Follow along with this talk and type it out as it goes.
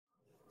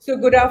So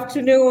good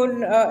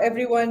afternoon,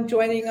 everyone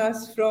joining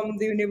us from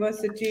the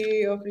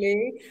University of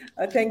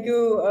Leh. Thank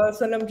you,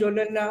 Sonam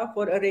Joldan,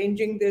 for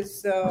arranging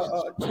this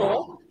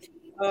talk.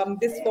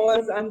 This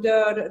falls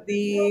under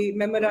the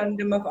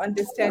Memorandum of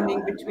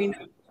Understanding between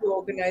our two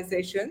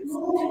organizations,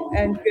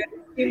 and we are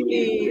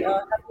extremely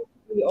happy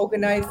to be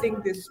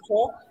organizing this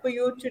talk for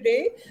you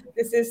today.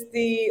 This is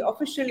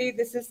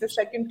the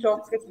second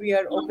talk that we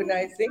are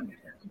organizing.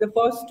 The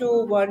first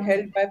two were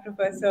held by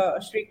Professor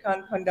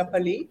Shrikant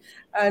Khandapalli,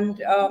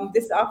 and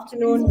this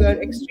afternoon we are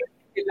extremely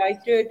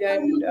delighted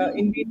and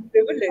indeed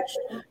privileged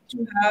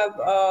to have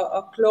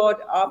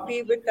Claude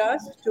Arpi with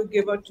us to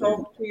give a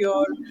talk to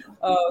your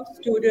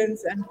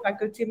students and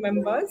faculty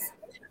members.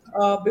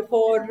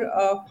 Before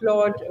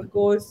Claude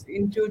goes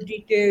into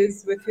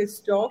details with his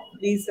talk,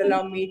 please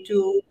allow me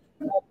to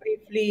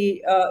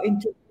briefly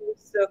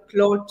introduce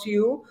Claude to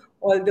you,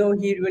 although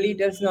he really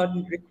does not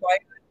require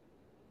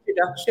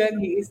introduction.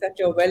 He is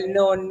such a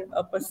well-known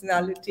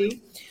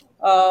personality.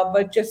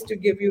 But just to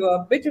give you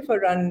a bit of a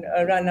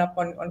run up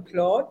on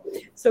Claude.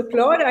 So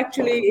Claude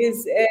actually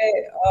is a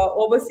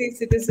overseas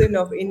citizen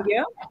of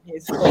India. He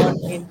is born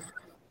in,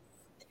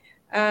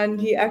 and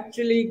he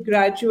actually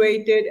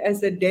graduated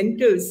as a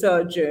dental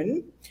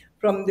surgeon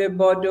from the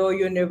Border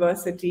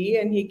University,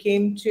 and he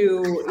came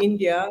to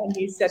India and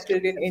he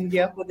settled in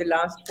India for the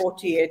last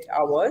 48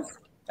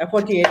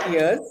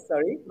 years.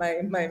 Sorry,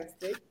 my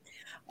mistake.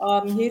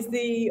 He's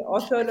the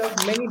author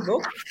of many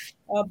books,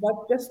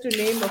 but just to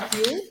name a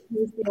few,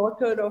 he's the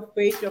author of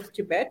Fate of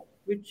Tibet,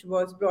 which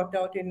was brought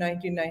out in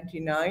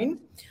 1999.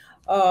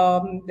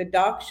 The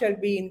Dark Shall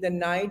Be in the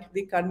Night,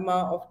 The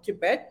Karma of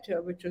Tibet,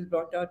 which was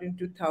brought out in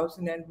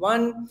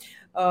 2001.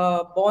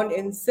 Born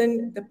in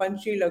Sin, The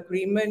Panchil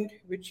Agreement,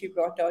 which he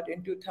brought out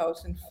in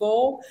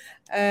 2004.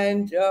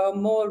 And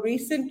more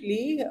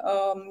recently,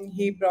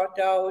 he brought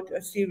out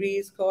a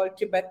series called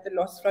Tibet, The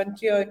Lost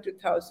Frontier in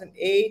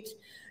 2008.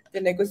 The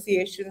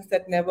Negotiations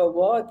That Never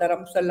Were,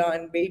 Dharamsala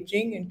and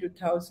Beijing in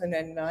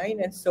 2009,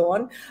 and so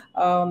on.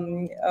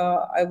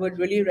 I would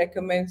really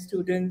recommend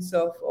students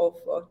of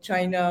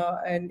China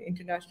and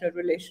international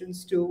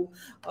relations to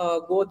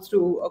go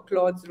through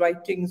Claude's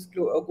writings,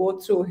 to go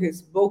through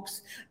his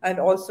books, and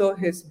also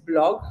his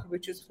blog,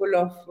 which is full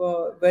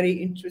of very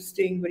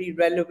interesting, very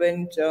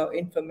relevant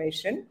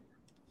information.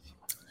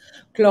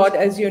 Claude,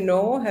 as you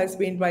know, has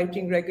been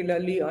writing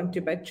regularly on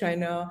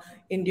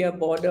Tibet-China-India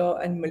border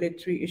and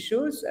military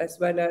issues, as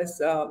well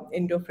as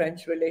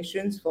Indo-French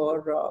relations for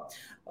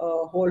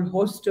a whole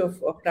host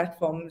of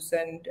platforms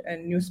and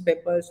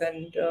newspapers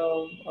and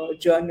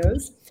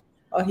journals.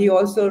 He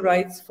also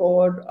writes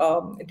for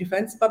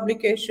defense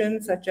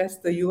publications such as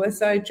the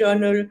USI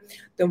Journal,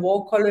 the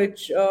War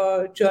College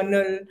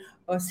Journal,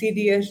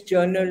 CDS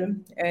Journal,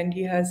 and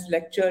he has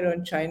lectured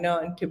on China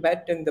and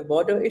Tibet and the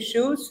border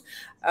issues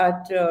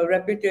at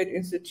reputed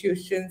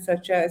institutions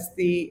such as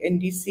the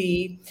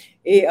NDC,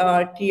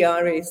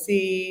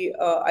 ARTRAC,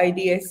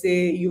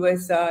 IDSA,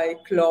 USI,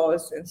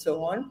 CLAWS, and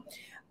so on.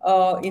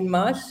 In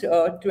March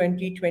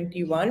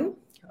 2021,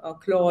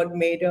 Claude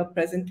made a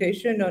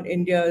presentation on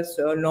India's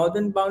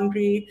northern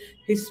boundary,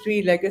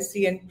 history,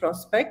 legacy, and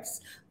prospects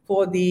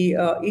for the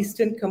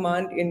Eastern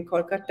Command in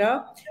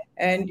Kolkata,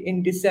 and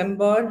in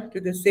December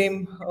to the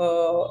same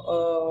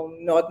for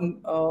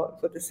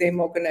the same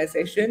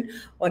organization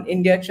on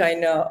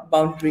India-China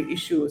boundary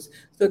issues.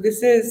 So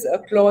this is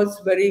Claude's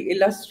very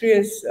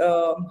illustrious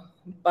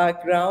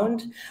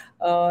background.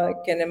 I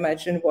can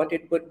imagine what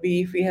it would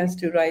be if he has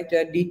to write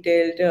a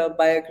detailed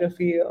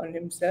biography on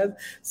himself.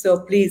 So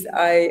please,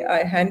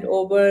 I hand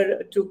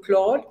over to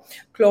Claude.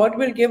 Claude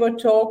will give a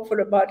talk for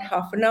about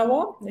half an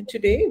hour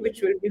today,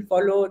 which will be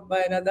followed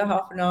by another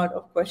half an hour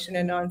of question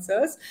and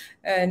answers.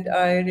 And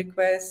I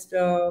request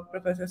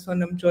Professor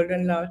Sonam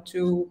Joldan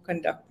to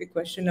conduct the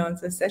question and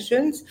answer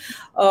sessions.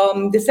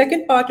 The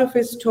second part of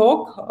his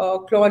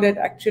talk, Claude had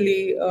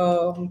actually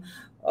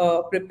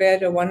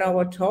prepared a 1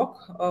 hour talk,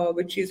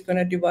 which he's going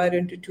to divide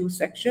into two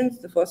sections.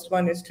 The first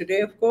one is today,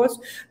 of course.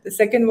 The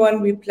second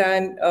one we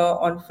plan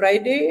on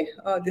Friday,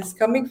 this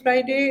coming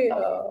Friday,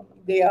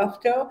 day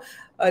after,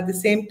 at the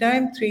same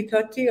time,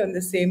 3:30 on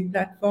the same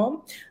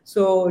platform.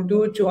 So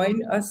do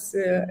join us,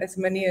 as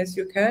many as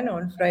you can,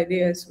 on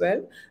Friday as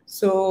well.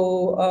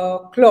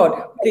 So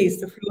Claude, please,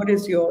 the floor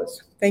is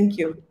yours. Thank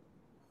you.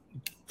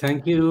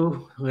 Thank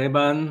you,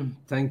 Reban.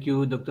 Thank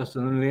you, Dr.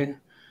 Sonam.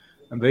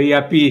 I'm very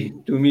happy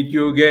to meet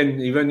you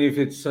again, even if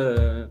it's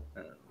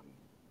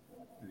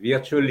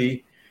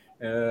virtually.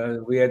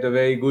 We had a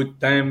very good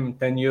time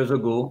 10 years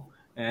ago,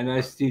 and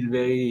I still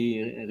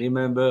very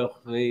remember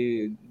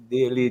very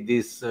dearly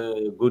this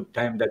good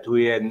time that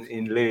we had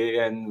in Leh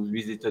and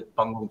visited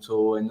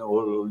Pangongso and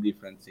all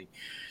different things.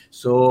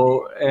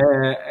 So,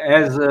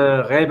 as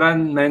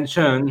Reban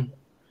mentioned,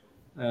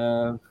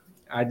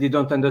 I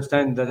didn't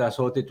understand that. I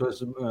thought it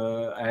was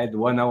I had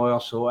 1 hour,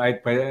 so I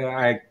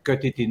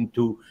cut it in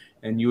two,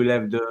 and you will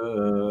have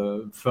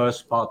the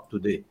first part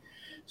today.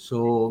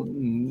 So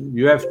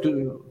you have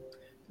to.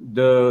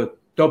 The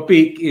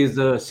topic is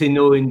the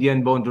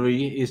Sino-Indian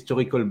Boundary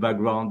historical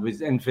background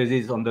with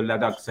emphasis on the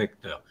Ladakh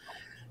sector.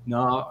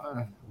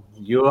 Now,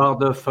 you are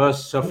the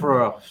first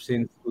sufferer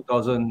since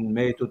 2000,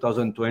 May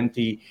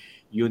 2020.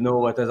 You know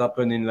what has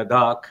happened in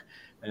Ladakh,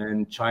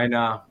 and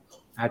China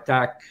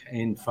attack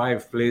in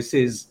 5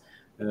 places,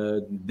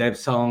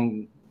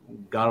 Debsang,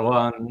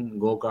 Galwan,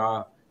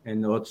 Goka,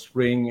 and Hot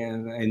Spring,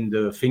 and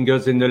the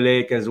Fingers in the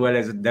Lake, as well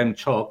as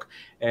Demchok,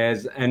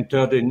 has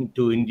entered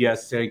into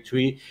India's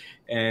territory.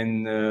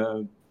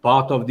 And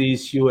part of the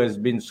issue has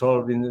been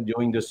solved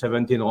during the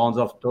 17 rounds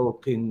of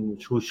talk in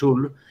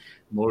Chushul,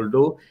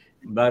 Moldo,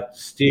 but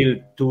still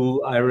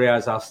 2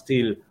 areas are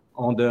still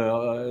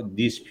under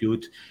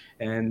dispute.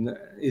 And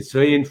it's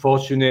very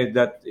unfortunate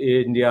that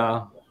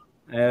India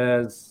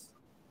has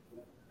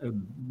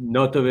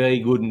not a very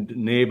good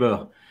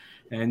neighbor.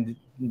 And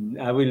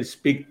I will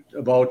speak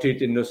about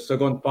it in the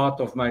second part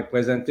of my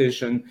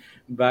presentation.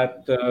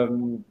 But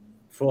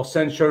for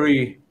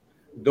century,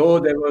 though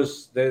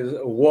there's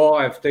a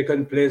war have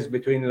taken place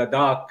between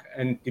Ladakh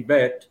and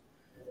Tibet,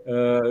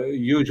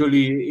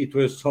 usually it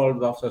was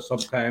solved after some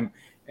time,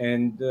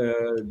 and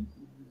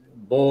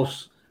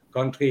both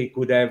countries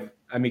could have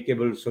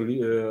amicable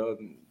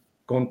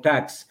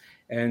contacts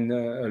and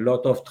a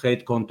lot of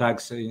trade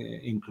contacts,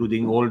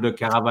 including all the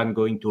caravan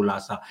going to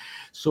Lhasa.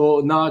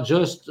 So now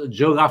just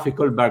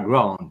geographical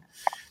background.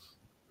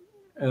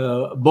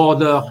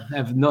 Border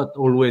have not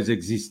always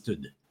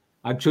existed.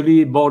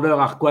 Actually, border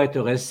are quite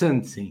a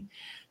recent thing.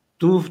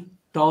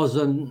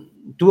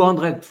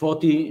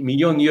 240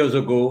 million years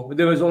ago,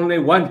 there was only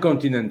one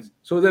continent.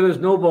 So there was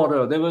no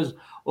border. There was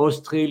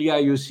Australia,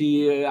 you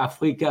see,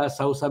 Africa,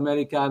 South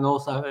America,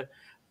 North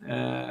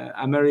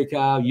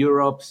America,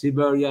 Europe,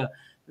 Siberia,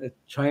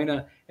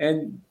 China.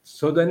 And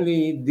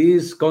suddenly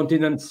these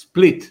continents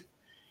split,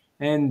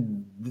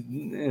 and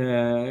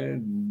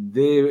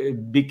they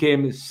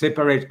became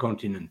separate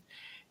continent.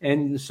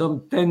 And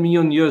some 10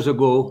 million years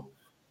ago,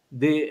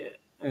 they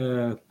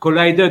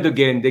collided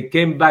again. They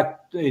came back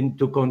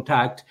into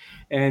contact,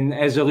 and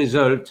as a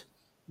result,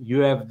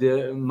 you have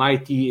the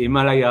mighty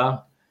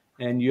Himalaya,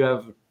 and you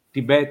have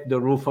Tibet, the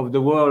roof of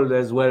the world,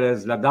 as well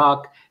as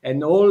Ladakh,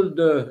 and all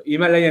the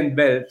Himalayan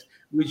belt,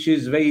 which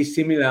is very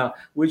similar,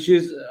 which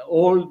is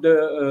all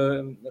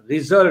the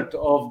result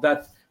of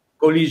that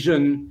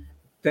collision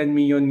 10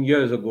 million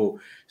years ago.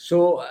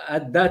 So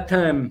at that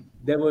time,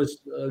 there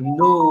was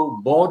no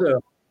border.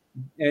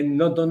 And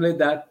not only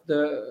that,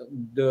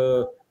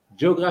 the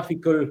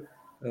geographical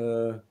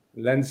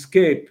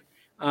landscape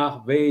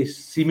are very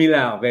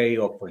similar very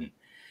often.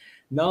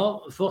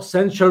 Now, for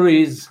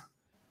centuries,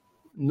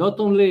 not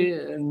only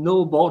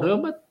no border,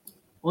 but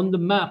on the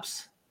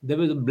maps, there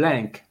was a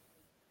blank.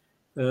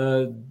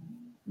 Here,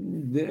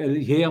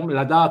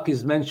 Ladakh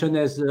is mentioned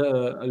as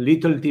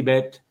Little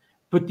Tibet,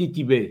 Petit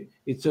Tibet.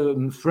 It's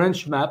a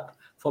French map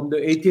from the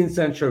 18th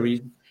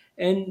century,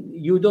 and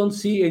you don't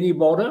see any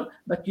border,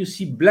 but you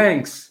see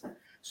blanks.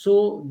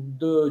 So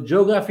the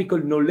geographical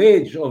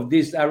knowledge of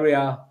this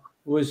area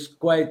was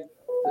quite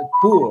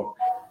poor.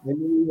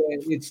 And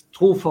it's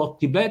true for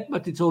Tibet,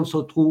 but it's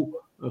also true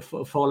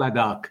for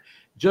Ladakh.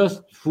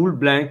 Just full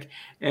blank.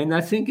 And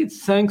I think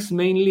it's thanks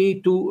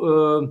mainly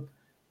to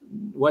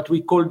what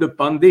we call the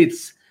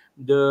Pandits,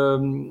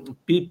 the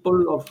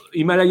people of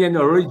Himalayan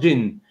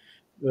origin,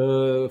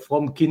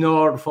 from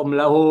Kinnaur, from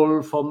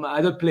Lahore, from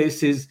other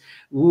places,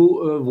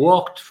 who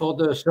worked for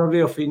the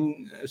Survey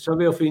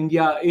of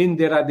India in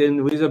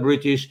Dehradun with the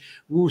British,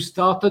 who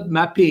started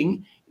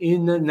mapping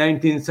in the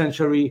 19th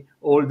century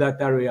all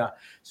that area.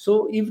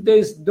 So if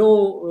there's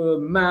no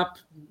map,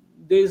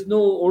 there's no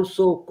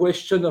also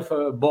question of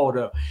a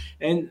border.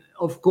 And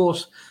of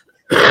course,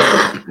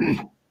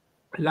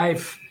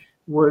 life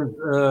was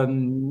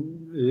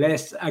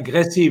less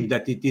aggressive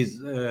than it is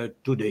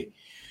today.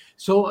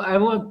 So I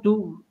want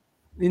to,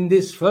 in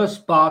this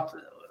first part,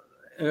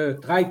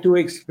 try to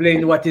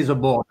explain what is a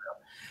border.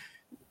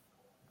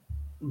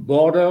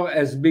 Border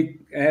has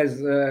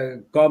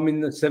come in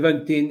the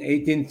 17th,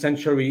 18th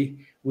century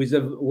with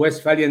the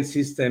Westphalian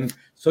system.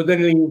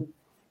 Suddenly,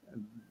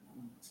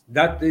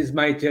 that is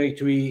my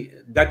territory,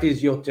 that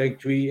is your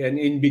territory, and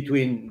in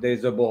between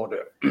there's a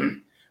border.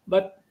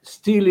 But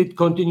still it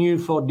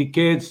continued for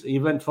decades,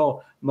 even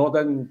for more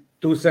than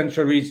 2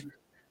 centuries,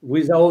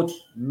 without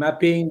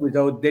mapping,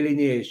 without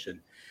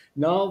delineation.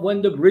 Now,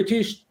 when the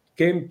British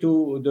came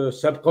to the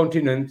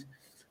subcontinent,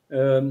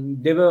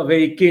 they were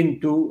very keen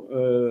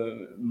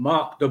to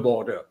mark the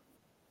border.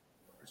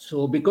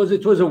 So because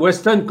it was a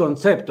Western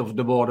concept of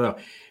the border,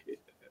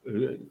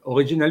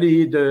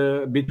 originally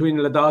between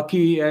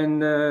Ladakhi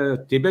and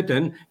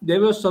Tibetan, there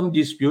was some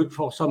dispute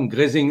for some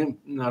grazing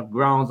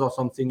grounds or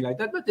something like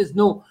that, but there's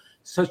no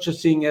such a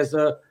thing as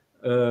a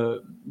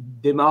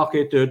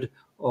demarcated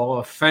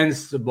or a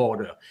fenced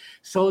border.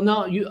 So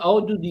now, how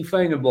to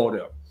define a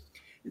border?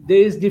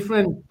 There is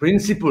different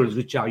principles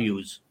which are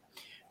used.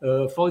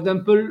 For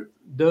example,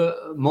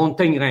 the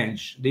mountain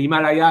range, the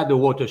Himalaya, the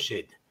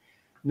watershed.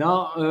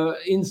 Now,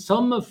 in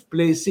some of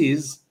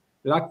places,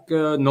 like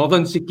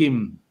northern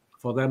Sikkim,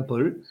 for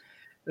example,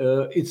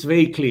 it's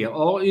very clear.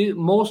 Or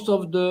most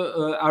of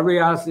the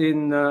areas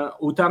in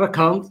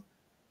Uttarakhand,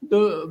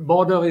 The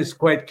border is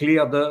quite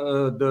clear.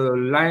 The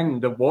line,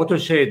 the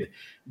watershed,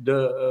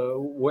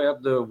 where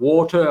the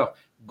water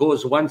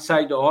goes one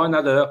side or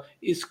another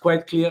is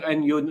quite clear,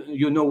 and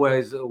you know where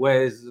is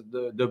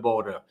the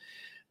border.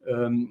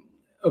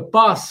 A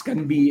pass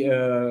can be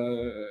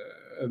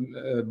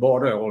a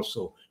border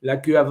also.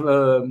 Like you have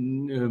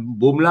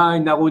Bumla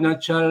in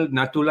Arunachal,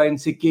 Natula in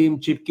Sikkim,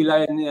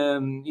 Chipkila in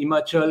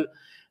Himachal,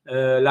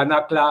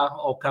 Lanakla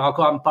or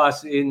Karakoram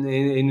Pass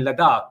in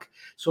Ladakh.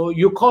 So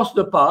you cross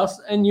the pass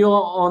and you're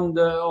on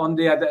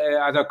the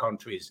other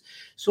countries.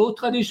 So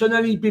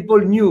traditionally, people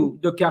knew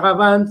the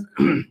caravans,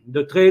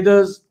 the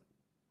traders,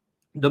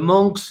 the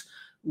monks,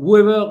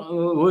 whoever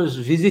was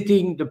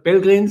visiting the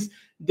pilgrims,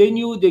 they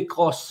knew they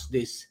crossed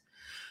this.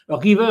 A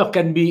river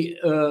can be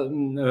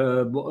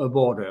a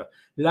border,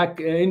 like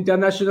in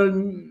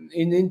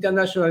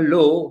international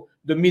law,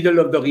 the middle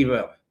of the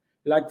river.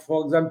 Like,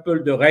 for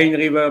example, the Rhine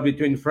River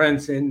between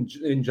France and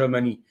in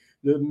Germany.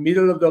 The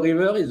middle of the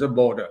river is a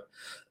border.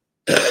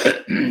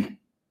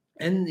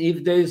 And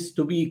if there's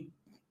to be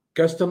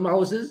custom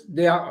houses,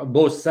 they are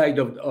both sides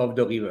of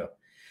the river.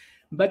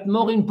 But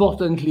more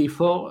importantly,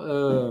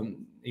 for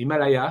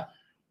Himalaya,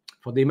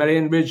 for the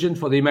Himalayan region,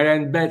 for the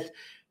Himalayan belt,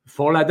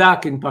 for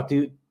Ladakh in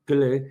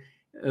particular,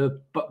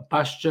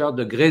 pasture,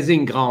 the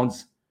grazing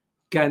grounds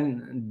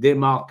can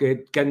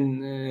demarcate,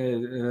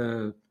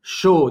 can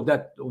show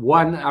that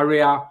one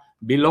area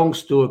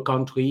belongs to a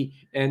country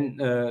and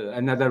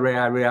another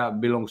area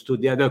belongs to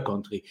the other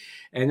country.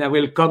 And I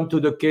will come to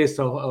the case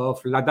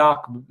of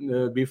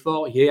Ladakh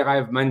before. Here I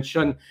have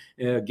mentioned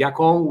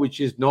Gyakong, which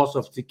is north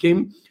of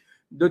Sikkim.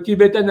 The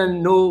Tibetan had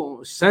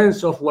no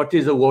sense of what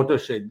is a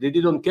watershed. They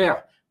didn't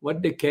care.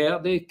 What they care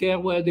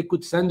where they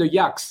could send the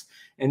yaks.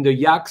 And the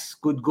yaks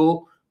could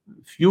go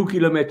few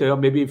kilometers,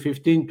 maybe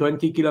 15,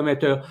 20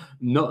 kilometers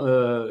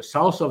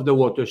south of the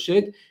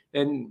watershed.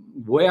 And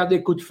where they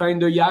could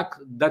find the yak,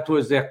 that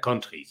was their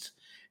countries.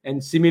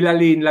 And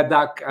similarly in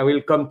Ladakh, I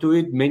will come to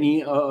it,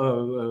 many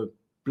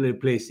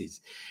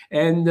places.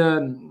 And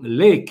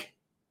lake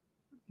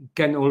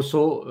can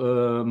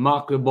also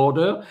mark a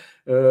border.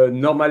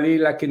 Normally,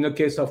 like in the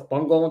case of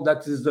Pangong,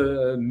 that is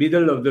the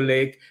middle of the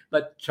lake,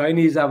 but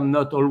Chinese have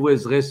not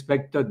always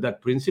respected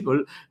that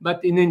principle.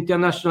 But in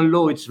international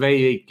law, it's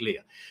very clear.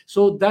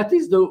 So that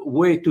is the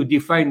way to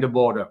define the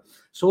border.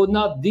 So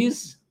now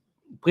these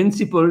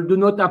principles do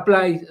not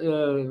apply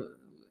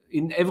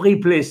in every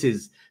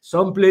places.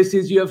 Some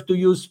places you have to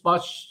use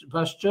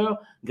pasture,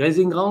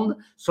 grazing ground.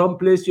 Some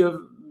places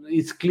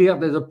it's clear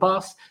there's a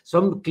pass.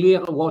 Some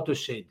clear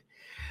watershed.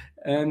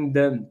 And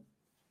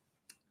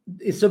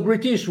it's the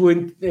British who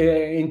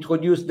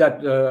introduced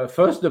that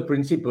first, the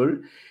principle.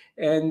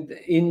 And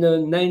in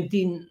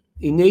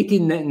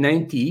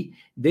 1890,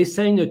 they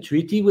signed a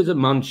treaty with the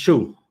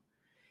Manchu.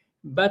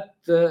 But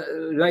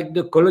like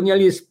the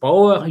colonialist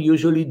power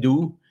usually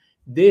do,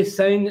 they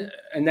signed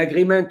an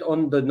agreement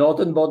on the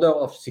northern border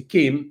of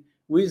Sikkim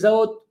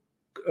without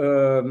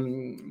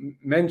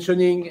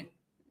mentioning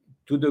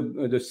to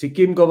the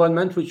Sikkim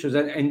government, which was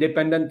an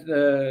independent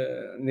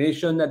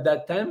nation at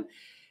that time,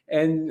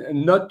 and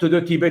not to the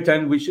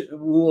Tibetan,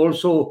 who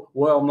also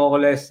were more or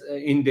less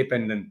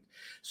independent.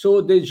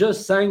 So they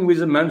just signed with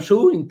the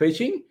Manchu in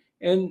Beijing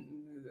and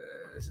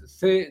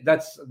say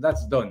that's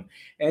done.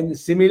 And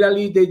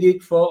similarly, they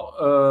did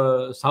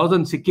for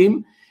southern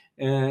Sikkim,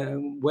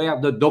 where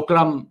the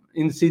Doklam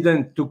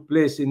incident took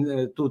place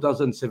in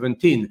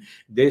 2017.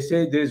 They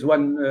say there's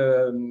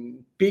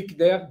one peak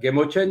there,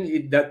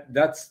 Gemochen,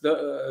 that's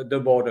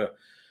the border.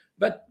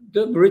 But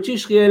the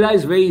British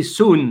realized very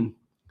soon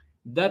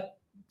that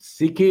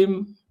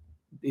Sikkim,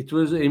 it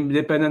was an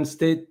independent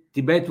state.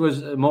 Tibet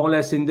was more or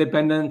less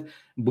independent.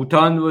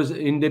 Bhutan was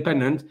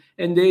independent.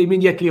 And they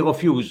immediately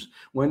refused.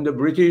 When the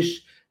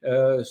British,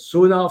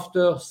 soon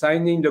after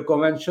signing the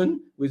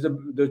convention with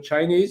the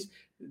Chinese,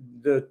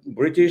 the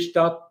British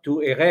start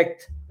to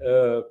erect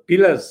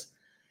pillars,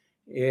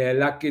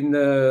 like in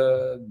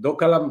the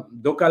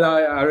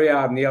Dokala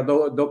area near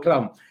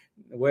Doklam,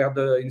 where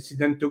the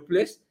incident took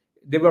place.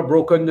 They were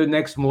broken the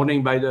next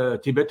morning by the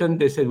Tibetan.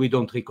 They said, we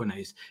don't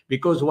recognize.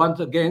 Because once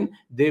again,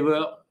 they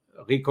were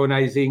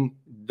recognizing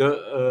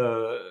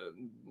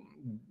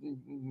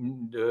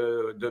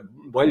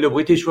while the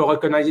British were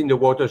recognizing the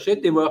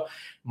watershed, they were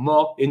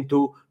more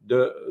into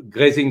the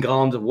grazing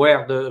grounds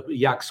where the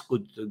yaks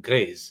could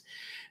graze.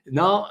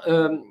 Now,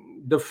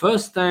 the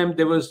first time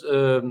there was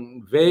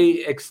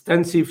very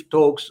extensive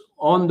talks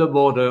on the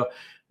border,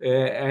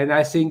 and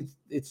I think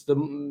it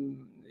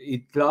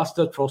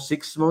lasted for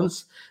 6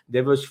 months.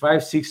 There was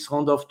 5-6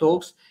 rounds of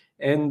talks,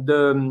 and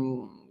the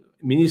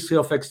Ministry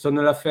of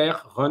External Affairs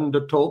run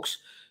the talks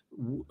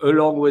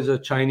along with the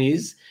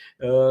Chinese.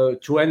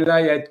 Chu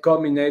Enlai had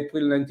come in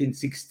April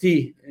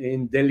 1960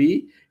 in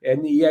Delhi,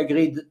 and he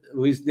agreed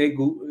with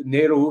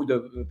Nehru,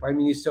 the Prime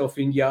Minister of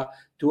India,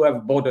 to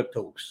have border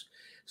talks.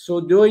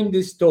 So during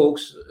these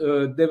talks,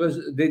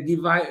 they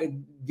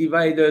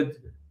divided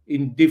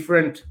in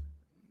different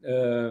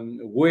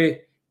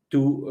way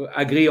to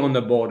agree on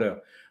the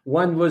border.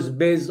 One was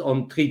based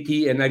on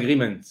treaty and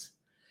agreements.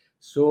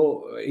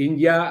 So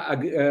India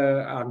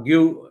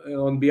argue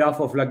on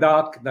behalf of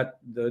Ladakh that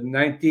the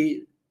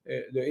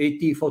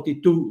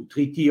 1842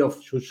 Treaty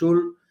of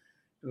Shushul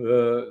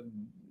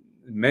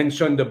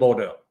mentioned the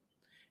border,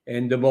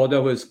 and the border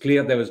was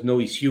clear. There was no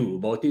issue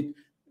about it.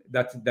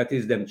 That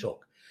is Demchok.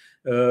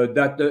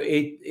 That the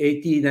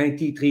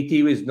 1890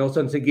 treaty with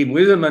Northern Sikkim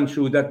with the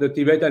Manchu, that the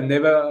Tibetan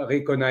never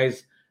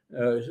recognized,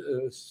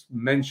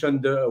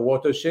 mentioned the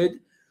watershed,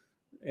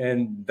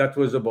 and that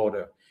was the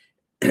border.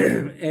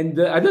 And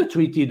the other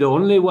treaty, the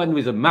only one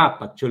with a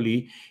map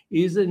actually,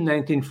 is in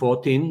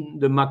 1914,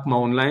 the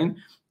McMahon line.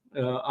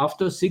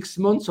 After 6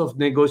 months of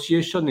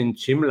negotiation in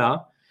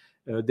Shimla,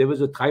 there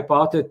was a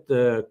tripartite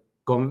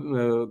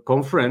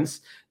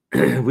conference,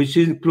 which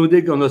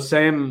included on the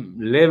same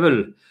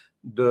level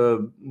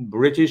the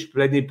British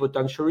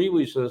plenipotentiary,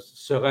 which was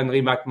Sir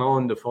Henry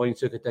McMahon, the Foreign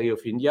Secretary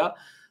of India,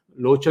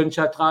 Lochan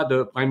Chatra,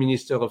 the Prime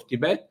Minister of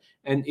Tibet,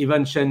 and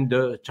Ivan Chen,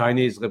 the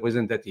Chinese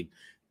representative.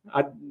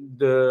 At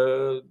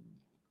the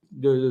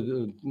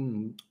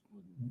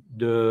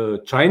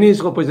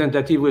Chinese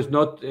representative was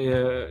not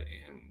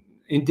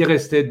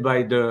interested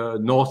by the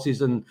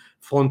northeastern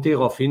frontier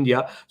of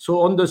India. So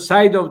on the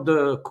side of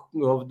the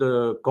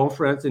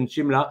conference in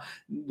Shimla,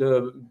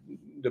 the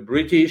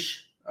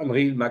British,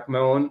 Henry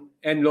McMahon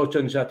and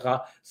Lochan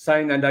Chatra,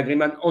 signed an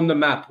agreement on the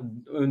map,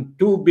 on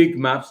 2 big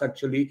maps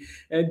actually,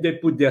 and they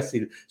put their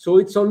seal. So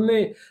it's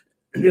only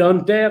the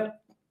entire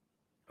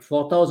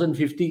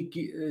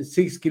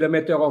 4,056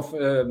 kilometers of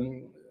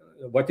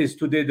what is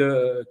today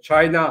the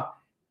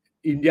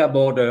China-India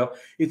border.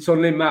 It's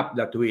only map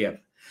that we have.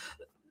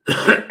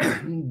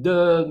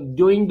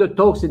 During the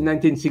talks in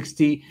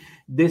 1960,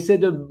 they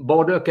said the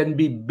border can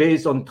be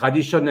based on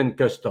tradition and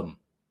custom.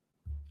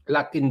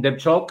 Like in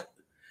Demchok,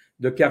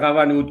 the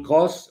caravan would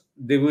cross,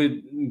 they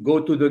would go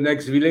to the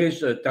next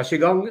village,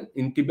 Tashegang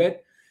in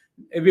Tibet.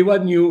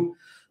 Everyone knew,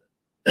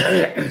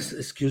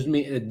 excuse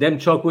me,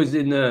 Demchok was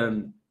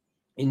in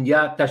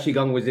India,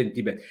 Tashegang was in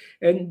Tibet.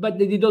 But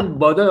they didn't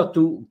bother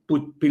to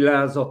put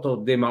pillars or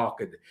to demark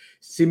it.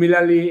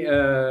 Similarly,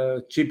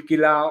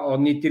 Chipkila or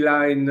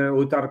Nitila in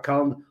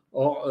Uttarakhand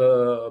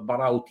or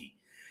Barauti.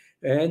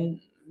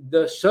 And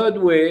the third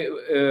way,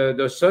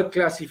 the third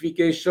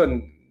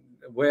classification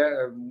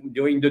where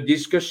during the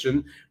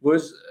discussion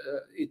was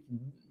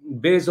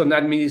based on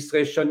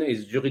administration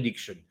is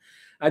jurisdiction.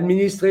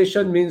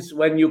 Administration means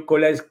when you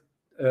collect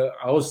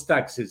house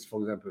taxes,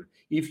 for example.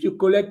 If you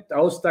collect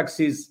house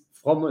taxes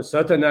from a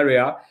certain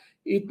area,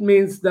 it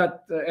means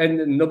that,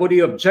 and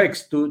nobody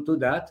objects to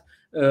that,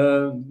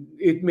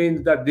 it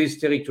means that this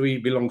territory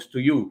belongs to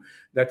you.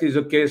 That is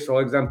the case,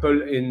 for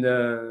example, in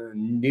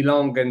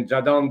Nilang and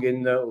Jadang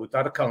in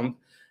Uttarakhand,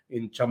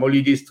 in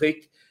Chamoli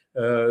district.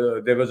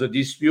 There was a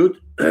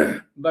dispute,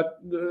 but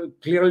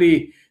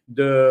clearly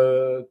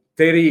the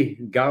Teri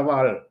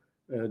Garwal,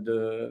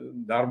 the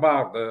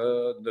Darbar,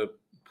 the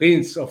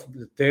prince of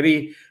the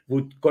Teri,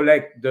 would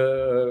collect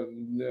the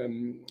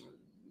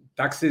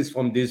taxes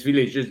from these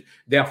villages.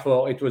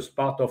 Therefore, it was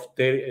part of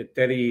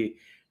Teri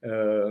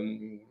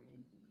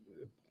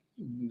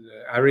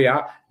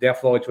area.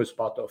 Therefore, it was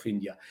part of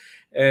India.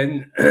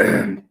 And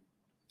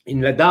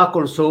in Ladakh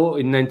also,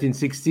 in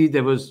 1960,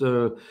 there was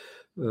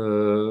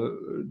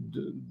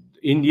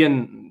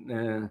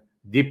Indian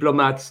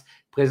diplomats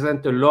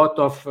present a lot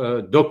of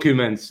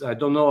documents. I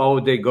don't know how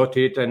they got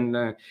it,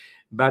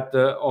 but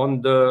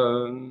on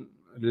the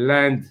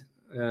land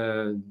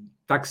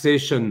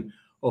taxation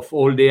of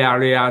all the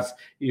areas,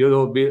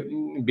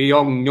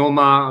 beyond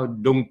Nyoma,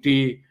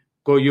 Dungti,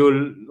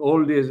 Koyul,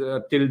 all these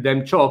till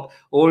Demchok,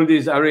 all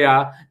these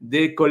areas,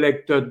 they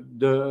collected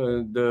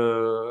the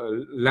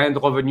land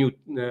revenue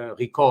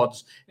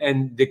records,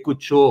 and they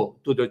could show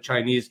to the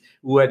Chinese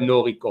who had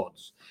no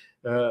records.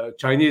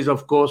 Chinese,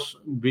 of course,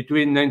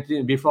 before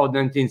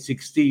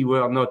 1960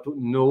 were not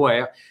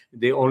nowhere.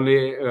 They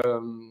only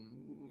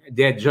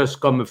they had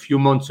just come a few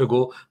months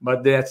ago,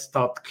 but they had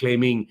started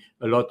claiming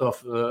a lot of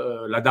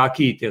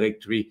Ladakhi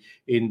territory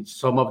in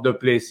some of the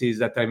places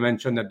that I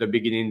mentioned at the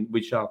beginning,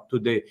 which are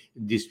today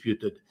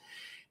disputed.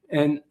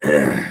 And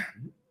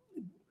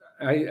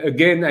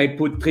I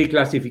put 3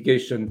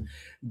 classifications.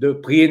 The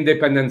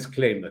pre-independence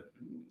claim,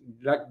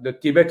 like the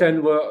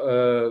Tibetan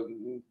were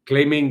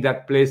claiming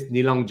that place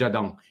Nilang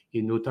Jadang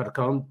in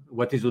Uttarakhand,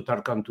 what is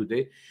Uttarakhand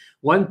today.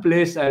 One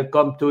place, I'll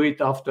come to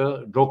it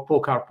after, Drokpo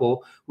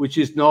Karpo, which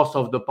is north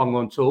of the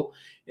Pangonso,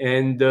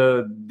 and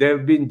there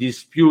have been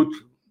disputes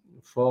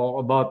for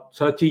about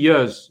 30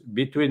 years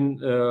between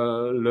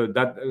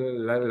Ladakh,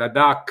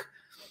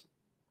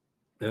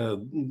 the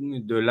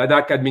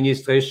Ladakh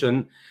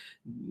administration,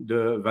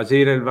 the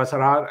Wazir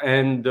al-Wasrar,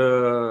 and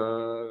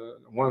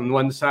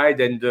one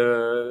side, and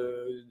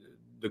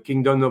the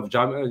Kingdom of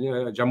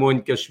Jammu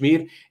and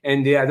Kashmir,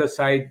 and the other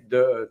side,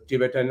 the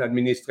Tibetan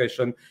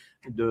administration,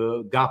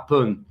 the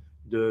Garpun,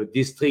 the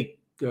district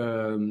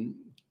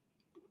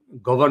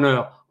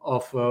governor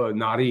of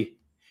Nari,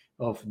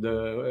 of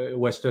the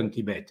Western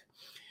Tibet.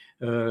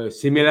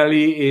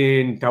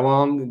 Similarly, in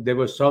Taiwan, there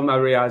were some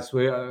areas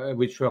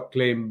which were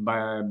claimed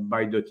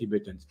by the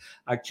Tibetans.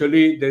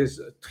 Actually,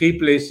 there's 3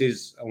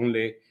 places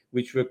only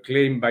which were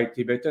claimed by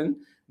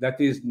Tibetan.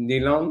 That is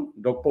Nilang,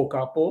 Dokpo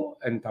Kapo,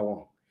 and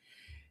Taiwan.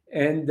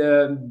 And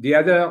the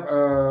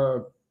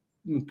other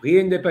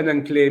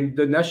pre-independent claim,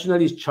 the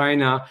nationalist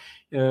China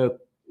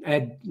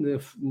had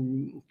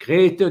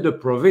created a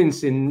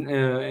province in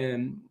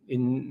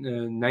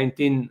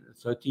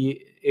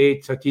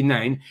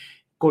 1938-39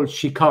 called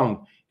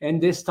Xikang,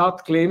 and they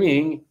start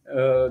claiming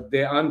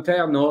the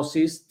entire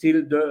northeast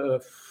till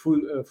the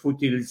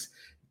foothills,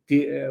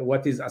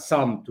 what is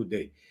Assam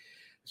today.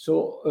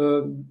 So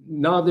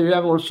now they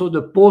have also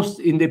the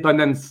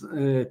post-independence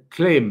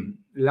claim,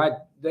 like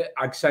the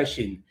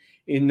accession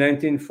in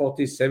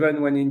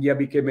 1947 when India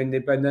became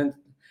independent.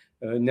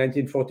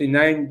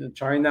 1949,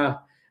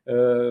 China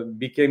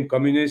became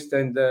communist,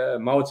 and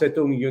Mao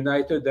Zedong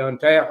united the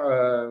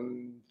entire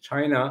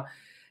China.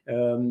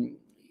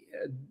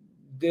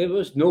 There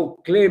was no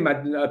claim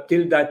up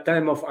till that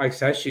time of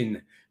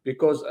accession,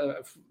 because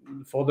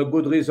for the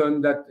good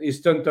reason that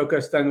Eastern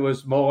Turkestan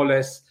was more or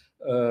less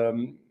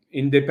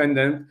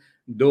independent,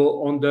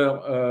 though under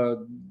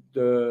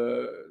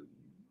the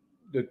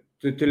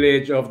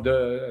tutelage of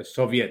the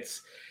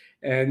Soviets.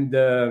 And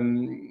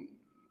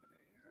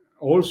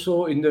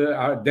also in the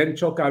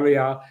Demchok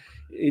area,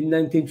 in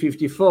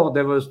 1954,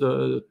 there was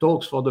the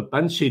talks for the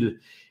Panchil.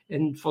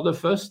 And for the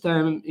first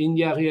time,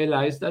 India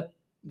realized that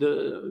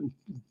the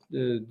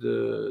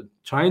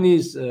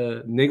Chinese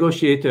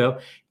negotiator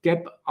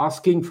kept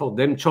asking for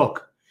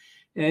Demchok.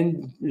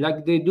 And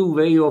like they do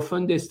very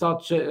often, they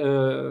start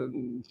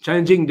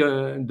changing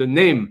the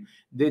name.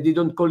 They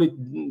didn't call it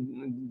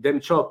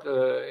Demchok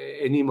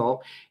anymore.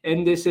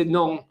 And they said,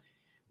 no,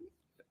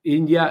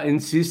 India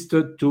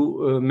insisted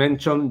to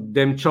mention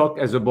Demchok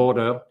as a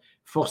border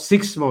for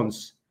 6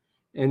 months.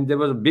 And there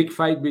was a big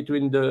fight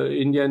between the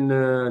Indian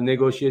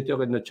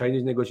negotiator and the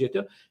Chinese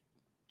negotiator.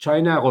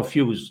 China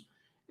refused.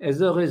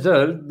 As a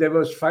result, there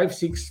was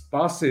 5-6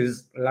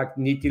 passes like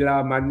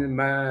Nitila,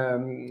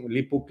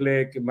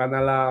 Lipuklek,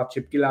 Manala,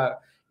 Chipkila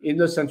in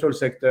the central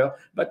sector,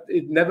 but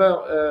it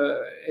never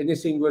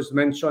anything was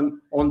mentioned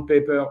on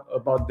paper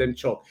about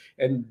Demchok.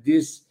 And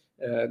this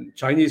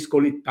Chinese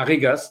call it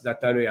Parigas,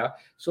 that area.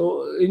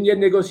 So Indian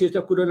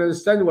negotiator couldn't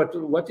understand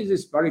what is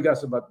this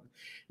Parigas about.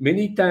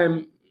 Many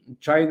times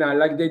China,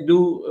 like they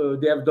do,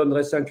 they have done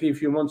recently a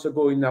few months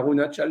ago in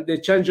Arunachal, they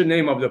changed the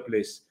name of the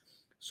place.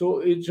 So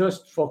it's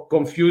just for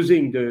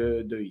confusing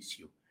the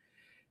issue.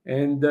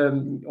 And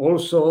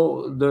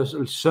also the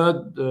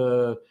third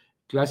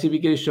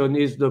classification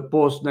is the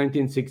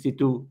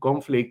post-1962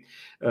 conflict.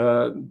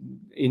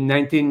 In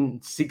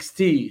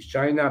 1960,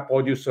 China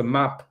produced a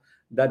map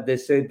that they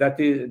said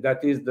that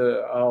is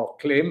our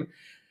claim.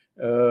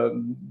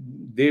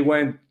 They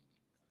went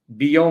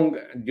beyond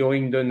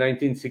during the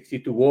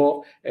 1962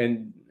 war,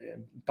 and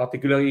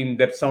particularly in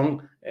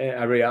Depsang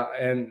area,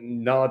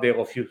 and now they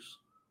refuse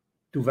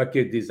to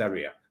vacate this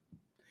area.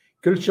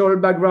 Cultural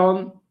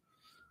background,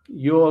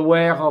 you're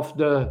aware of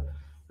the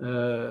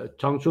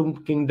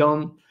Changchun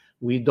Kingdom.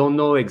 We don't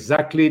know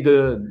exactly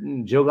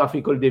the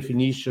geographical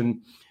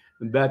definition,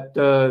 but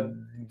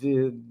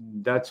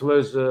that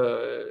was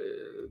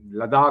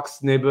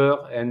Ladakh's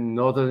neighbor and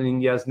northern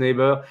India's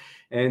neighbor,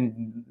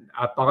 and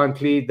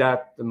apparently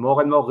that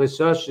more and more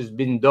research has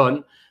been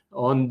done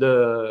on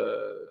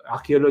the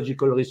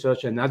archaeological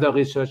research, and other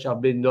research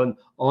have been done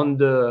on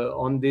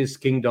this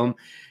kingdom,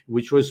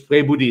 which was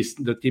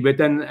pre-Buddhist. The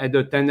Tibetan had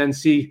a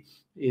tendency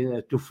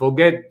to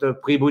forget the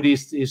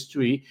pre-Buddhist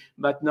history,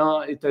 but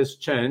now it has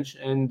changed,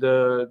 and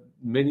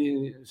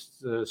many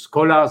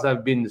scholars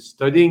have been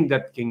studying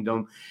that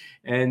kingdom,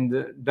 and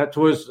that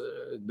was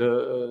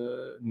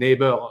the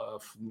neighbor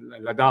of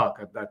Ladakh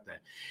at that time.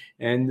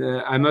 And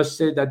I must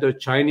say that the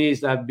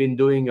Chinese have been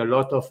doing a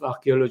lot of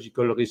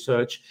archaeological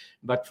research,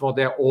 but for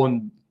their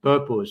own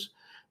purpose.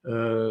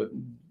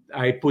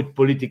 I put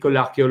political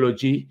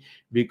archaeology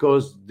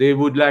because they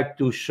would like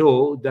to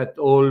show that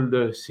all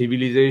the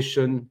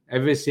civilization,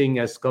 everything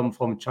has come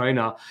from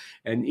China,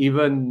 and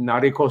even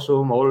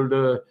Narikosum, all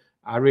the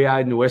area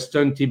in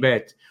Western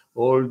Tibet,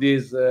 all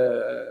these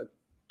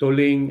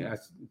Toling,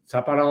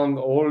 Saparang,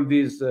 all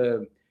these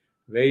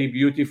very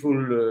beautiful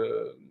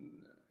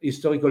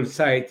historical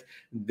sites,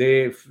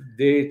 they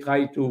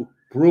try to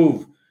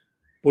prove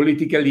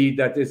politically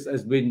that this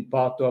has been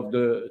part of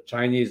the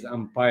Chinese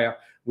empire,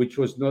 which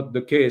was not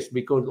the case,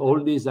 because all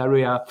these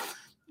areas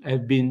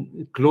have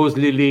been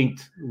closely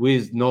linked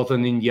with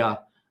northern India,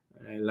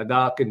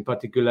 Ladakh in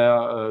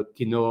particular,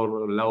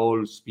 Kinnaur,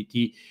 Laol,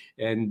 Spiti,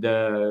 and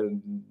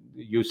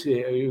you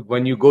see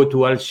when you go to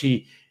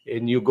Alchi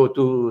and you go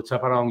to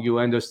Saparang, you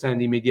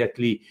understand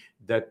immediately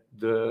that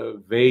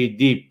the very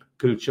deep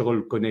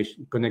cultural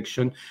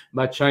connection.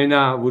 But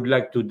China would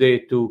like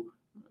today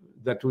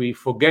that we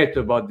forget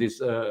about this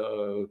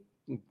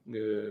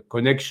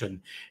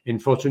connection.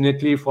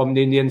 Unfortunately, from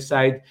the Indian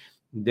side,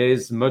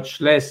 there's much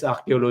less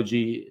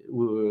archaeology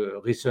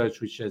research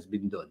which has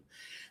been done.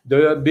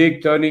 The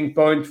big turning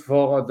point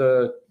for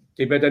the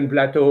Tibetan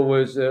Plateau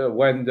was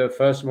when the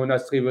first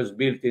monastery was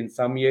built in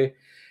Samye,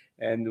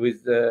 and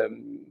with the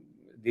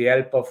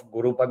help of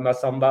Guru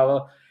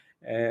Padmasambhava.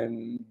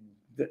 And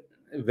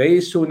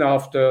very soon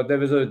after, there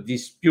was a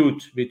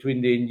dispute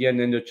between the Indian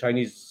and the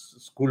Chinese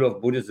school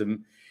of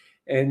Buddhism.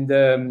 And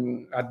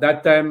at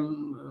that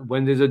time,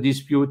 when there's a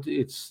dispute,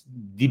 it's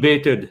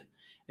debated,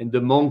 and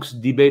the monks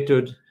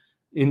debated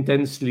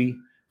intensely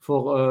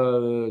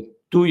for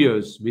 2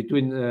 years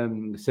between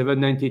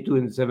 792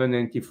 and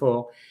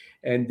 794,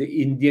 and the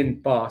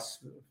Indian path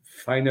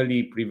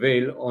finally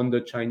prevailed on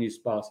the Chinese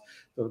path.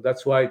 So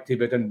that's why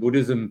Tibetan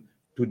Buddhism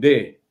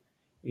today,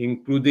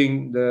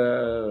 including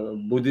the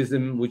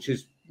Buddhism which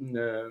is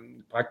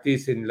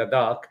practiced in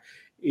Ladakh,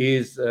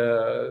 is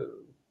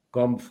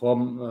come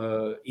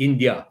from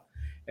India,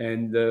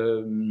 and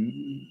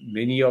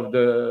many of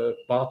the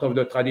part of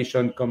the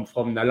tradition come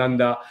from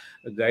Nalanda.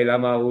 Dalai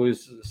Lama, who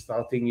is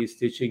starting his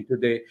teaching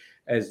today,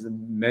 has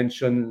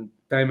mentioned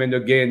time and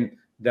again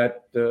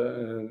that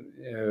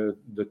the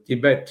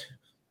Tibet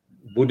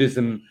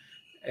Buddhism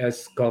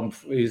is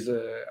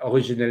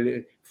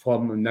originally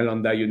from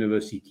Nalanda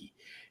University.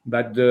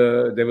 But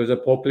there was a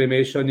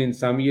proclamation in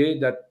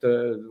Samye that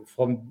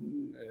from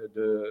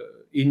the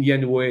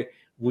Indian way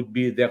would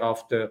be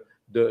thereafter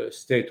the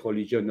state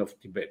religion of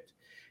Tibet.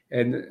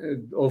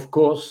 And of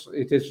course,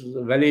 it is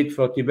valid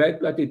for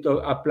Tibet, but it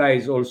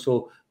applies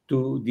also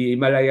to the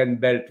Himalayan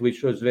belt,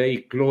 which was very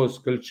close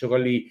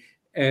culturally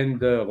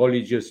and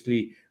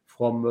religiously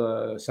from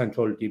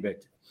central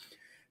Tibet.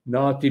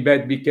 Now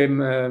Tibet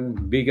became a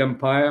big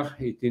empire.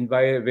 It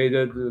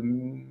invaded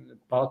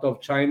part of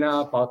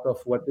China, part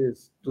of what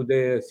is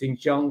today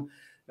Xinjiang,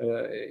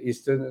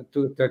 eastern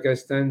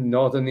Turkestan,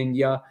 northern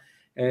India.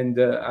 And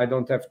I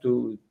don't have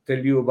to tell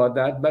you about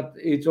that, but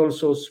it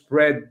also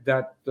spread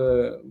that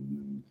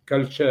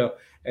culture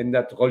and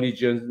that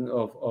religion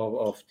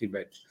of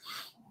Tibet.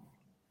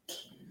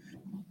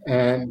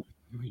 And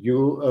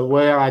you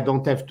aware I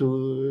don't have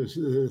to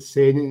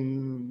say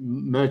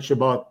much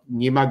about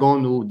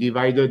Nimagon, who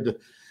divided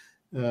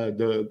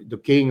the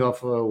king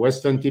of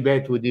Western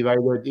Tibet, who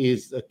divided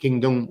his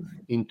kingdom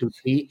into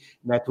three.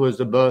 That was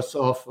the birth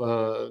of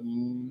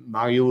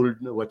Mayul,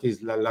 what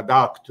is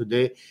Ladakh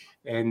today,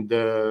 and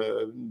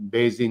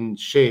based in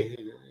She,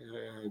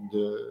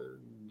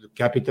 the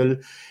capital.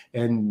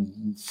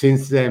 And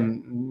since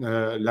then,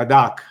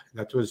 Ladakh,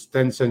 that was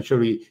 10th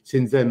century,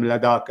 since then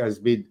Ladakh has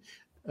been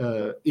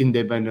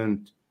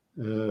independent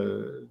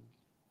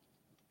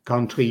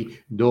country,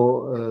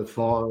 though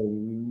for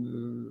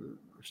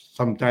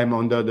some time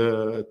under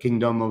the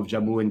kingdom of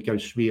Jammu and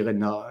Kashmir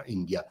in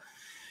India.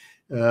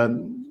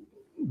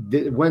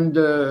 When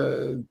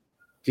the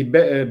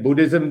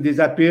Buddhism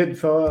disappeared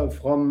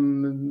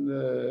from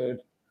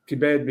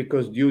Tibet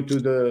because due to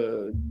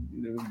the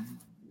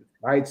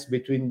fights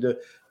between the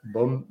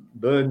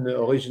Burn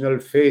original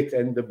faith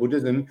and the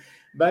Buddhism,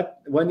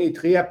 but when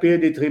it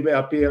reappeared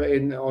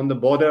on the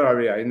border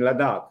area in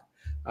Ladakh.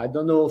 I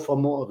don't know,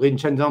 from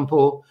Rinchen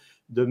Zampo,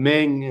 the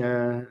main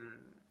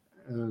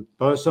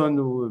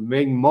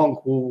main monk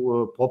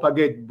who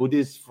propagated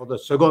Buddhism for the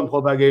second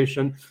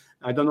propagation.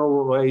 I don't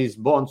know where he's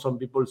born. Some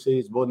people say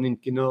he's born in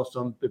Kinnour,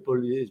 some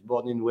people he's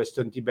born in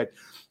Western Tibet.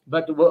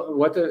 But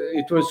what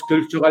it was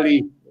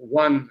culturally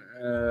one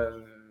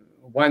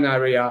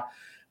area,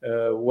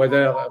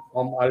 whether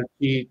from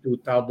Alpi to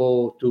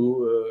Tabo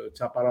to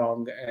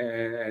Chaparong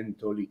and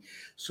Toli.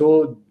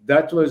 So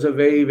that was a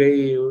very,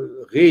 very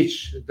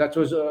rich, that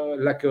was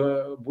like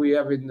we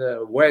have in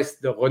the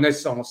West, the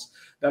Renaissance.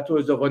 That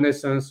was the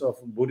Renaissance of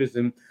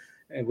Buddhism,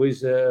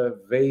 with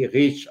very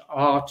rich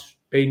art,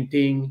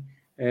 painting,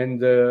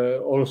 and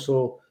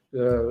also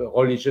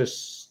religious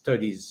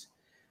studies,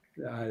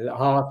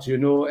 art,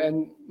 and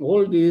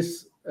all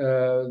this,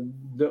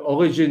 the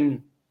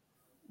origin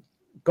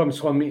comes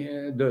from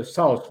the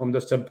south, from the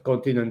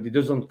subcontinent. It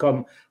doesn't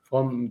come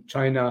from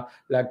China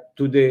like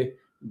today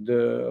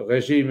the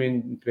regime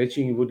in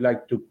Beijing would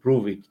like to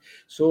prove it.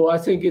 So I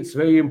think it's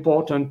very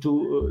important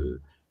to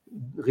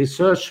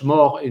research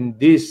more in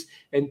this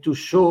and to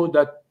show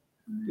that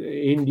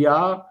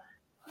India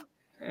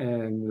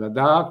and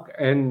Ladakh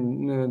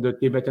and the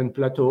Tibetan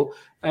Plateau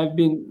have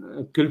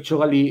been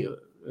culturally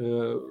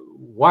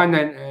one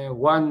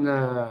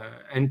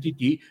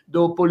entity,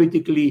 though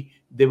politically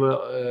they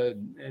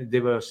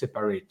were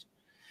separate.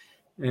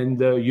 And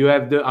you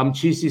have the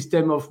Amchi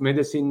system of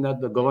medicine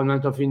that the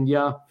government of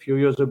India a few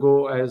years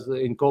ago has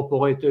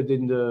incorporated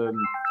in the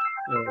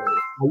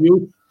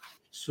youth.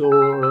 So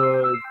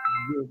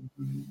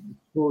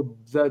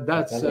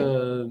that's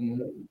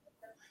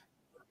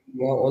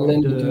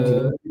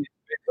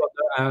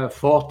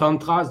for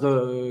tantras,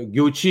 the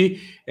Gyuchi,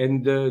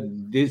 and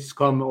this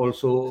come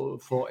also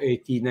for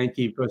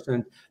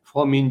 80-90%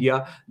 from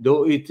India,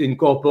 though it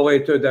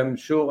incorporated, I'm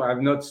sure,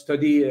 I've not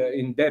studied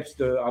in depth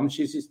the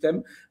Amchi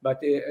system, but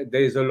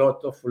there is a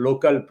lot of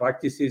local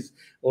practices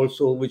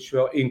also which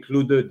were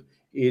included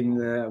in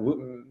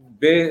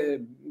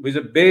with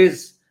a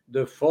base,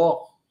 the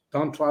four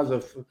tantras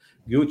of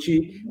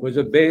Gyuchi was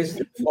a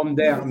base. From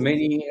there,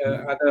 many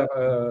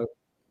other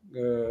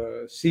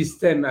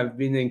system have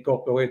been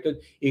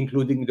incorporated,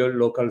 including the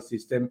local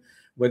system,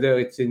 whether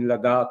it's in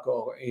Ladakh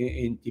or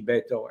in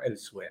Tibet or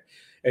elsewhere.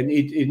 And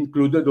it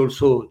included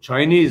also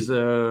Chinese,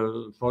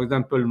 for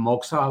example,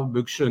 Moksha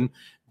Bukshan.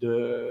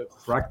 The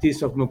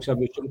practice of Moksha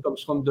Bukshan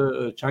comes from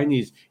the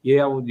Chinese.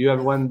 Here you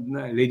have one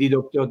lady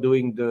doctor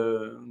doing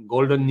the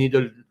golden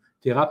needle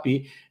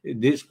therapy.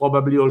 This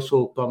probably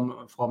also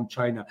come from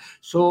China.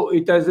 So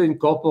it has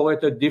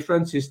incorporated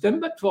different system,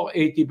 but for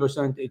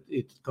 80%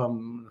 it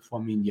come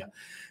from India.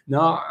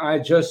 Now, I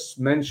just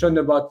mentioned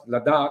about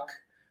Ladakh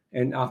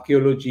and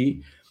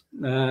archaeology.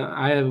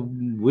 I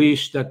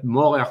wish that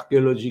more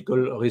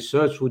archaeological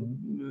research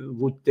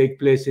would take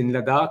place in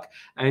Ladakh.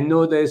 I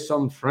know there's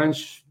some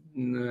French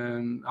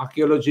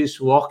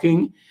archaeologists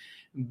working,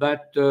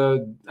 but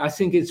I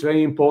think it's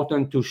very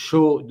important to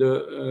show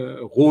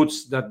the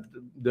routes that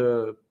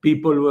the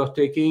people were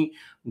taking,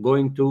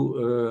 going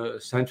to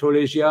Central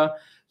Asia,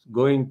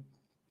 going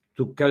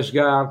to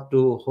Kashgar,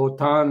 to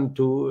Khotan,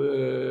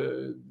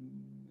 to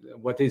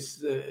what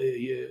is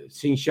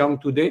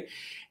Xinjiang today,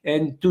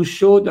 and to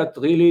show that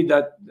really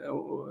that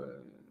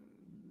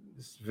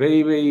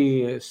very,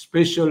 very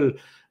special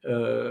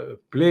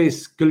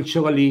place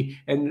culturally,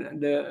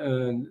 and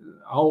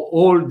how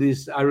old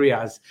these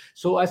areas.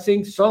 So I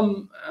think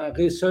some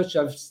research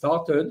have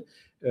started,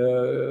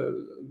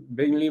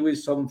 mainly with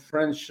some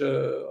French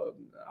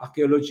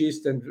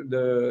archaeologists, and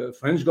the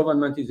French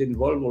government is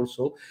involved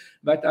also.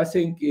 But I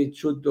think it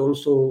should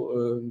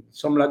also,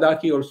 some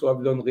Ladakhi also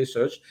have done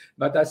research,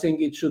 but I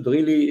think it should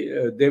really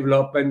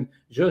develop and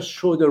just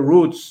show the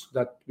routes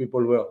that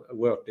people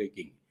were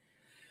taking.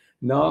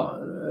 Now,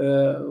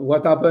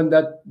 what happened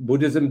that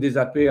Buddhism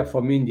disappeared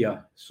from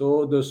India?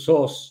 So the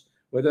source,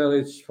 whether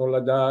it's for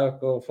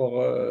Ladakh or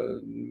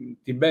for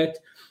Tibet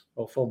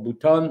or for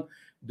Bhutan,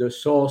 the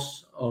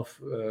source of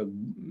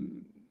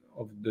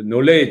the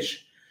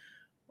knowledge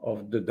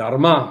of the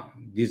Dharma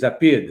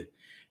disappeared.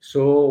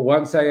 So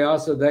once I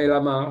asked the Dalai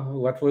Lama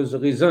what was the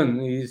reason,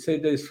 he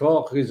said there's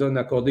 4 reasons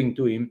according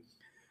to him.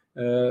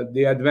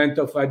 The advent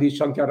of Adi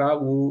Shankara,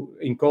 who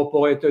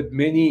incorporated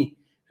many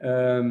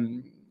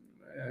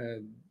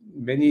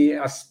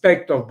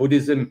aspects of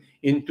Buddhism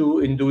into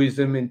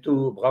Hinduism,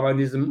 into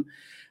Brahmanism.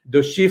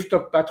 The shift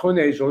of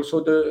patronage,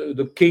 also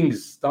the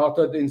kings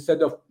started,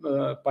 instead of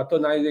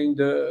patronizing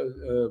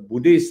the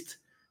Buddhist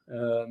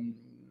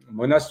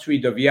monastery,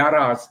 the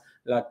viharas,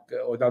 like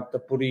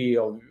Odantapuri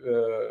or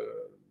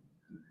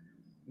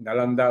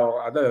Nalanda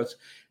or others,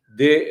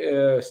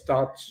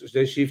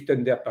 they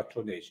shifted their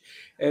patronage.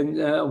 And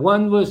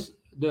one was,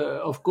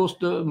 of course,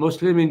 the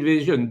Muslim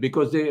invasion,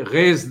 because they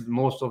raised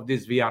most of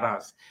these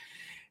viharas.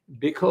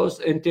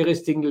 Because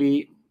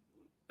interestingly,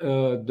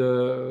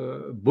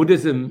 the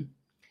Buddhism,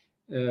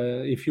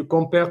 if you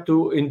compare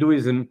to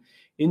Hinduism,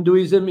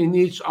 in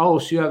each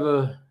house you have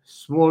a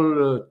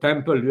small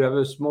temple, you have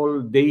a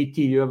small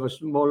deity, you have a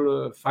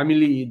small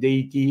family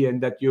deity,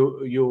 and that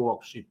you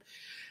worship.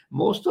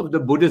 Most of the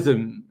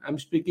Buddhism, I'm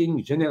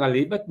speaking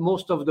generally, but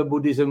most of the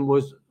Buddhism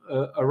was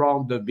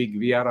around the big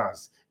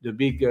viharas, the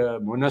big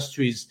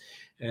monasteries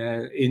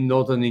in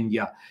northern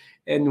India.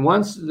 And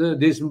once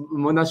these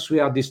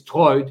monasteries are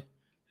destroyed,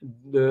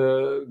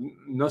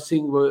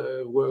 nothing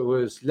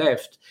was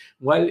left.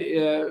 Well,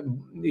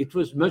 it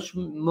was much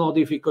more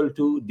difficult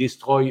to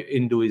destroy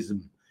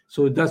Hinduism.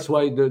 So that's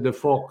why the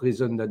 4th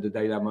reason that the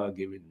Dalai Lama has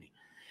given me.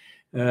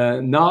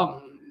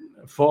 Now,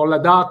 for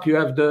Ladakh, you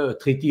have the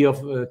Treaty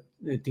of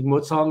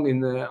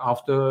Tingmotsang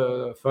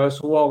after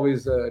First War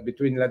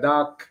between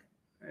Ladakh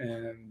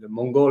and the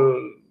Mongol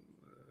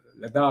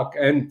Ladakh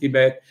and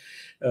Tibet.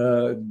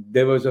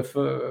 There was a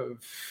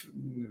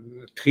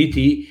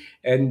treaty,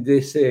 and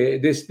they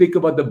speak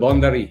about the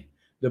boundary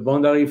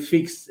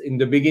fixed in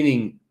the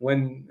beginning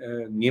when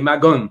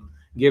Nimagon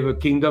gave a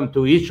kingdom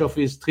to each of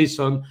his 3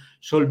 sons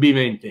shall be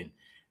maintained.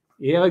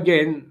 Here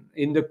again,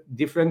 in the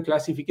different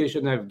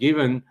classification I've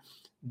given,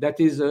 that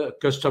is a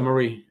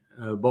customary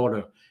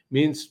border.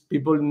 Means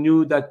people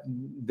knew that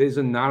there's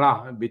a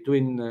nala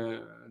between,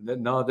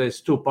 now there's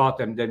 2 parts,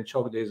 and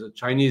Demchok, there's a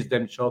Chinese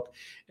Demchok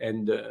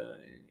and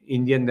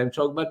Indian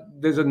Demchok, but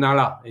there's a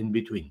nala in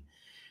between.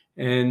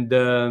 And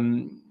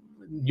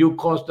you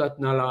cross that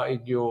nala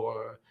in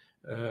you're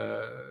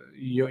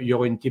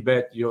in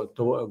Tibet, you're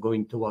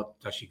going toward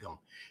Tashigang.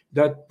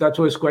 That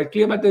was quite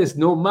clear, but there's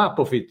no map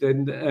of it.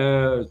 And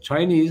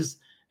Chinese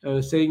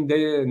saying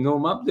they no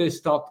map, they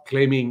start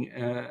claiming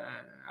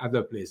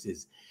other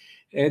places.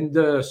 And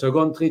the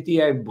second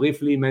treaty, I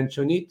briefly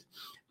mentioned it,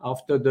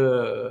 after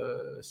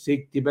the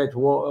Sikh-Tibet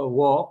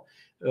war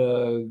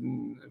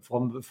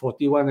from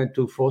 41 and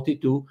to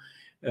 42,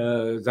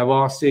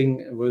 Zawar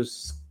Singh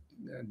was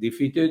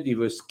defeated. He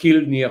was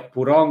killed near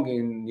Purong,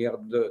 near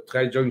the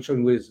trade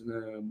junction with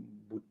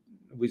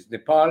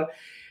Nepal.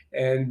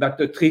 But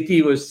the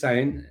treaty was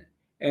signed,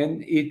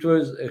 and it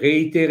was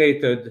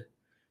reiterated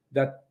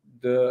that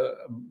the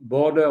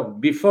border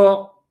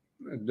before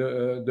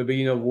the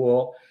beginning of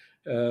war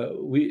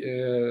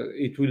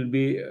it will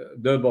be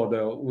the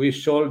border. We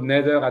shall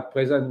neither at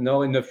present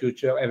nor in the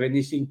future have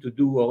anything to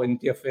do or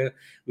interfere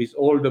with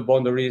all the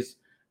boundaries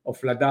of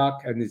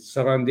Ladakh and its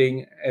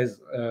surrounding as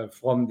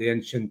from the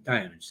ancient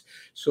times.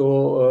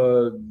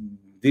 So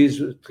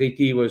this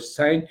treaty was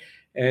signed,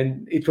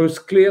 and it was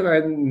clear,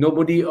 and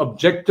nobody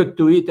objected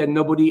to it, and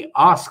nobody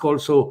asked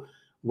also,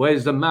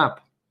 where's the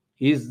map?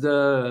 Is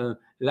the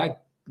like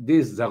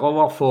this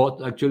Zarova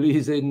Fort actually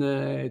is in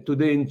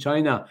today in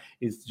China.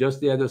 It's just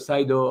the other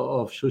side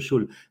of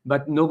Shushul,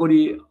 but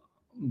nobody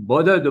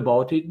bothered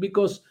about it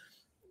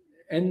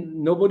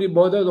and nobody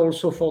bothered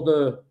also for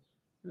the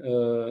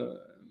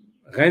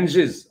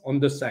ranges on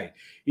the side.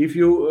 If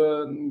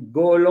you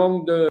go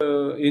along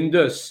the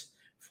Indus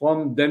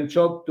from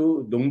Demchok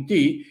to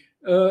Dungti,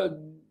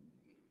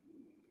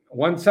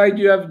 one side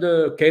you have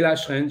the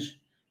Kailash range,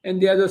 and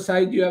the other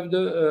side you have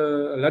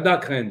the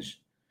Ladakh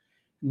range.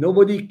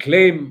 Nobody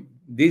claim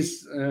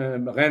this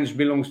range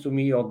belongs to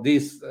me, or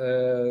this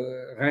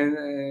range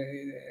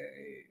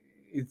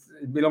it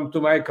belongs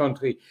to my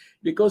country,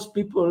 because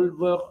people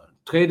were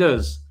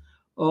traders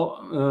or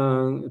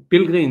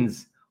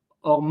pilgrims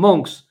or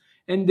monks,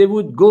 and they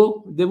would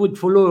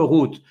follow a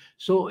route.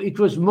 So it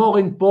was more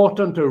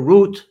important a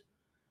route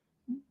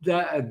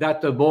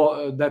that a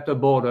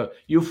border.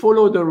 You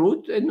follow the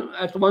route, and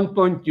at one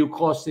point you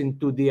cross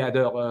into the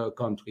other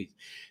countries.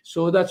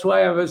 So that's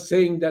why I was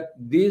saying that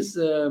this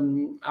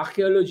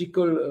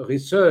archaeological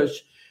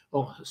research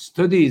or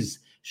studies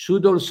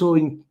should also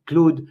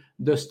include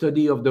the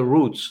study of the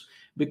routes,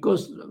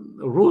 because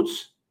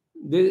routes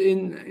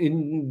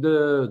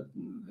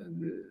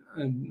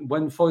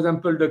when, for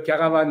example, the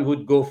caravan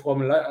would go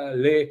from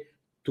Leh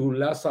to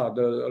Lhasa,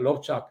 the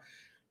Lopchak,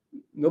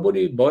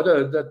 nobody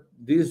bothered that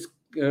this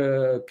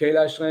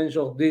Kailash range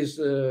or this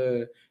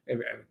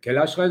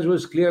Kailash range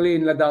was clearly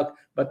in Ladakh,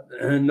 but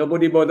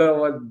nobody bothered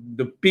what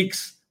the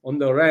peaks on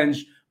the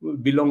range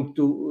belong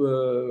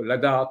to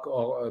Ladakh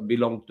or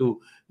belong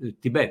to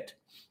Tibet.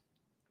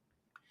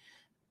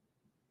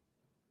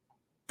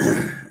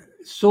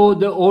 So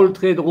the old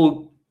trade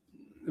route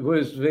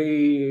was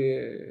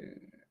very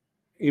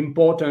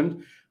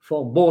important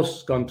for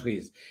both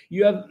countries.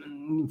 You have,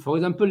 for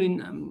example,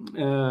 in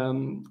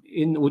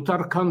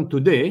Uttarakhand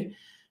today,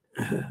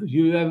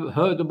 you have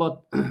heard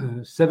about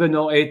 700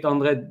 or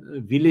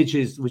 800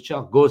 villages which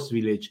are ghost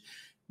village.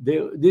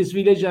 These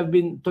villages have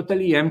been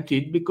totally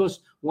emptied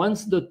because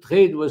once the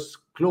trade was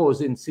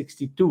closed in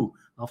 1962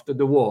 after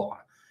the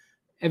war,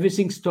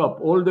 everything stopped.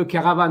 All the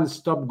caravans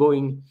stopped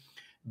going.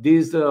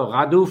 This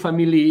Radu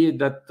family,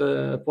 that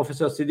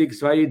Professor Siddiq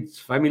Said's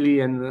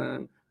family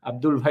and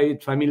Abdul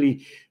Wahid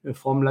family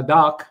from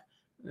Ladakh,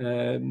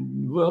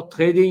 were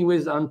trading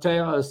with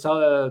entire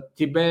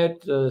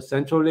Tibet,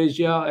 Central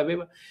Asia,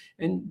 everywhere,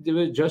 and they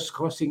were just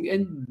crossing.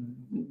 And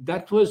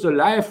that was the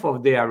life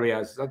of the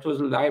areas. That was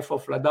the life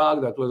of Ladakh.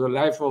 That was the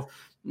life of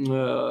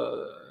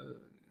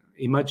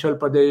Himachal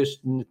Pradesh,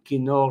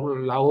 Kinnaur,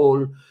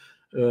 Lahaul,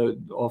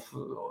 of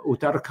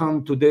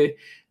Uttarakhand today.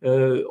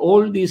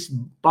 All these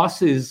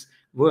passes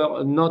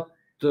were not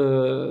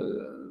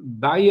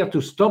barrier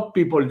to stop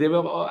people. They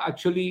were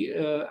actually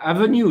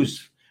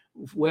avenues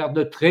where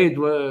the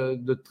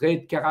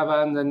trade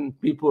caravan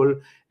and people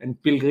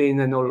and pilgrim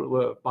and all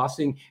were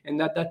passing. And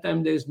at that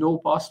time, there is no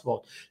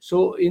passport.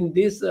 So in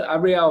this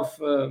area of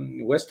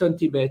Western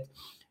Tibet,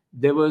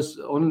 there was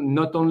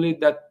not only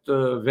that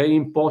very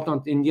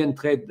important Indian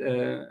trade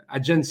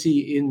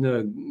agency in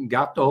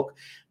Gartok,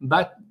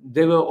 but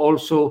there were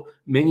also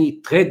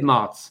many trade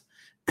marts.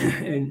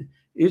 And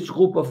each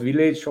group of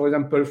village, for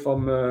example,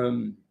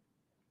 from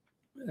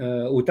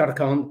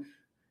Uttarakhand,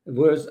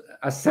 was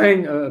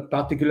assigned a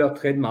particular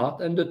trade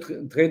mart, and the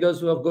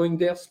traders were going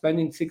there,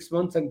 spending 6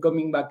 months and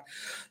coming back.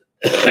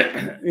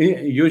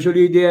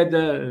 Usually they had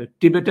a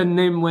Tibetan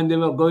name when they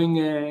were going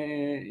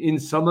in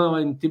summer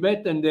in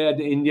Tibet, and they had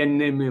the Indian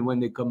name when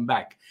they come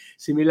back.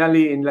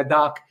 Similarly, in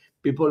Ladakh,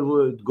 people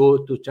would go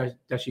to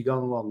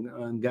Tashigang or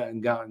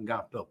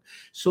Gartok.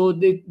 So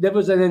there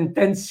was an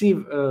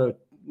intensive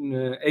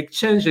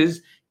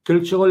exchanges,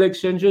 cultural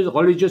exchanges,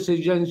 religious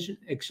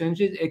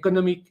exchanges,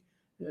 economic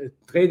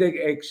trade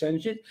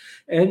exchanges,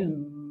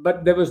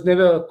 but there was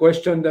never a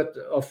question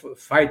of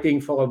fighting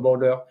for a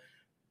border.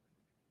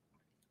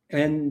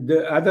 And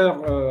the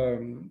other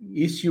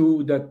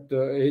issue that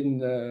in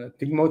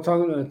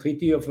Tingmotang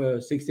Treaty of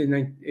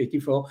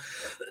 1684,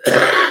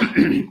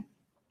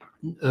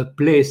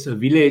 a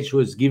village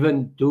was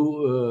given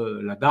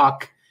to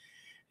Ladakh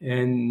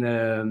and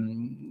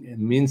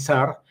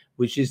Minsar,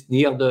 which is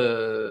near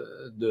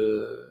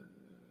the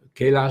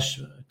Kailash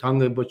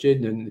Tangboche,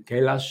 and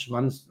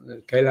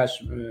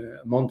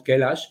Mount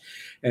Kailash,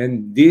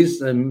 and this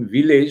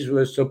village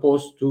was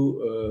supposed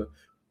to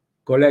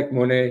collect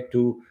money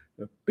to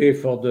pay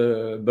for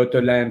the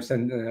butter lamps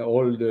and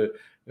all the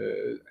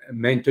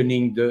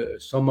maintaining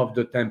some of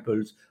the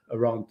temples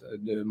around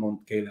the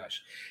Mount Kailash.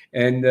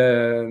 And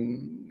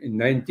in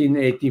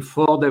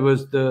 1984, there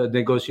was the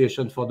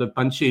negotiation for the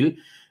Panchil,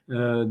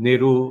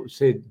 Nehru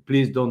said,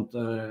 please don't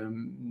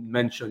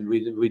mention,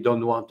 we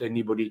don't want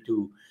anybody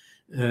to,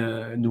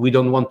 we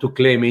don't want to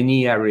claim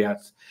any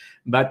areas.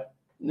 But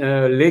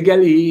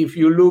legally, if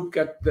you look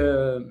at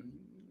the,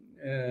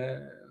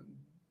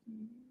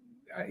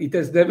 it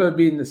has never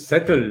been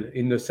settled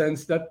in the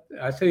sense that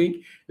I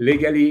think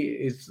legally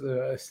it's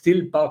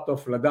still part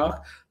of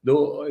Ladakh,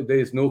 though there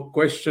is no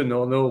question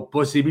or no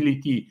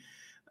possibility.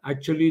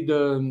 Actually,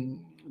 the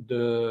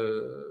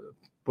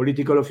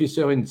political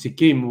officer in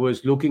Sikkim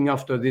was looking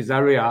after this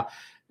area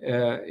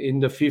in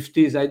the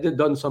 50s. I did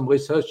done some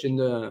research in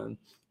the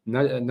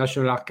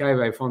National Archive.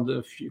 I found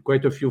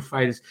quite a few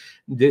files.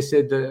 They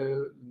said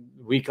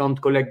we can't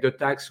collect the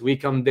tax, we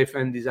can't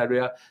defend this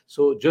area,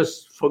 so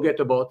just forget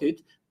about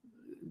it.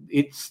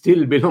 It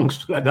still belongs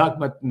to Ladakh,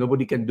 but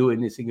nobody can do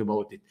anything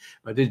about it.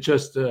 But it's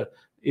just a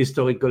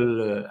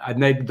historical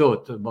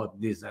anecdote about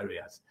these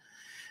areas.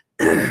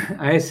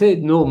 I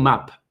said no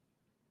map.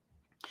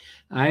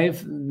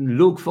 I've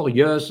looked for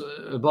years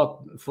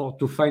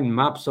to find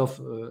maps of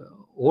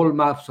all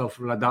maps of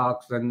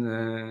Ladakh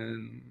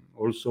and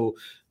also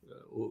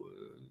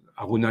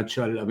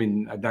Arunachal. I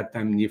mean, at that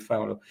time,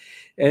 Nepal,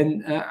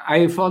 and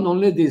I found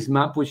only this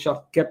map, which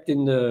are kept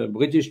in the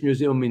British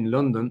Museum in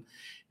London.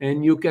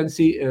 And you can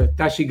see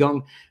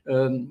Tashigang,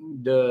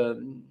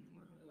 the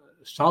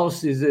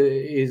south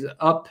is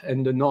up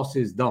and the north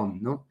is down.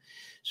 No,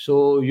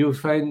 so you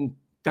find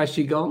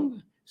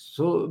Tashigang.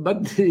 So,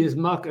 but this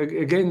mark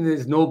again,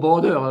 there's no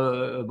border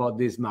about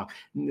this mark.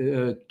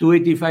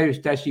 285 is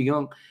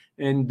Tashigang,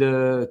 and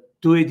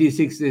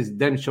 286 is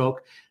Demchok.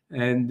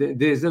 And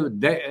there's a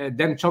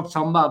Demchok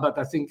Samba, but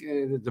I think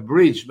the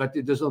bridge, but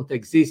it doesn't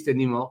exist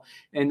anymore.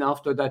 And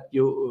after that,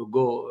 you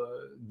go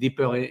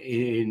deeper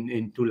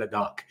into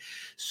Ladakh.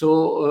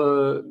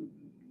 So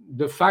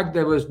the fact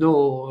there was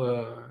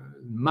no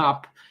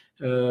map,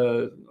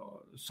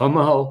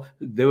 somehow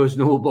there was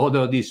no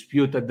border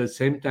dispute at the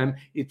same time.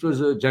 It was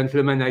a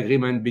gentleman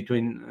agreement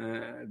between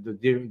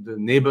the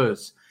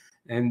neighbors,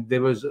 and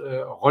there was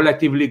a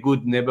relatively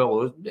good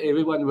neighborhood.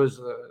 Everyone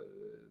was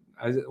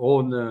has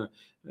own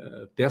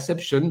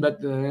perception,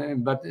 but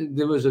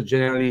there was a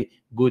generally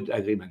good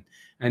agreement.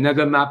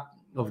 Another map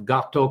of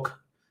Gartok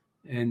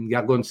and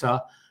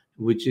Gargonsa,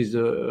 which is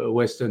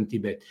Western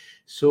Tibet.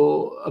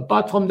 So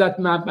apart from that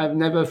map, I've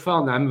never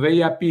found. I'm very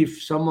happy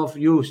if some of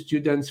you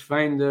students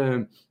find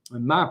a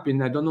map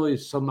in, I don't know,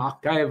 if some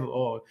archive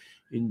or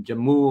in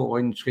Jammu or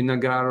in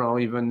Srinagar or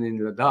even in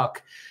Ladakh.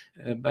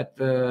 But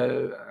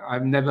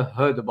I've never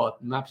heard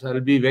about maps. I'll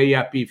be very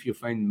happy if you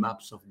find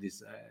maps of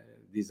this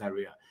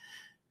area.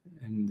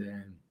 And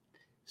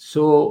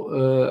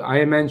so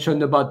I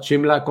mentioned about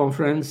Shimla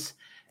conference,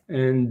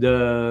 and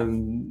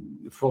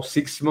for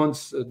 6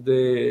 months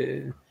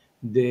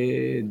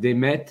they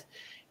met,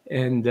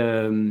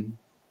 and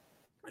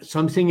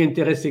something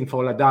interesting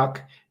for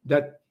Ladakh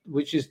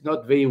which is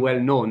not very well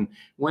known.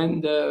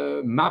 When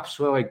the maps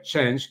were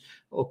exchanged,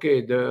 okay,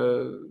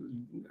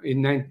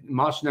 in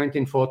March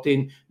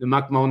 1914, the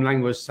McMahon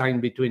line was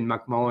signed between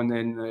McMahon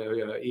and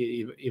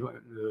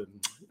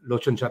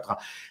Loshen Chatra,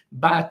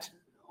 but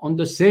on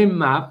the same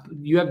map,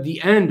 you have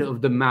the end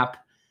of the map.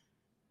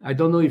 I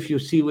don't know if you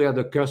see where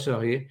the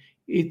cursor here.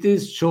 It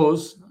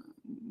shows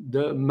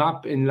the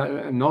map in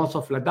north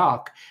of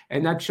Ladakh,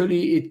 and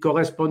actually it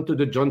corresponds to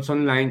the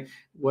Johnson line,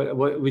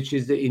 which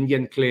is the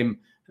Indian claim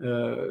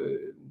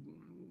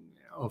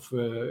of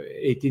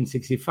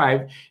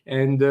 1865.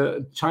 And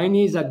the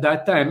Chinese at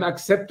that time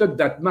accepted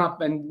that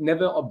map and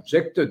never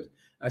objected.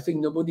 I think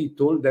nobody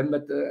told them,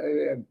 but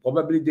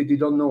probably they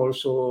didn't know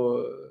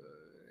also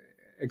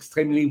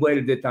extremely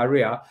well that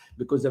area,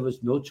 because there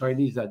was no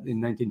Chinese in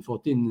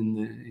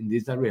 1914 in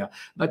this area.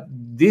 But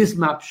this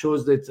map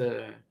shows that.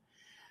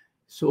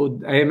 So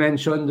I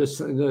mentioned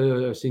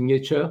the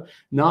signature.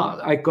 Now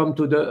I come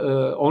to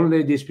the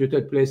only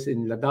disputed place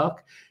in Ladakh,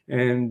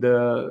 and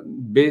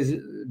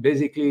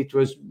basically it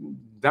was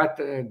that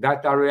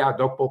area,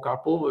 Dokpo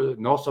Karpo,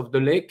 north of the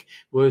lake,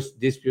 was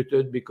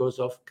disputed because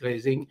of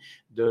grazing.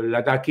 The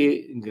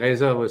Ladakhi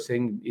grazer was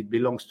saying it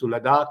belongs to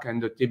Ladakh,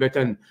 and the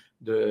Tibetan,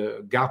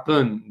 the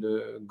Garpen,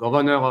 the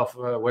governor of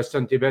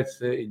Western Tibet,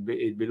 said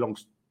it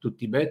belongs to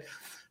Tibet.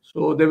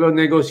 So there were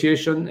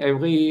negotiations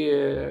every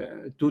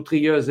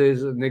 2-3 years.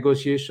 There's a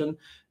negotiation.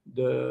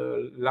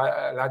 The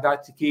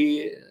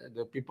Ladakhi,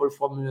 the people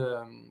from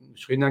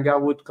Srinagar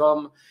would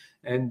come,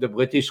 and the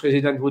British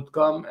resident would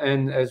come,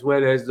 and as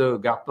well as the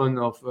Garpen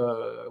of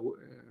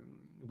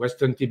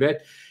Western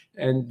Tibet.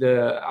 And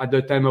at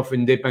the time of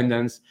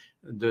independence,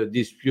 the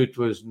dispute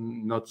was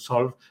not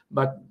solved,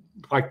 but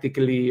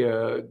practically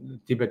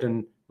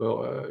Tibetan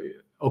were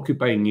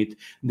occupying it.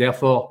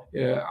 Therefore,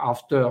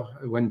 after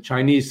when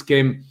Chinese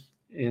came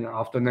in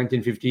after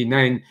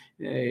 1959,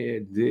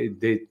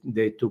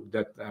 they took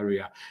that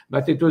area.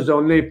 But it was the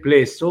only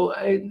place. So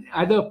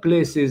other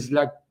places,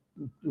 like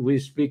we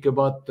speak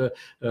about where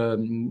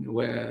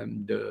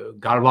the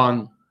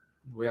Galwan,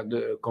 where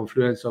the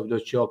confluence of the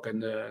Chok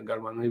and the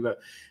Galwan River,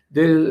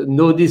 there's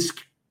no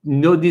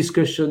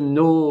discussion,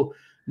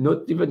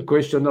 not even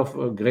question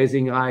of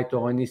grazing right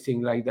or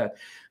anything like that.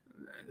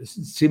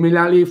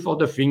 Similarly for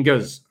the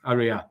fingers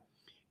area.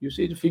 You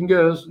see, the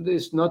fingers,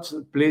 there's not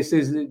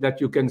places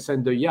that you can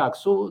send the yak.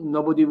 So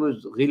nobody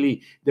was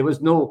really, there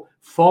was no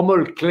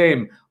formal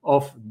claim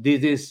of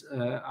this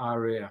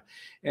area.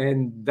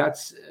 And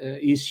that's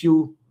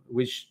issue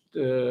which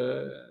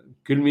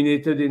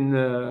culminated in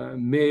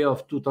May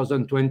of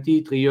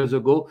 2020, 3 years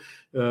ago,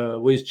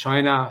 with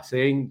China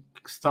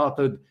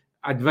started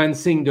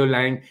advancing the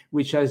line,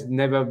 which has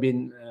never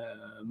been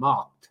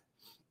marked.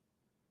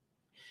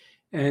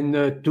 And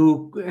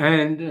to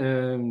end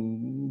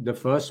the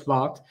first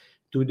part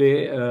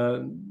today,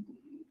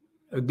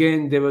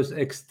 again, there was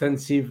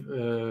extensive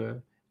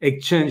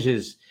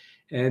exchanges,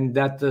 and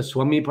that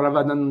Swami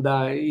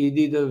Prabhadananda, he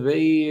did a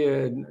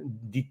very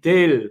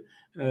detailed,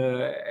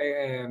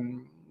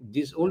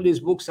 all these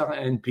books are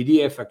in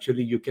PDF,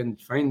 actually, you can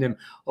find them,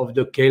 of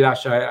the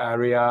Kailash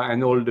area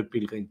and all the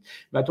pilgrims.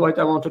 But what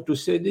I wanted to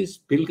say, these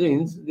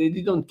pilgrims, they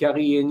didn't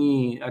carry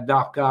any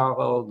Aadhaar card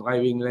or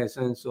driving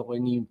license or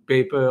any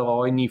paper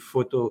or any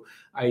photo,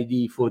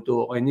 ID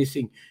photo or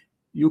anything.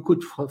 You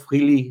could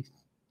freely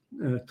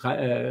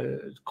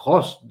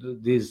cross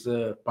these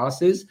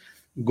passes,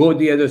 go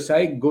the other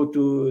side, go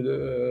to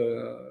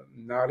the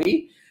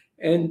Nari,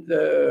 and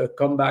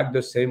come back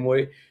the same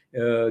way.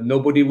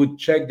 Nobody would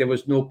check. There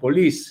was no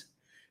police,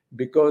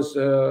 because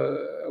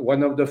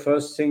one of the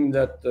first things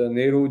that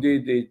Nehru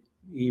did,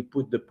 he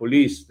put the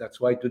police. That's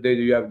why today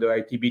you have the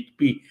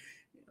ITBP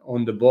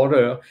on the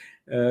border.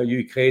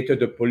 You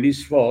created a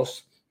police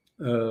force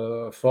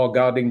for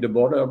guarding the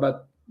border,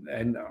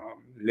 and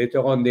later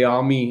on the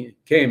army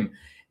came.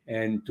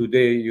 And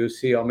today you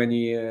see how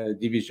many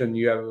divisions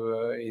you have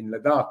in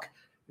Ladakh.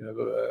 You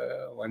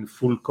have one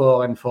full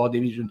corps and 4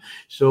 divisions.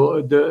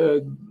 So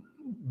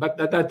but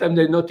at that time,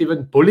 there's not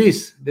even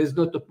police. There's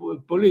not a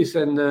police,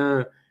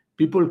 and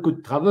people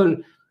could travel.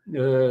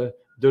 The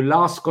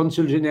last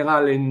consul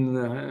general in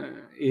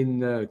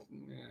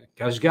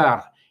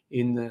Kashgar,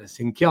 in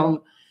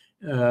Xinjiang,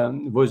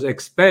 was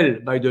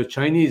expelled by the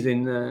Chinese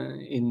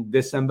in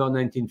December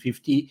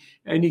 1950,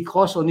 and he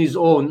crossed on his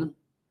own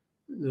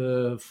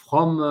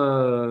from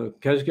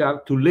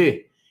Kashgar to Leh.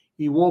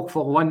 He walked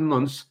for 1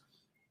 month.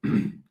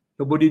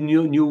 Nobody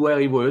knew where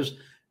he was,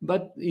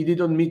 but he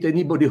didn't meet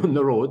anybody on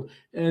the road,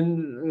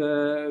 and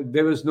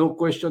there was no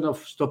question of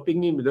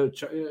stopping him.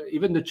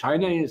 Even the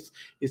Chinese,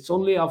 it's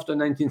only after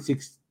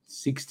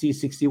 1960,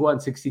 61,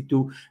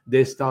 62,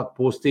 they start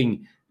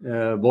posting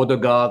border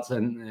guards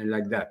and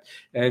like that.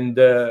 And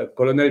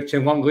Colonel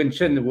Chen Wang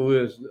Rinchen, who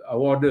was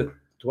awarded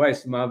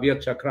twice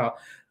Mahavir Chakra,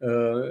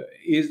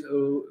 is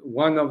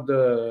one of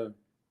the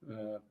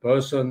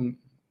person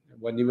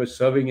when he was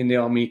serving in the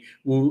army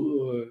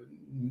who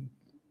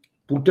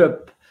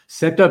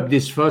set up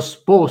this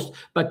first post.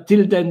 But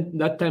till then,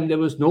 that time, there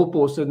was no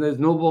post, and there's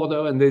no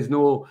border, and there's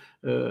no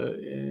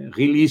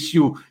real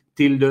issue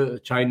till the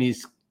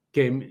Chinese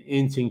came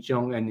in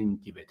Xinjiang and in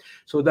Tibet.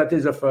 So that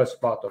is the first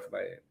part of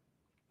my...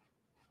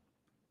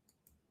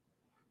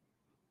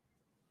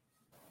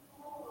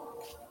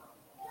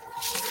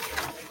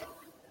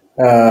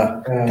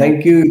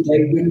 Thank you,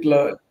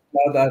 Claude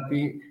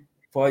Arpi,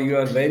 for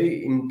your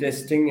very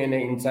interesting and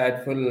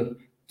insightful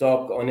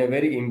talk on a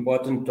very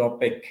important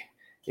topic.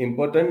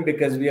 Important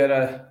because we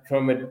are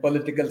from a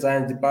political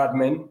science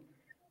department,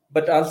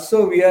 but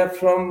also we are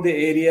from the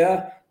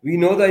area. We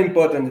know the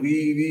importance. We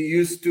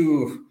used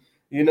to,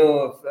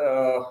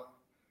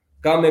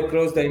 come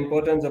across the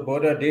importance of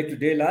border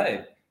day-to-day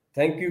life.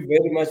 Thank you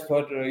very much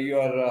for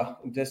your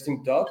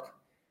interesting talk.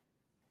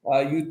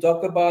 You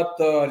talk about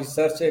a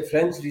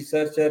French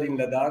researcher in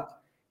Ladakh.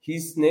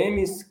 His name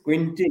is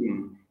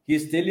Quentin.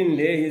 He's still in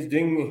Leh. He's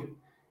doing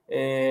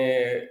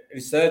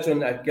research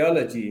on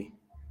archaeology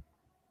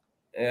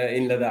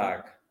in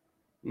Ladakh.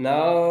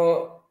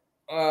 Now,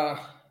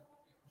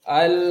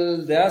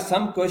 there are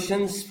some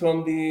questions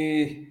from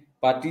the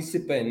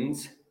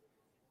participants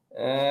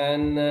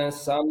and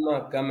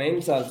some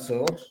comments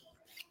also.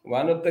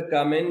 One of the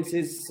comments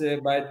is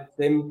by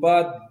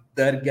Tempa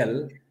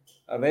Dargal.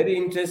 Very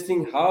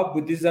interesting how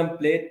Buddhism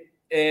played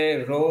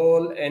a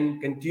role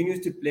and continues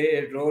to play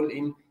a role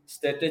in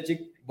strategic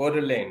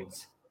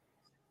borderlands.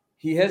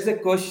 He has a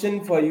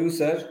question for you,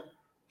 sir.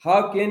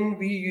 How can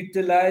we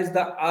utilize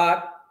the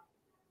art,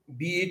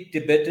 be it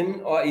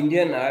Tibetan or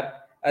Indian art,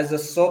 as a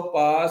soft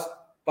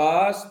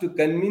pass to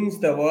convince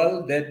the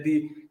world that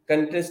the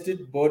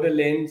contested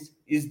borderlands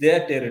is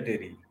their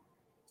territory?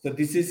 So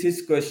this is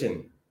his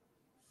question.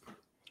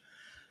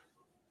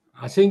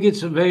 I think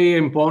it's very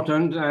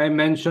important. I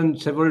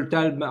mentioned several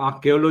times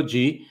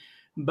archaeology,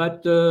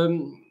 but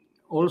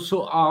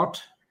also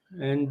art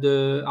and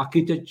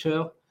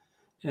architecture,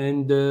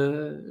 and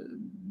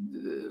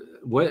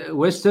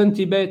Western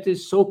Tibet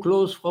is so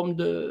close from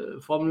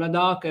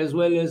Ladakh, as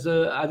well as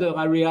other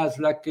areas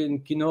like in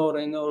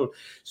Kinor and all.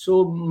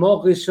 So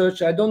more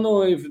research. I don't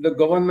know if the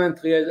government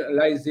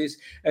realizes this.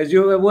 As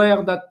you're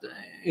aware that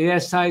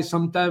ASI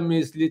sometimes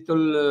is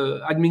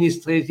little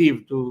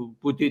administrative, to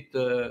put it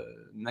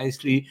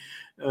nicely,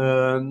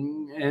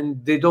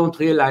 and they don't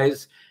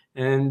realize.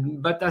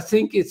 But I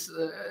think it's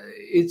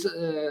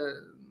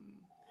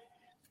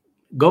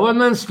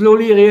governments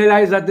slowly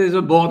realized that there's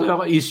a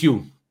border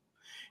issue,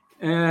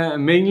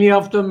 mainly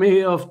after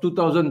May of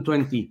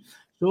 2020.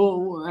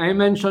 So I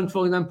mentioned,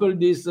 for example,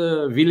 these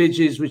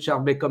villages which are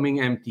becoming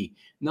empty.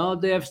 Now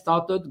they have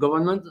started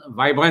government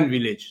vibrant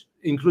village,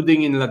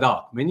 including in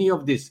Ladakh. Many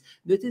of this.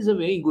 That is a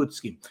very good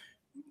scheme.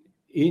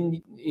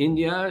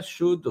 India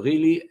should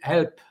really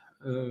help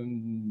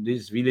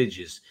these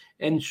villages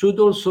and should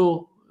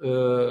also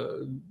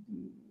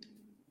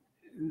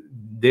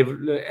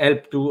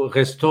help to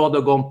restore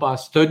the Gompa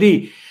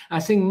study. I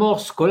think more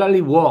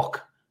scholarly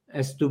work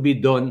has to be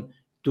done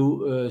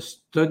to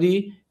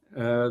study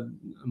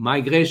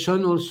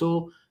migration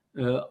also,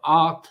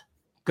 art,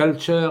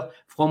 culture,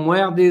 from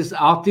where these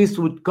artists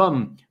would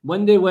come.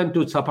 When they went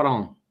to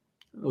Chaparran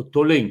or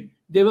Toling,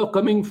 they were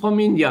coming from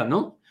India,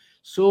 no?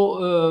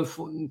 So,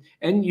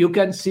 and you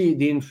can see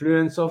the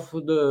influence of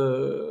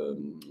the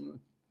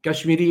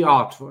Kashmiri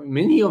art,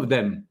 many of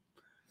them.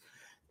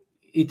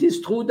 It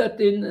is true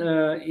that in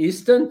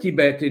eastern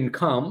Tibet, in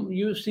Kham,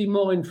 you see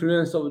more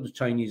influence of the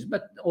Chinese,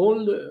 but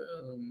all the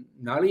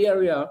Nari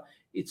area,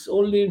 it's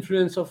all the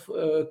influence of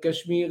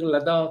Kashmir,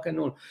 Ladakh, and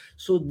all.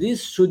 So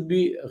this should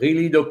be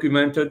really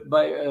documented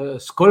by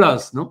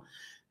scholars, no?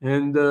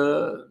 And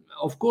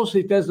of course,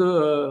 it has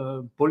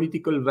a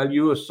political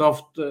value, a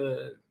soft.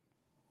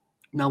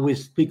 Now we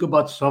speak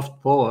about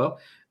soft power,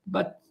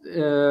 but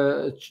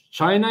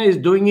China is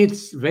doing it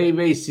very,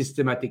 very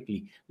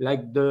systematically,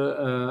 like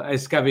the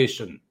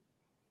excavation.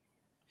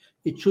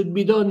 It should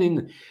be done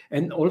in,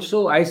 and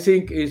also I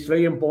think it's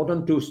very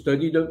important to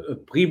study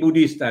the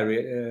pre-Buddhist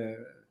area.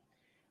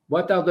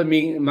 What are the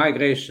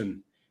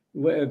migration?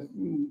 Where,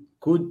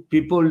 could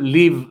people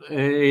live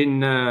in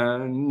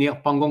near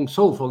Pangong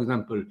Tso, for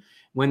example,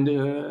 when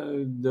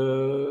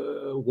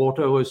the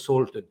water was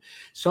salted?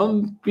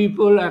 Some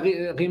people, I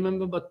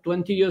remember about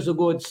 20 years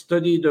ago, had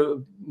studied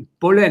the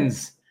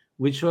pollens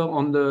which were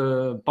on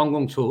the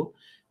Pangong Tso,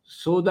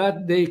 so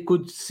that they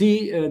could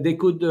see, they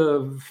could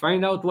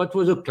find out what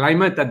was the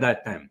climate at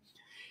that time.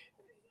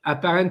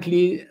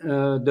 Apparently,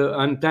 the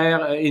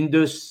entire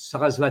Indus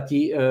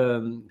Sarasvati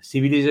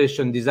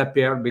civilization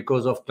disappeared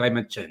because of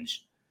climate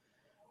change.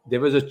 There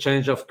was a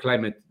change of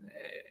climate.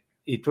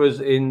 It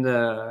was in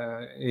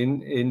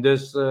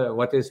this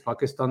what is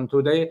Pakistan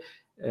today.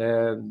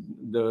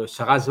 The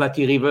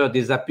Sarasvati River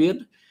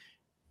disappeared,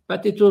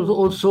 but it was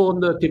also on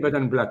the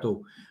Tibetan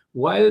plateau.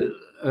 While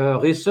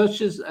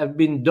researches have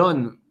been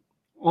done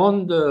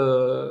on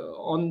the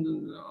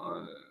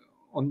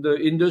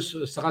Indus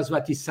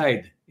Sarasvati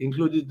side,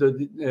 including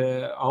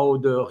how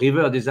the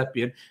river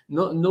disappeared.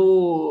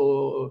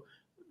 No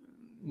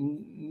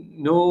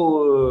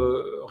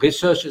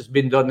research has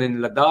been done in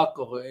Ladakh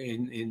or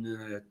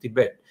in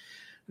Tibet.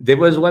 There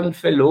was one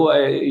fellow,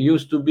 I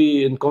used to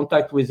be in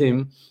contact with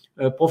him,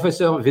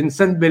 Professor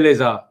Vincent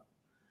Beleza.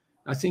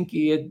 I think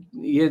he had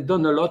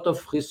done a lot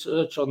of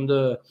research on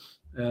the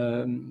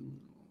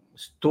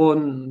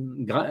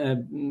stone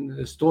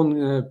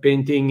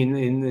painting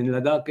in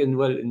Ladakh and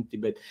well in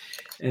Tibet,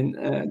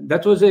 and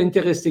that was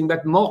interesting.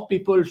 But more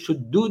people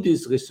should do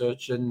this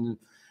research, and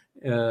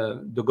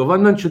the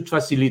government should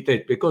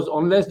facilitate, because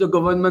unless the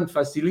government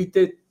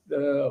facilitate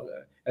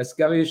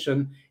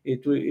excavation,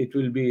 it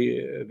will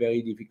be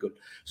very difficult.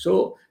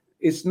 So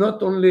it's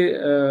not only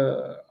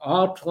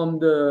art from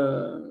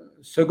the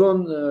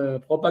second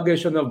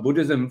propagation of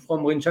Buddhism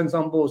from Rinchen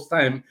Sambo's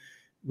time,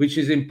 which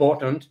is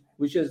important,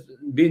 which has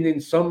been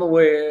in some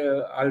way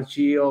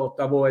Alchi or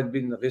Tabo had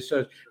been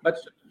researched, but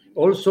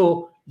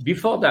also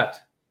before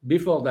that,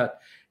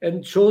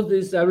 and shows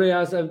these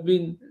areas have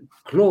been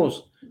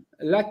closed.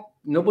 Like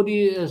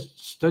nobody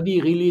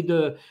study really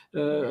the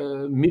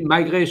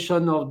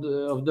migration of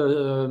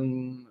the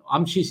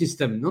Amchi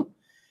system, no?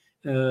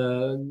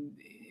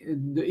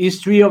 The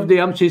history of the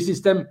Amchi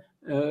system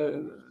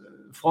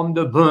from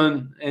the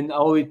Burn and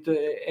how it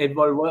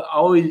evolved,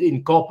 how it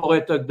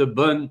incorporated the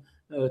Burn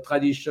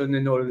tradition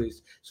and all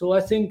this. So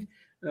I think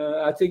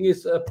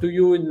it's up to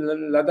you in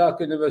Ladakh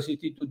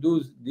University to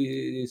do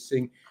this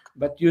thing,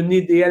 but you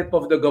need the help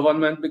of the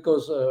government,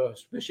 because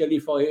especially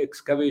for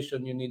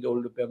excavation, you need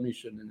all the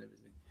permission and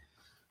everything.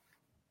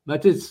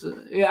 But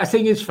I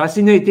think it's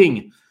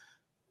fascinating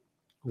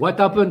what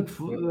happened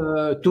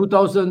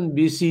 2000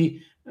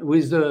 BC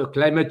with the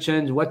climate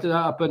change. What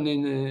happened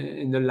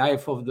in the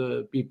life of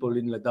the people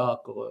in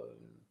Ladakh, or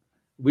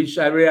which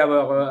area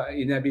were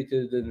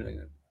inhabited.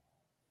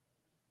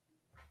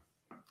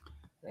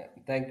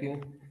 Thank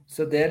you.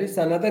 So there is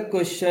another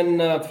question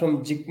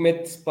from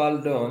Jigmet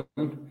Spaldon.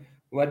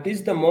 What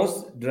is the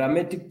most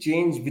dramatic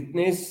change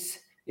witnessed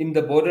in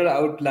the border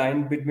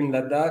outline between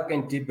Ladakh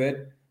and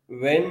Tibet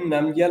when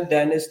Namgyal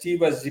dynasty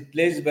was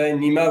replaced by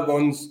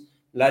Nimagon's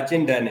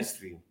Lachen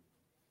dynasty?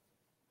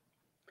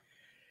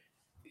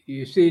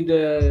 You see,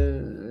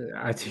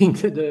 I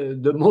think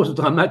the most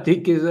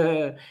dramatic is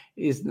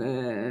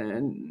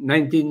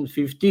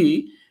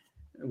 1950,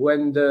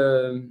 when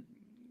the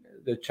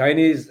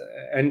Chinese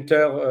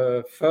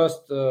enter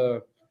first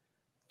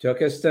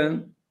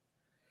Turkestan,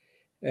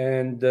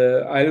 and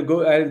I'll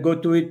go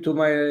to it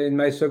in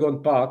my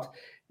second part.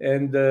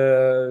 and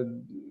a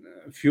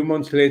few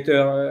months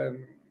later,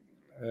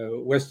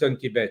 Western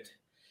Tibet.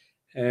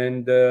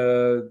 And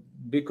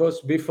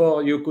because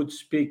before you could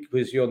speak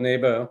with your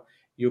neighbor,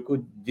 you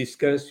could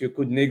discuss, you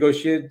could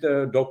negotiate.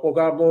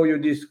 Dopo you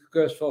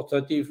discuss for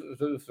 30,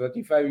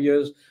 35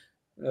 years.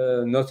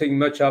 Nothing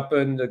much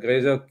happened. The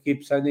grazer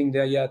keeps sending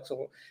their yachts.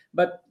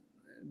 But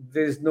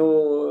there's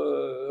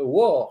no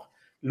war.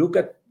 Look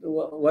at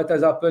what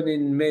has happened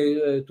in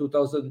May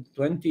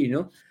 2020,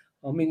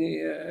 How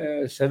many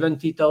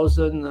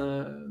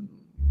 70,000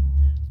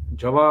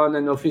 Jawan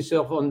and officer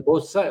on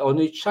both sides, on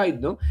each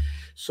side,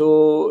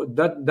 So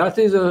that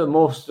is the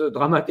most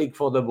dramatic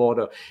for the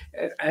border.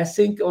 I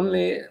think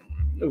only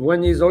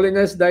when His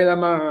Holiness Dalai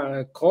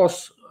Lama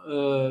crossed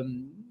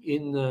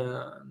in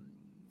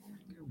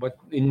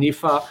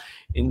Nifa,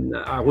 in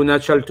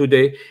Arunachal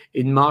today,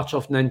 in March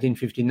of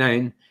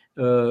 1959,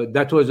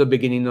 that was the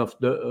beginning of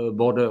the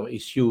border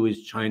issue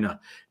with China.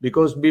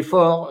 Because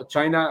before,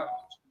 China,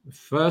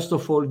 first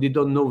of all,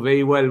 didn't know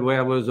very well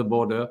where was the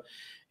border.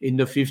 In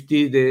the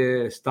 50s,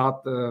 they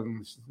start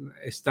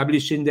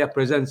establishing their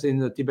presence in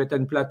the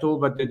Tibetan plateau,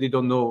 but they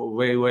didn't know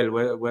very well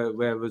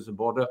where was the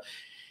border.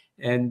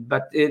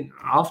 But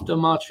after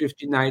March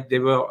 59, they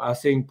were, I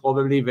think,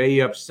 probably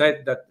very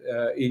upset that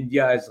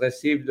India has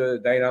received the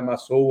Dalai Lama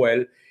so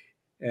well.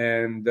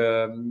 And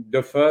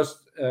the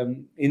first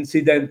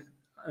incident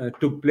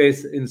took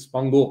place in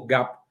Spangur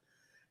Gap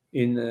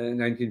in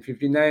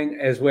 1959,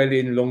 as well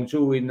in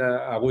Longju in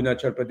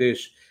Arunachal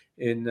Pradesh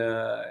in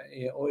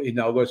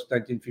August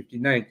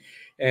 1959.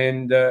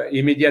 And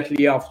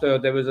immediately after,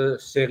 there was a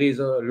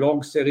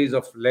long series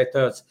of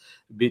letters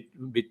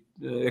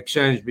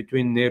exchanged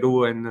between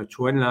Nehru and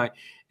Chou Enlai,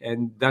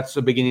 and that's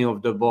the beginning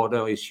of the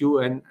border issue.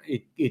 And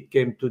it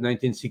came to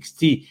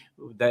 1960,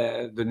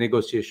 the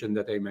negotiation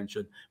that I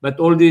mentioned. But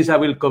all this I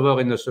will cover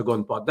in the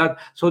second part.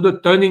 So the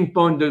turning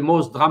point, the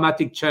most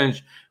dramatic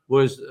change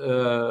was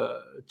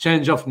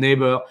change of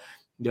neighbor,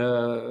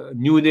 the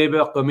new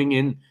neighbor coming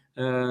in,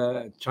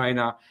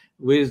 China.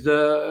 With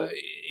the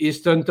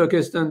Eastern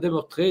Turkestan, there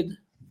was trade.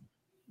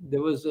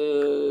 There was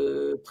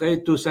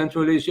trade to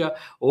Central Asia.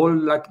 All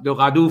like the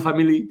Radu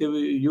family, they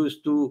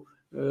used to,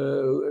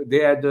 they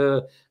had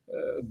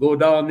go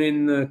down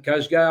in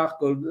Kashgar,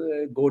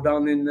 go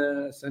down in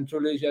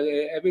Central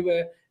Asia,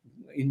 everywhere,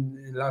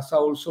 in Lhasa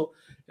also.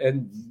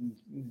 And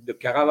the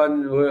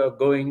caravan were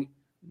going,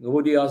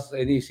 nobody asked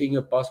anything,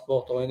 a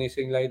passport or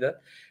anything like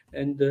that.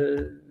 And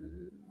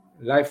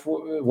life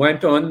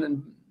went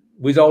on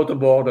without a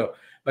border.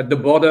 But the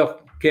border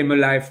came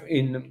alive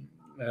in,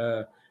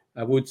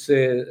 I would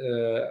say,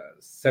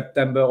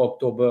 September,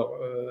 October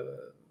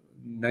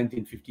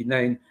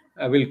 1959.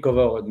 I will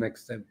cover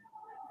next time.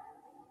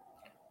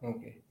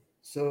 Okay.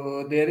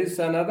 So there is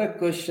another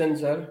question,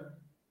 sir.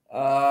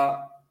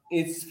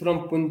 It's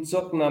from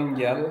Punchok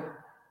Namgyal.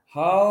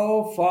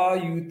 How far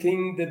you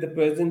think that the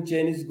present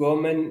Chinese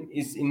government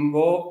is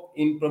involved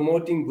in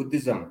promoting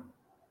Buddhism?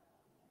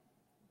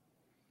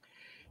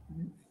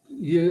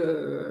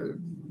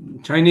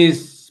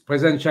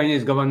 Present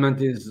Chinese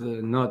government is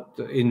not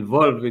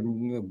involved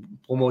in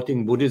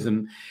promoting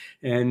Buddhism,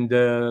 and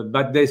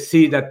but they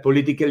see that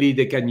politically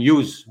they can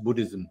use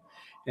Buddhism.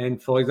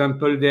 And for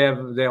example, they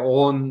have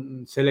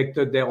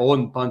selected their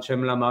own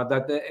Panchen Lama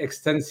that they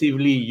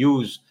extensively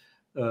use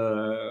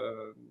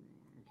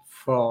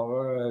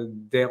for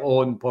their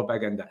own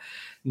propaganda.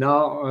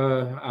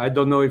 Now, I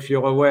don't know if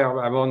you're aware,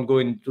 I won't go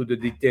into the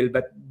detail,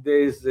 but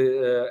there's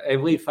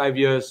every 5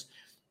 years,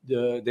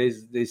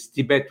 there's this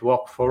Tibet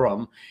Work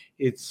Forum.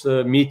 It's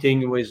a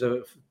meeting with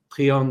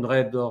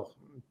 300 or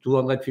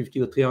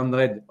 250 or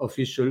 300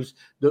 officials,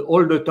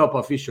 all the top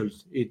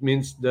officials. It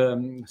means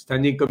the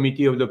standing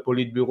committee of the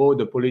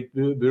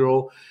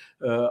Politburo,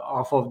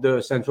 half of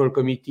the Central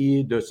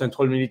Committee, the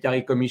Central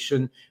Military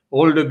Commission,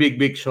 all the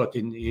big shot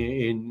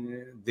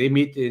they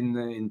meet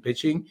in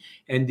Beijing,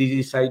 and they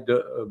decide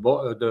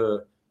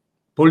the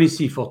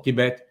policy for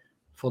Tibet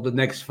for the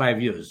next 5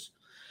 years.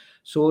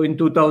 So in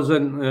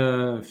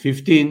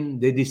 2015,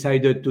 they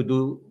decided to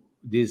do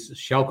these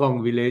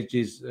Xiaokong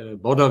villages,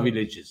 border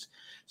villages.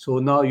 So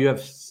now you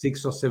have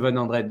 600 or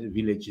 700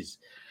 villages.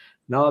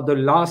 Now the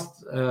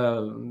last,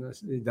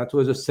 that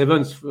was the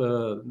 7th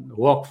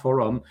work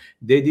forum,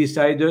 they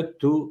decided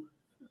to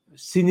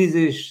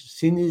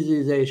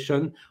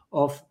Sinicization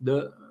of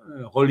the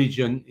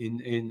religion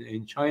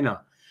in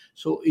China.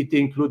 So it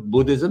includes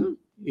Buddhism,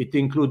 it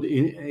includes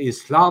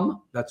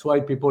Islam. That's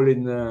why people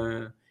in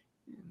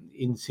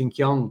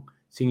Xinjiang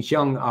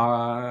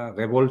are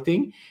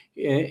revolting,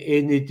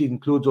 and it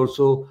includes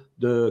also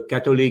the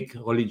Catholic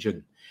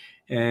religion.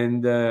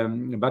 And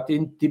but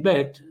in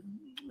Tibet,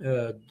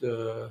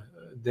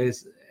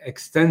 there's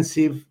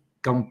extensive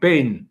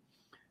campaign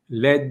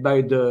led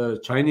by the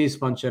Chinese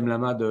Panchen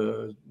Lama,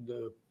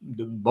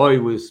 the boy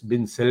who's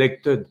been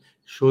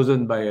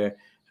chosen by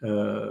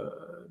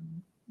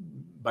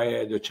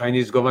the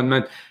Chinese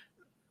government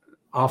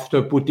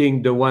after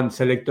putting the one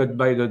selected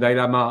by the Dalai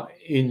Lama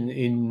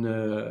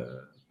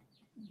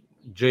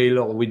jail,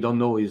 or we don't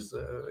know his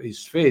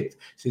fate.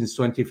 Since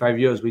 25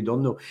 years, we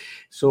don't know.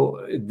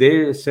 So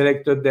they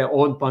selected their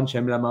own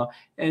Panchen Lama,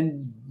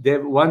 and they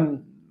have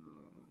one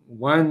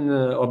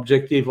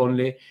objective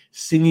only: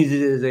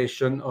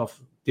 Sinicization of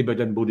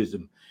Tibetan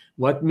Buddhism.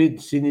 What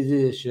means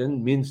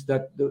Sinicization? Means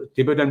that the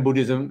Tibetan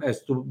Buddhism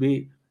has to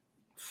be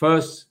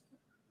first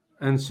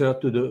answer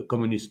to the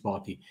Communist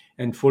Party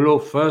and follow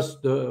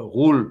first the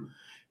rule.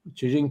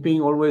 Xi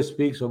Jinping always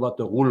speaks about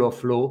the rule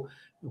of law.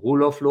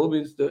 Rule of law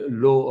means the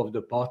law of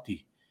the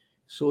party.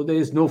 So there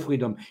is no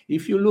freedom.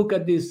 If you look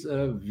at these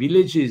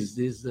villages,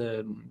 these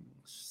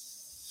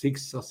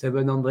 600 or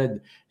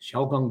 700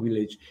 Xiaogang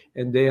village,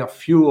 and there are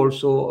few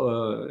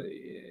also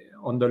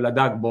on the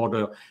Ladakh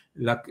border,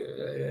 like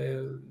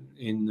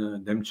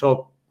in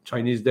Demchok,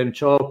 Chinese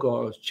Demchok,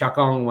 or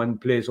Chakang, one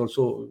place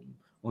also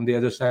on the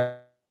other side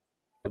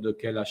of the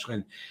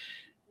Kailashren.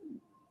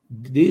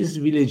 These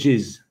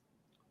villages,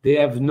 they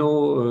have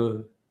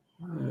no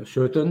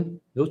shirtan,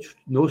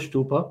 no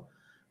stupa,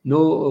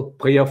 no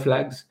prayer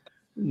flags,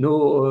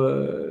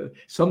 no.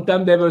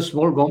 Sometimes they have a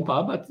small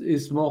gompa, but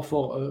it's more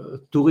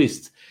for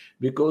tourists,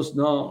 because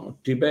now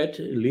Tibet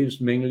lives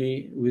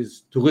mainly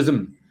with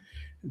tourism.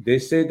 They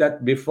say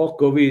that before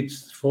COVID,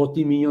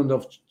 40 million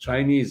of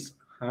Chinese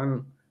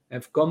Han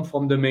have come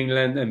from the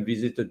mainland and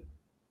visited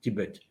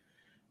Tibet.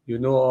 You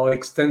know how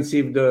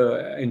extensive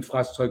the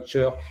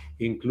infrastructure,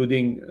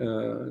 including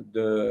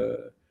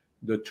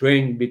the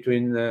train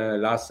between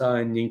Lhasa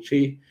and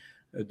Ningxi.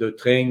 The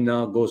train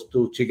now goes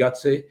to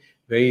Chigatse.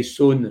 Very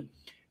soon,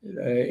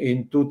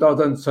 in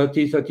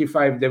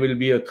 2030-35, there will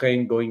be a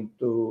train going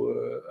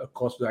to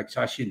across the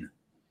Aksashin.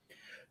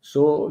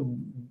 So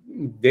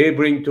they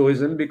bring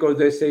tourism, because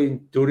they say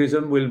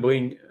tourism will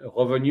bring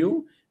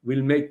revenue,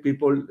 will make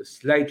people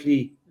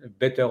slightly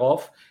better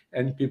off,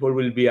 and people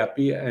will be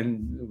happy.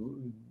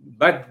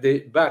 But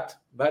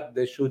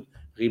they should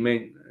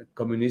remain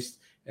communist.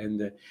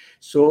 And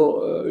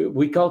so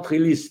we can't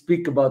really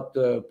speak about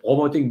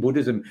promoting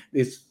Buddhism.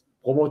 It's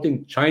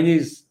promoting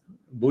Chinese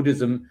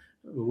Buddhism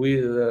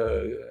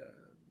with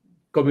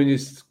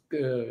communist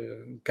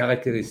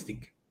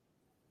characteristic.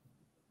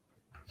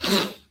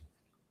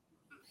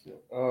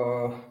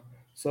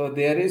 So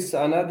there is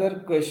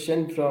another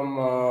question from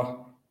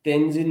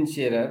Tenzin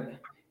Sherab.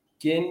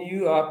 Can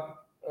you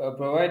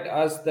provide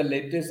us the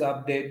latest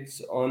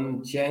updates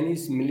on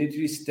Chinese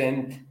military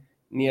strength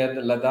near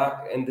the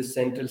Ladakh and the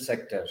central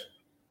sector?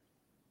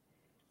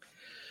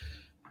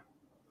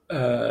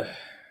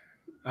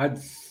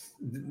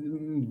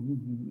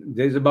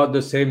 There's about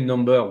the same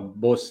number of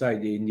both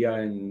sides, India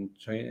and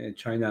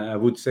China. I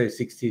would say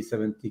 60,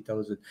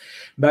 70,000.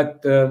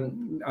 But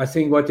I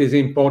think what is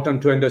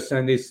important to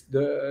understand is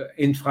the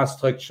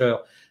infrastructure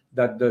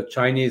that the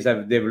Chinese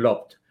have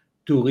developed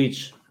to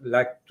reach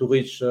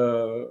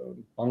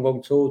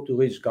Pangongso, to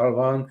reach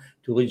Galwan,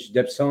 to reach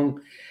Depsang,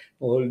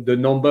 or the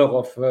number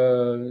of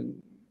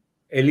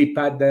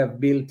helipad they have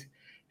built.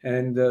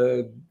 And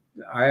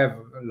I have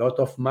a lot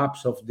of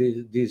maps of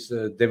this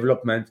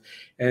development.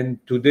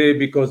 And today,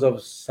 because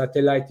of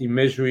satellite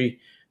imagery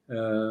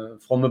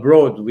from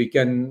abroad, we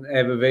can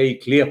have a very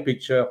clear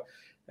picture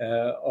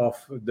of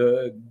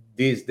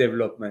this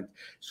development.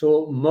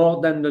 So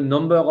more than the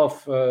number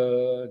of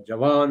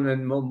Jawan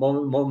and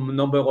more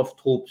number of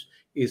troops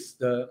is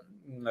the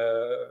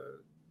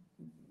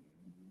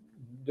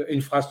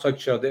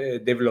infrastructure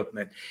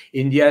development.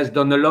 India has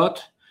done a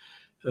lot.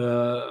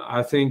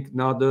 I think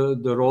now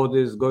the road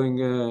is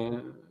going.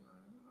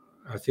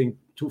 I think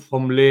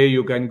from Leh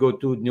you can go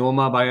to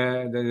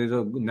Nyoma there is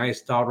a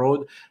nice tar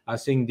road. I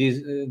think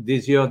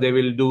this year they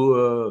will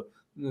do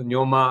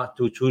Nyoma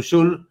to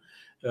Chushul.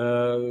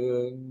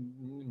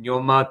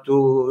 Nyoma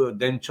to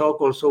Denchok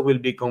also will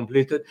be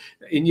completed.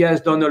 India has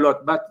done a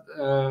lot, but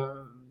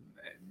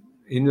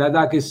in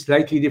Ladakh is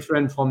slightly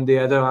different from the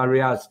other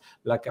areas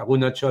like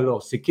Arunachal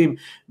or Sikkim.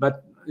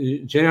 But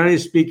generally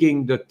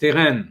speaking, the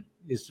terrain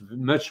is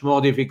much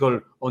more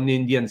difficult on the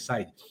Indian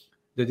side.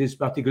 That is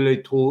particularly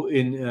true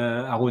in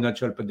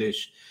Arunachal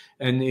Pradesh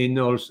and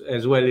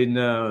as well in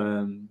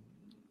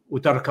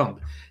Uttarakhand.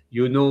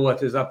 You know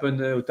what has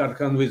happened in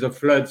Uttarakhand with the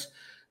floods.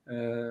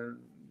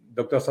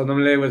 Dr.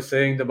 Sonam was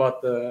saying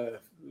about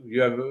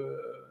you have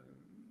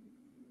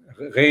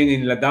rain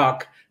in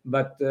Ladakh,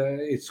 but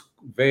it's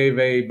very,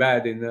 very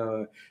bad.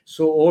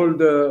 So all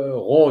the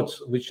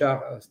roads, which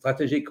are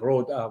strategic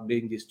roads, are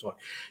being destroyed.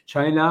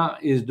 China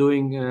is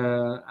doing,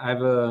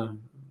 have a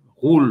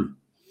rule.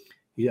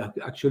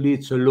 Actually,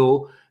 it's a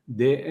law.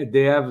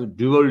 They have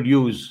dual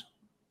use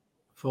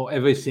for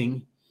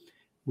everything,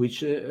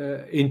 which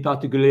in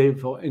particular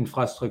for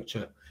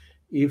infrastructure.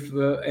 If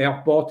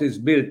airport is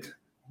built,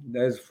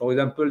 for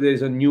example,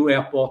 there's a new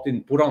airport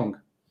in Purang,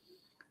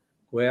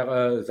 where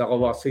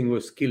Zarawar Singh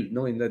was killed,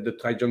 in the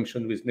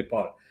tri-junction with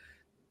Nepal.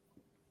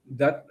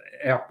 That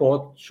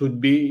airport should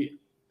be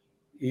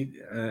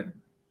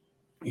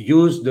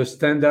use the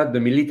standard, the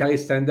military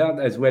standard,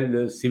 as well as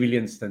the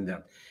civilian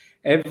standard.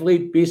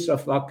 Every piece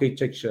of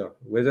architecture,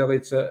 whether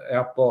it's an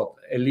airport,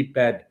 a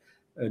helipad,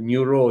 a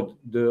new road,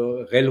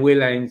 the railway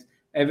lines,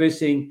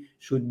 everything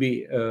should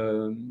be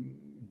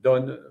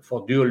done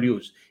for dual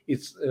use.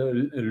 It's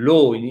a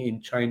law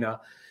in China,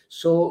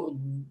 so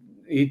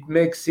it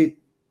makes it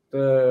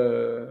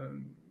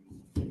very,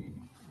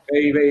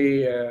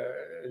 very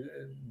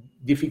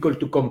difficult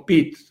to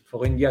compete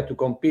for India to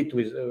compete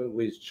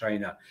with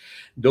China.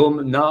 Though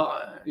now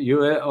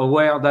you are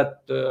aware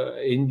that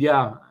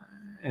India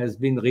has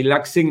been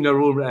relaxing the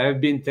rule. I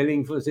have been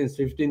telling since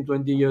 15,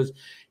 20 years,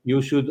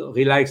 you should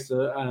relax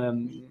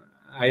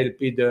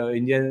ILP, the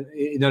Indian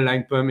Inner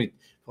Line Permit,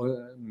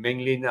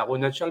 mainly in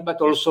Arunachal,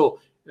 but also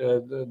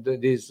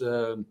this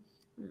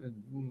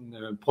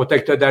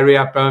protected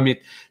area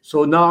permit.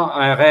 So now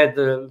I read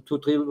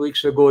 2-3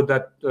 weeks ago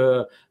that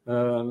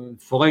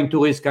foreign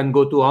tourists can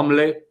go to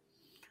Amle.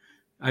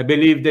 I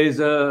believe there's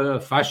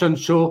a fashion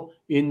show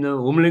in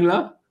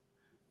Umlingla,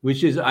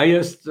 which is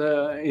highest,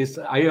 is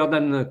higher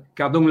than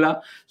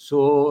Kardungla.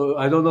 So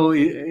I don't know,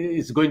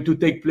 it's going to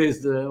take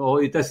place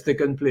or it has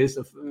taken place,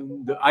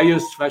 the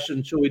highest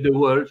fashion show in the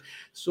world.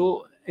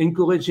 So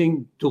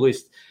encouraging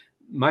tourists.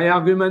 My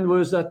argument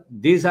was that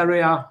this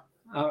area,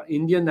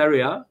 Indian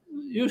area,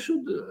 you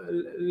should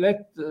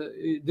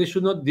they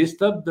should not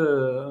disturb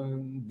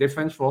the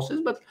defense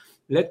forces, but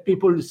let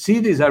people see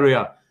this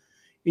area.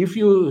 If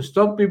you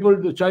stop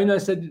people, China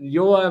said,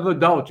 you have a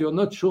doubt, you're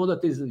not sure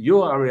that is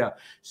your area.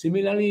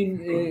 Similarly,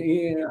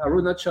 in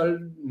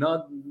Arunachal,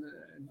 now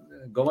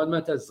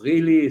government has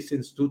really,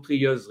 since 2-3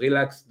 years,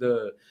 relaxed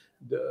the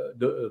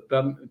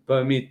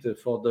permit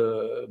for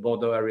the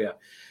border area.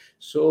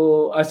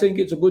 So I think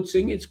it's a good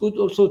thing. It's good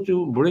also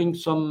to bring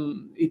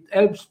it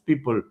helps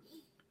people.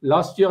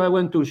 Last year I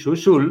went to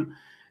Shushul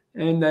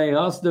and I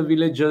asked the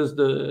villagers,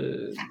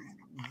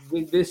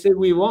 they say,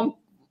 we want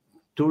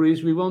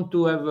tourists, we want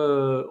to have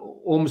a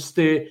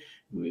homestay,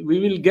 we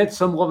will get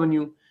some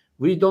revenue.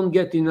 We don't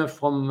get enough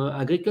from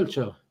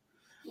agriculture.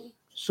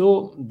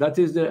 So that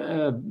is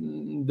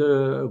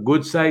the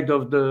good side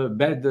of the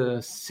bad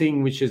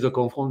thing, which is a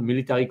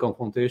military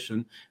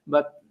confrontation.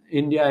 But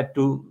India had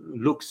to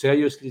look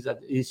seriously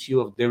at the issue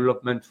of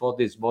development for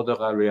this border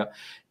area.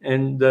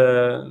 And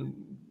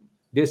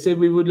they say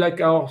we would like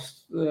our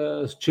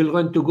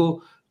children to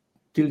go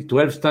till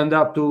 12th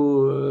standard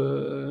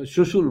to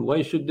Shushul.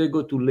 Why should they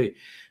go to Leh?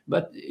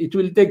 But it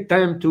will take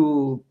time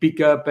to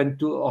pick up and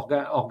to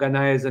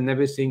organize and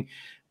everything.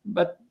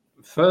 But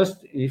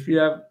first, if you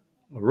have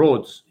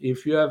roads,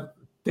 if you have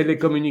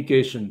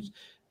telecommunications,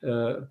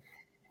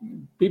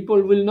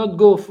 people will not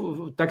go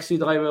for taxi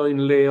driver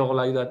in Leh or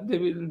like that.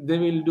 They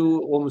will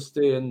do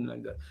homestay and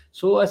like that.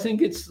 So I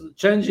think it's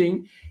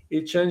changing.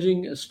 It's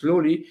changing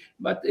slowly,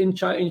 but in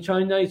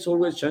China it's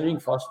always changing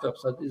faster.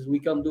 So we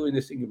can't do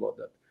anything about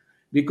that,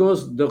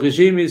 because the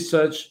regime is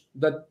such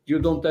that you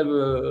don't have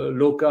a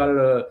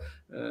local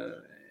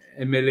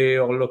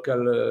MLA or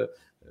local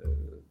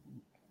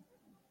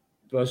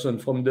person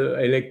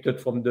elected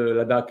from the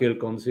Ladakh Hill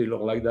Council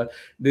or like that.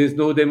 There's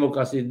no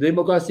democracy.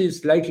 Democracy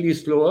is slightly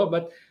slower,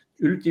 but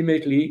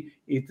ultimately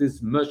it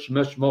is much,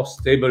 much more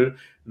stable.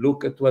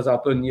 Look at what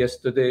happened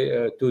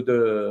yesterday to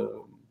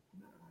the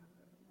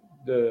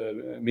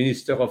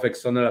Minister of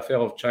External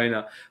Affairs of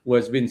China, who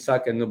has been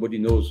sacked and nobody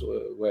knows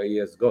where he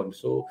has gone.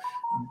 So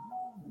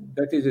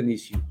that is an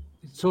issue.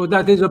 So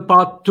that is a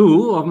part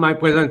 2 of my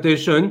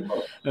presentation.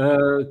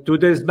 2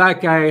 days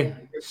back, I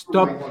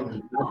stopped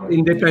at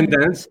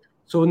independence.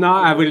 So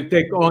now I will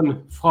take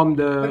on from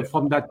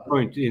that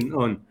point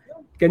on.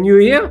 Can you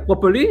hear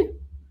properly?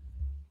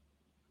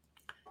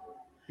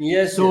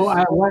 Yes. So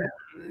yes.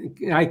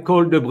 I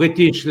called the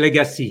British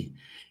legacy.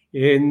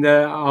 In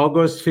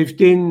August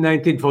 15,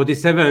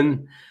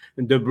 1947,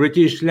 the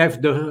British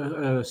left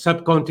the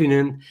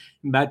subcontinent,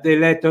 but they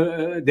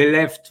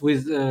left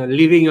with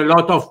leaving a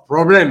lot of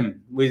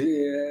problem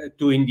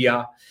to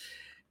India.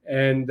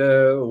 And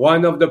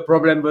one of the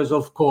problems was,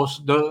 of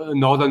course, the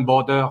northern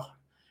border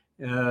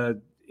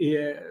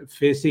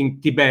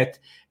facing Tibet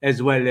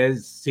as well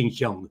as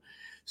Xinjiang.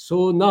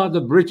 So now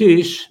the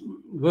British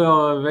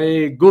were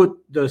very good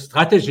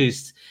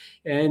strategists.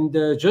 And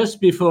just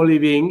before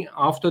leaving,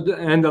 after the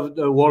end of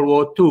the World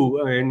War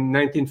II in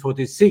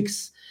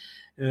 1946,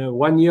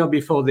 1 year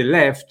before they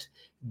left,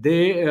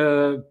 they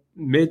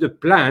made a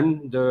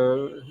plan.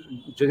 The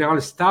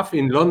General Staff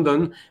in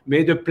London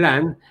made a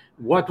plan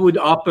what would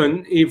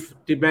happen if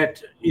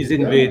Tibet is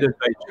invaded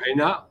by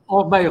China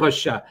or by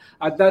Russia.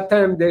 At that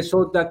time, they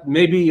thought that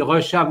maybe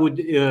Russia would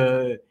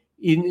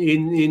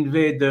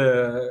invade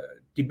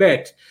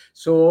Tibet.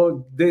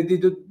 So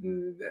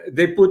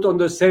they put on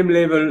the same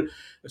level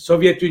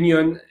Soviet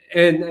Union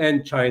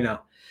and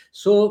China.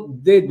 So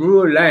they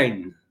drew a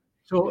line.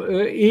 So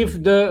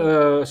if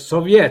the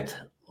Soviet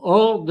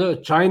or the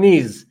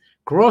Chinese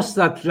cross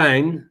that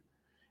line,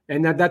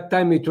 and at that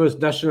time it was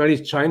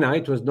nationalist China,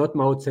 it was not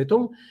Mao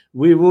Zedong,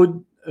 we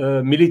would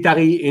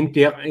military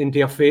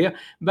interfere,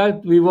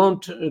 but we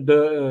want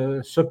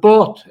the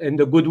support and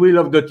the goodwill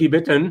of the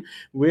Tibetan,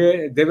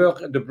 where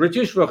the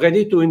British were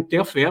ready to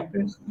interfere,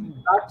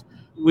 but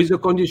with the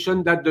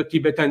condition that the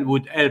Tibetan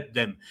would help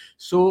them.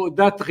 So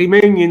that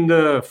remained in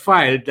the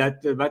file.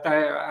 But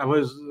I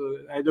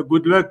had a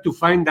good luck to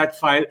find that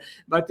file.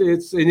 But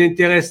it's an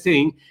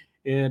interesting.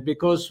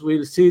 Because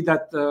we'll see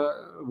that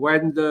in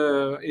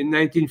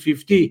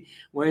 1950,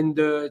 when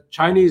the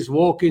Chinese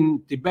walked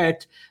in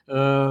Tibet,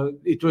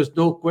 it was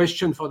no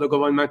question for the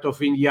government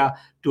of India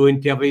to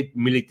intervene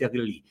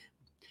militarily.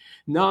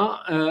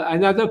 Now,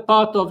 another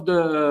part of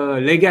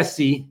the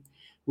legacy,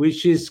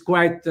 which is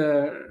quite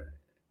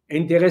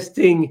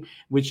interesting,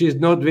 which is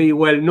not very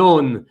well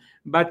known,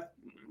 but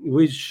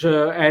which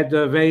had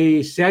a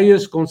very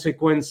serious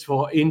consequence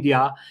for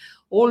India.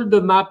 All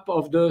the map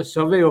of the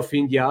Survey of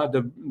India,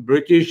 the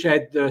British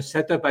had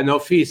set up an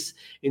office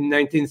in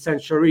 19th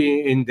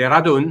century in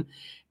Dehradun,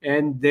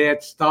 and they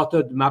had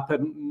started to map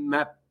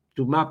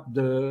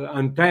the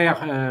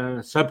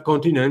entire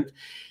subcontinent.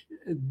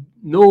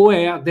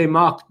 Nowhere they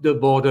marked the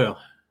border.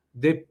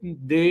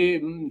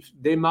 They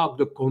mark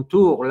the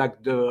contour,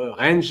 like the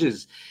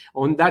ranges.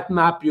 On that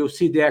map, you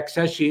see the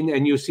Aksashin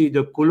and you see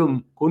the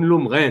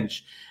Kunlun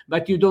range,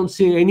 but you don't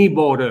see any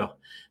border.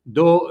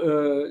 Though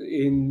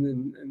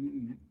in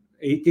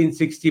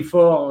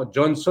 1864,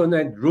 Johnson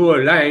had drew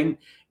a line,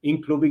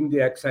 including the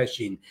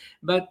Aksashin.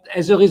 But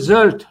as a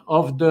result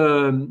of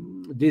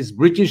this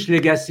British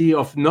legacy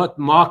of not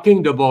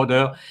marking the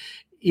border,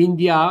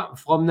 India,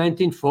 from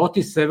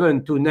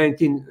 1947 to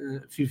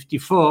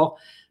 1954,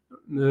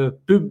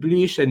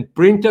 published and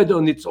printed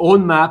on its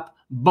own map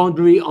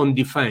boundary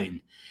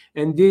undefined.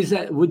 And this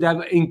would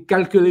have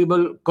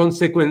incalculable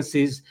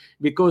consequences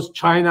because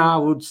China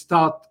would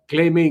start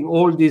claiming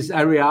all this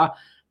area,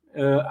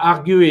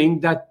 arguing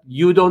that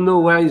you don't know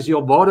where is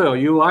your border.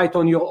 You write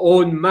on your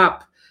own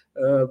map,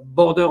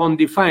 border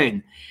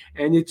undefined.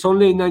 And it's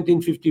only in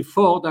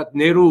 1954 that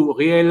Nehru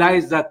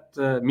realized that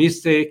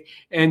mistake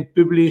and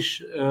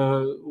published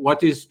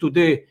what is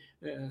today,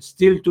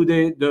 still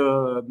today,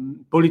 the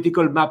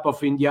political map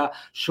of India,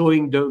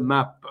 showing the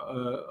map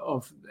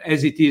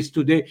as it is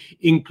today,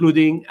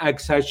 including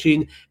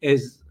Aksashin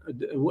as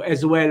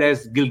well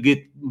as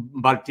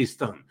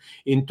Gilgit-Baltistan.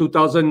 In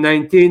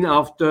 2019,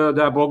 after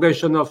the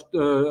abrogation of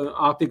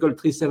Article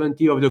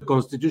 370 of the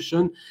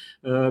Constitution,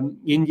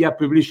 India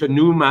published a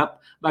new map,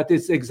 but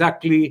it's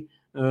exactly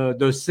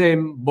the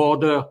same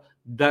border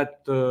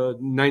that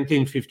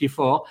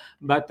 1954,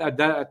 but at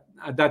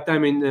that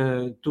time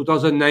in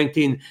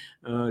 2019,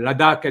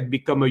 Ladakh had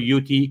become a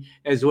UT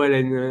as well,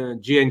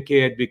 and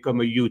J&K had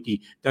become a UT.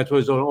 That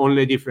was the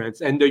only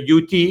difference. And the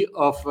UT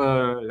of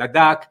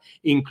Ladakh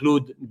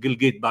include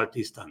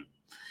Gilgit-Baltistan.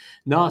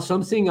 Now,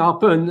 something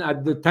happened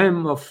at the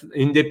time of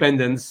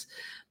independence.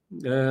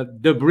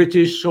 The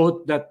British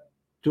showed that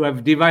to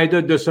have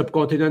divided the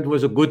subcontinent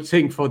was a good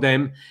thing for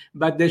them,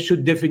 but they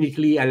should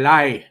definitely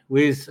ally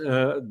with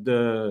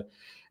the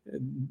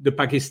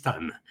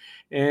Pakistan.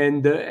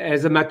 And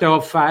as a matter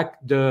of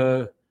fact,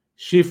 the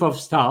chief of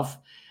staff,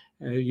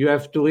 you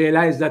have to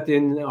realize that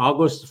in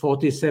August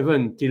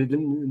 47 till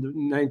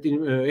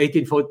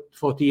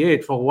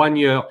 1848, for 1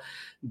 year,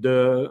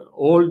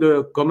 all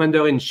the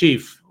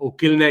commander-in-chief,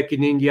 O'Kilneck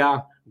in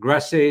India,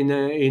 Grasset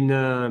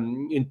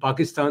in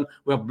Pakistan,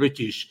 were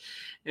British.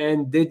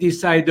 And they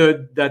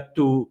decided that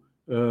to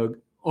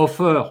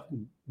offer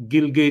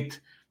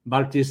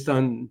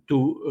Gilgit-Baltistan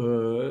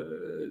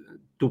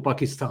to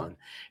Pakistan.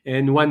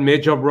 And one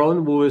Major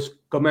Brown, who was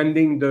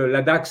commanding the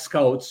Ladakh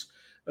Scouts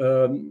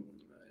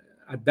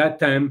at that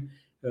time,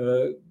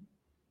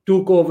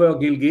 took over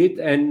Gilgit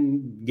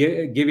and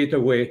gave it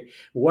away,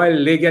 while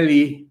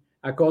legally,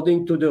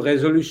 according to the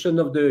resolution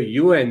of the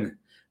UN,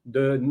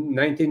 the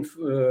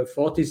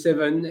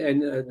 1947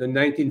 and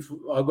the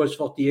August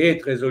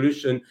 48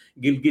 resolution,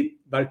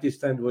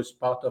 Gilgit-Baltistan was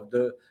part of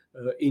the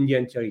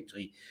Indian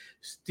territory.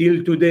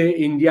 Still today,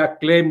 India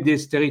claimed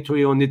this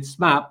territory on its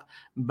map,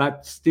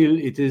 but still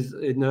it is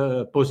in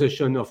a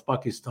possession of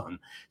Pakistan.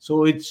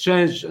 So it's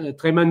changed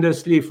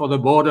tremendously for the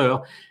border,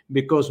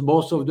 because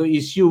most of the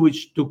issue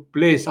which took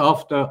place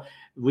after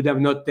would have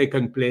not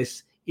taken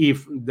place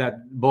if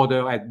that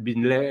border had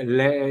been,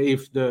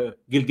 if the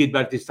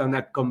Gilgit-Baltistan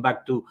had come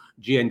back to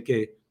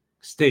J&K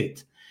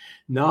state.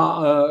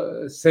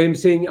 Now, same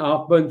thing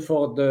happened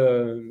for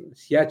the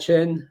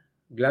Siachen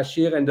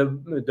Glacier and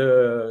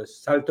the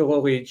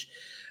Saltoro Ridge.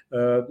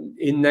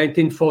 In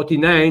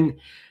 1949,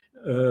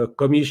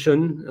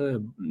 commission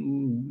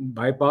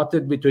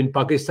bipartite between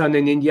Pakistan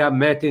and India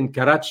met in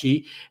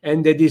Karachi,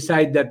 and they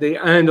decided that the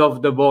end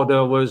of the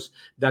border was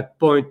that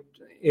point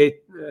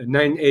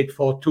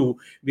 9842,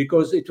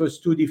 because it was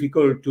too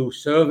difficult to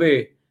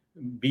survey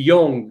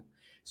beyond.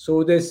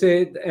 So they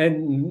said,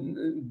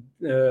 and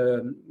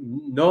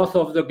north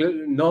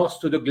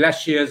to the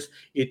glaciers,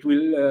 it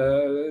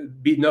will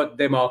be not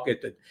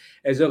demarcated.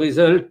 As a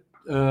result,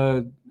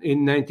 in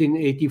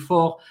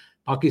 1984,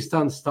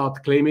 Pakistan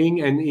start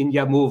claiming, and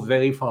India moved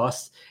very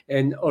fast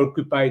and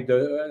occupied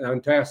the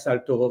entire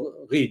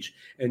Salto ridge.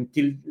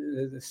 Until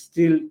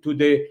still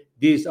today,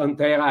 this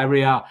entire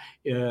area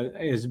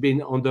has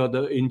been under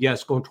the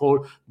India's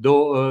control,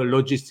 though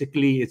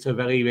logistically it's a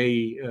very,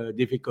 very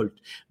difficult.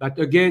 But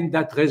again,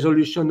 that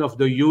resolution of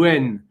the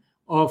UN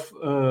of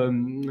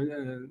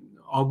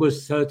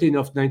August 13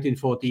 of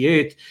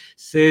 1948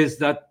 says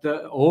that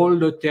all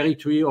the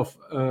territory of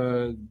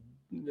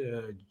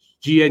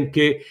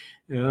G&K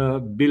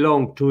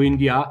belong to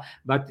India,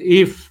 but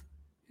if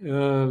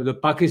the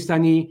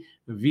Pakistani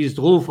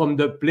withdrew from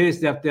the place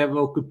that they have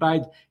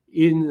occupied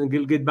in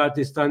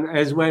Gilgit-Baltistan,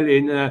 as well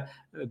in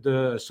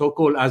the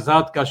so-called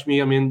Azad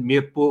Kashmir, I mean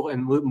Mirpur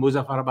and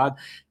Muzaffarabad,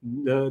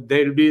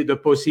 there will be the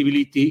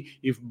possibility,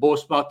 if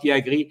both parties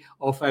agree,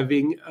 of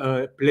having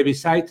a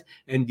plebiscite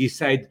and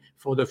decide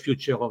for the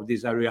future of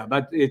this area.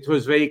 But it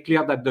was very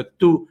clear that the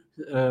two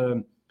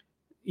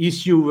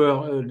issues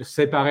were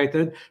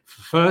separated.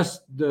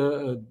 First,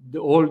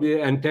 all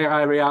the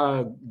entire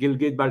area,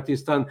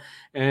 Gilgit-Baltistan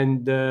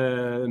and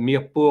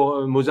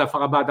Mirpur,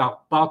 Muzaffarabad, are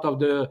part of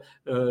the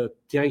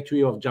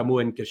territory of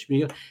Jammu and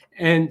Kashmir.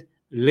 And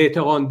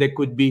later on, they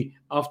could be,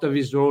 after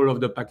withdrawal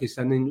of the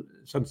Pakistani,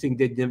 something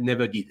they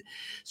never did.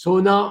 So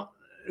now,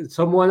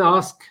 someone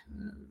asked,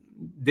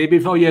 day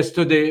before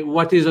yesterday,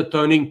 what is a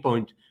turning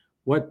point?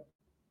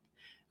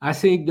 I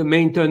think the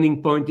main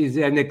turning point is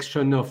the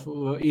annexion of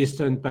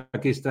eastern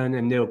Pakistan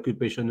and the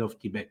occupation of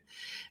Tibet.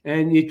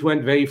 And it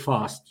went very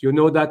fast. You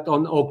know that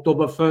on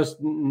October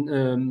 1st,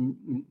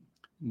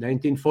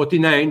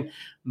 1949,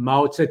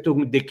 Mao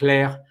Zedong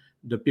declared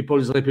the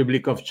People's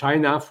Republic of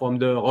China from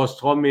the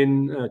rostrum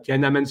in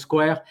Tiananmen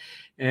Square.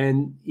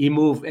 And he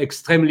moved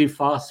extremely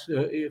fast.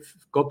 A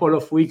couple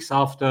of weeks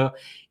after,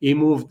 he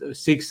moved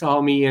 6th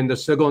Army and the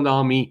 2nd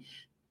Army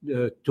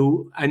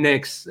to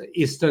annex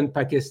eastern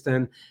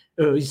Pakistan,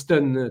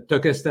 eastern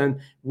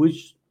Turkestan,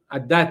 which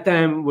at that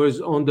time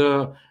was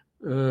under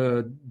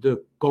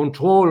the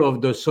control of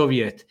the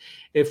Soviet.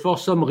 And for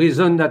some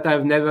reason that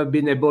I've never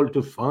been able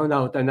to find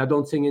out, and I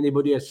don't think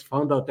anybody has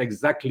found out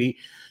exactly,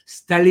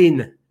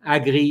 Stalin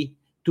agreed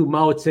to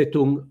Mao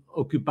Zedong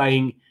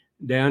occupying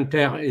the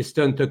entire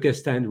eastern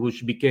Turkestan,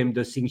 which became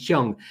the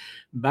Xinjiang.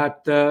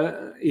 But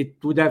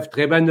it would have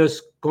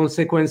tremendous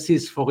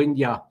consequences for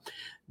India.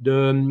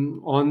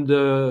 On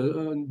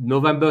the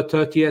November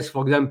 30th,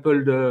 for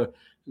example,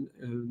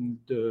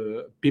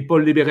 the People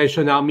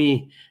Liberation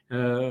Army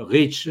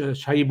reached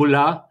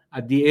Shaibullah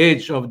at the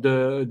edge of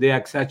the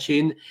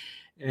Aksachin,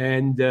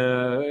 and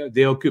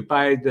they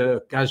occupied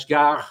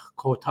Kashgar,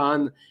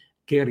 Khotan,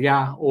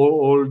 Keria,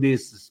 all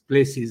these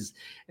places.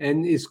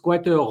 And it's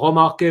quite a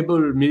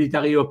remarkable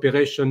military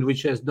operation,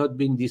 which has not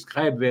been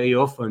described very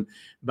often.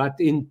 But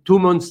in 2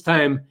 months'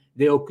 time,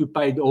 they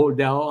occupied all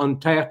their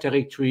entire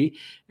territory,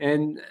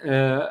 and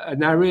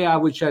an area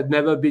which had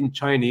never been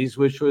Chinese,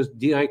 which was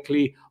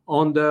directly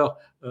under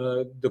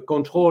the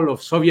control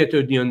of Soviet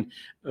Union,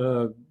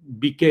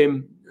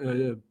 became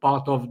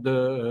part of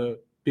the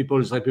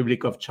People's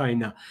Republic of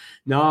China.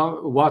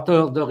 Now, what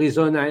are the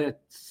reason? I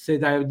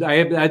said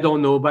I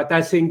don't know, but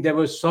I think there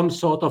was some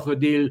sort of a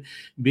deal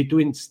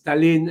between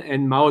Stalin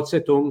and Mao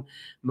Zedong.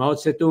 Mao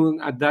Zedong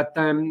at that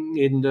time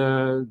in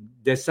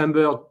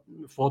December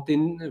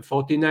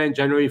 49,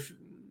 January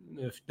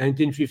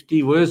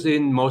 1950, was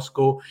in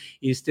Moscow.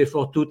 He stayed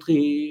for two,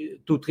 3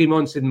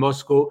 months in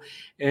Moscow,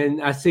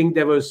 and I think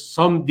there was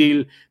some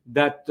deal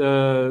that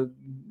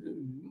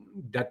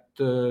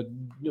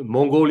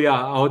Mongolia,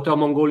 Outer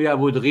Mongolia,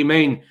 would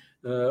remain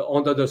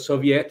under the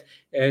Soviet,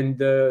 and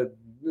the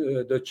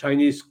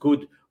Chinese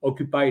could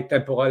occupy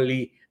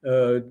temporarily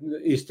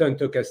eastern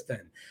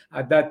Turkestan.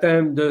 At that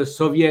time, the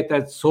Soviet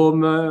had so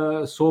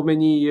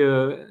many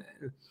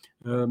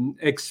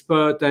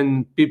experts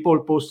and people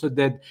posted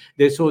that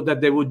they thought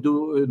that they would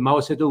do, Mao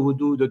Zedong would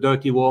do the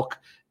dirty work,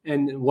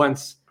 and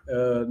once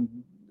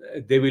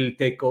they will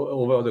take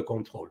over the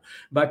control.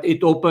 But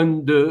it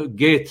opened the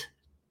gate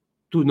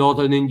to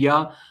northern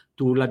India,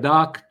 to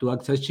Ladakh, to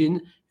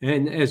Aksachin,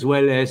 and as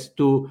well as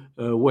to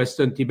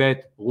western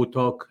Tibet,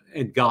 Rutok,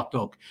 and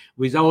Gartok.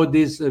 Without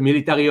this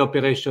military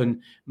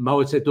operation,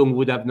 Mao Zedong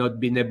would have not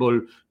been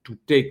able to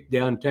take the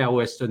entire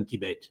western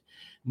Tibet.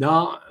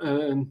 Now,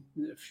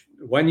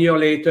 1 year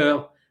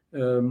later,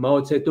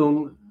 Mao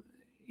Zedong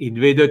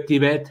invaded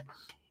Tibet.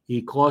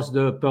 He crossed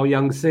the Upper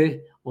Yangtze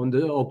on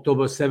the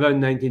October 7,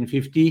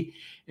 1950,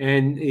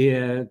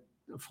 and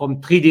from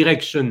 3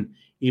 directions,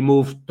 he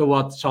moved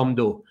towards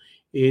Chamdo.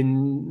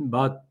 In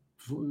about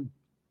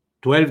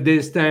 12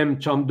 days' time,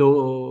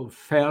 Chamdo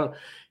fell,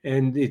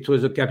 and it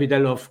was the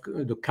capital of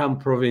the Kham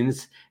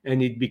province,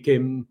 and it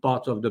became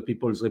part of the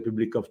People's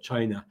Republic of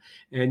China.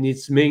 And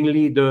it's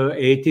mainly the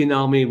 18th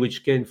Army,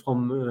 which came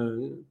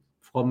from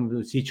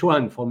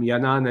Sichuan, from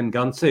Yan'an and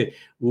Ganse,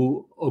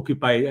 who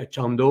occupied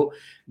Chamdo.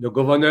 The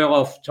governor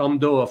of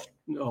Chamdo,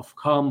 of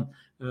Kham,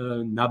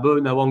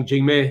 Nabe Nawang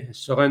Jingme,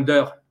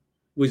 surrendered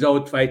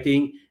without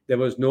fighting. There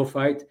was no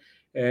fight,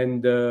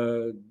 and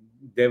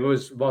there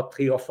was about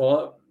 3,000 or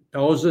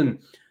 4,000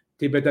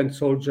 Tibetan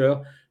soldiers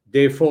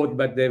they fought,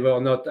 but they were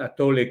not at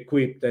all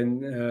equipped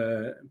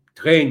and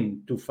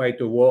trained to fight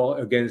a war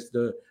against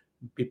the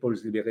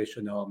People's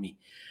Liberation Army.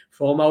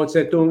 For Mao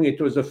Zedong,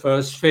 it was the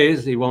first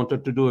phase. He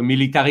wanted to do a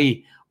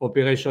military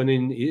operation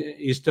in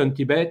eastern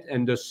Tibet,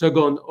 and the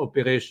second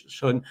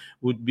operation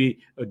would be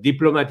a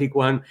diplomatic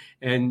one,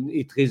 and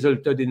it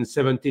resulted in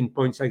 17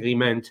 points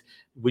agreement,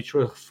 which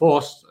was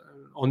forced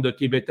on the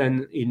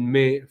Tibetan in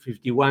May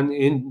 51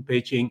 in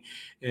Beijing,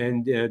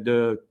 and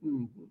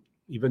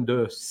even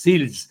the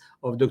seals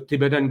of the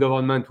Tibetan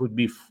government would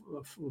be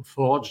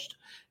forged,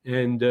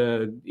 and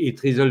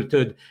it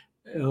resulted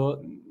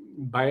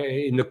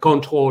in the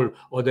control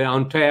of the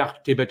entire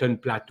Tibetan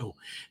plateau.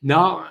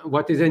 Now,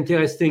 what is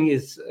interesting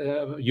is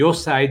your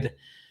side,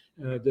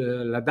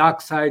 the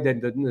Ladakh side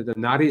and the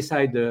Nari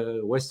side,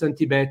 the Western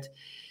Tibet.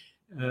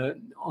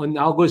 On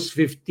August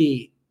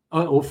 1st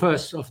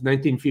of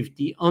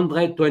 1950,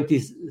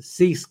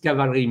 126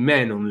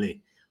 cavalrymen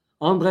only,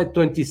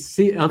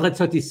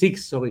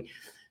 136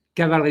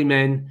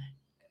 cavalrymen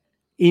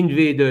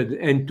invaded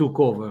and took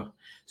over.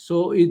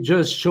 So it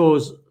just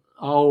shows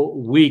how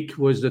weak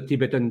was the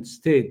Tibetan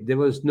state. There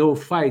was no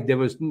fight. There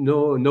was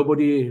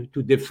nobody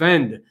to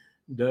defend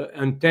the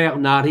entire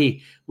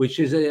Nari, which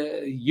is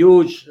a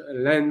huge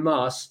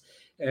landmass,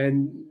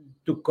 and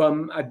to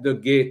come at the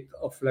gate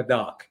of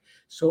Ladakh.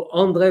 So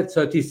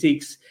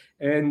 136,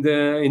 and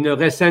in the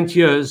recent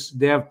years,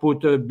 they have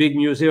put a big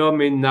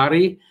museum in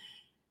Nari,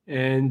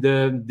 and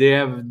they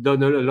have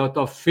done a lot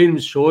of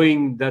films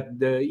showing that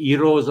the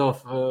heroes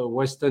of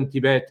Western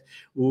Tibet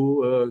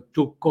who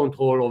took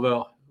control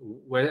over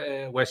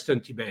Western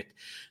Tibet.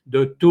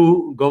 The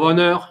two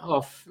governors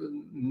of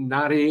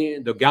Nari,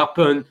 the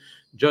Garpen,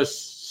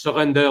 just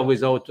surrender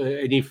without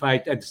any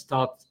fight and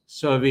start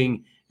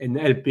serving and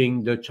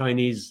helping the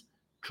Chinese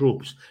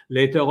troops.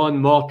 Later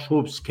on, more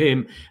troops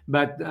came,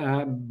 but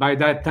by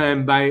that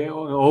time, by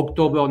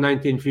October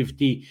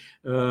 1950,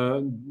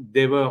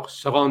 they were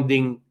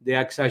surrounding the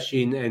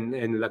Aksashin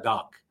and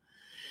Ladakh.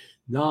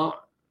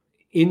 Now,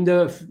 in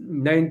the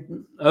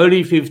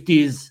early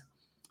 50s,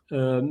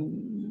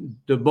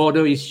 the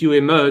border issue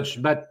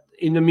emerged, but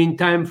in the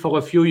meantime, for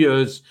a few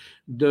years,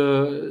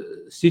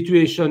 the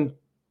situation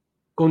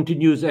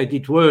continues as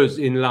it was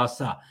in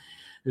Lhasa.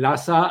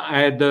 Lhasa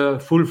had a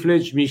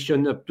full-fledged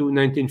mission up to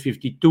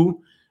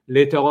 1952.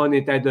 Later on,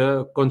 it had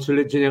a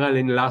consulate general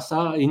in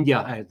Lhasa,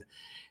 India had.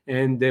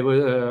 And there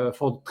were,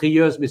 for 3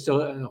 years,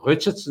 Mr.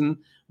 Richardson,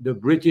 the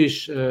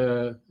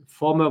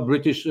former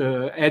British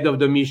head of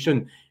the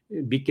mission,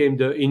 became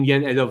the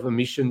Indian head of a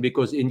mission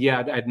because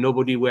India had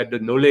nobody who had the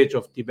knowledge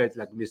of Tibet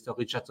like Mr.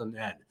 Richardson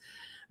had.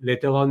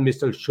 Later on,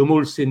 Mr.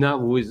 Shumul Sinha,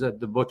 who is at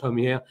the bottom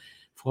here,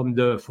 from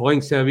the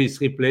Foreign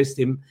Service, replaced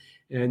him,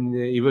 and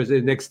he was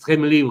an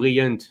extremely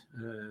brilliant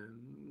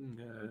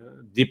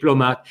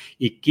diplomat.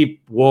 He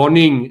kept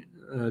warning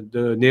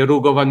the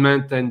Nehru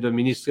government and the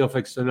Ministry of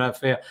External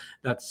Affairs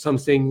that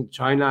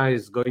China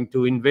is going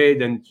to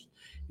invade, and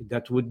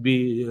that would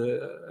be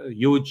a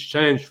huge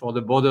change for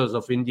the borders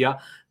of India,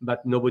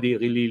 but nobody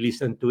really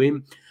listened to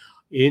him.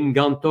 In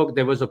Gangtok,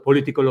 there was a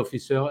political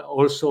officer,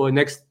 also an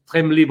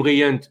extremely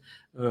brilliant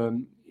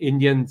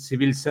Indian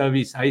civil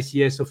service,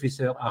 ICS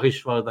officer,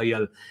 Harishwar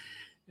Dayal.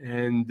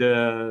 And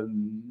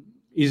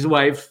his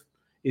wife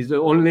is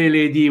the only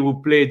lady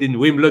who played in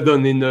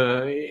Wimbledon in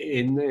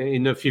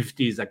the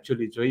 50s,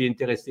 actually. It's a very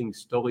interesting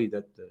story.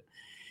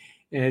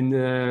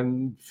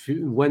 And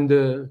when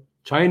the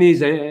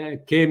Chinese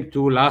came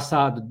to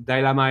Lhasa, the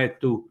Dalai Lama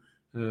had to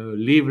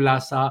leave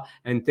Lhasa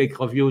and take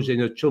refuge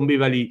in the Chumbi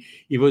Valley.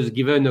 He was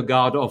given a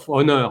guard of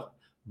honor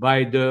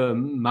by the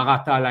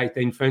Maratha Light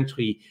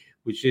Infantry,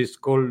 which is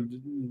called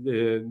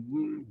the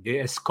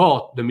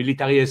escort, the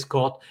military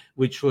escort,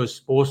 which was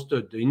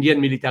posted, the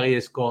Indian military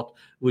escort,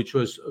 which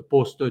was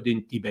posted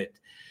in Tibet.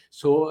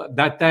 So at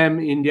that time,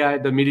 India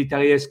had the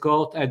military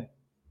escort, had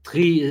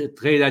 3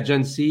 trade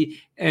agencies,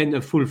 and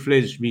a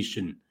full-fledged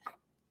mission.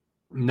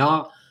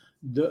 Now,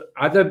 the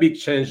other big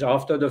change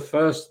after the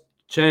first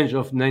change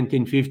of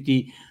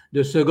 1950,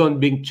 the second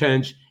big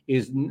change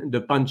is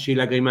the Panchshir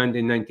Agreement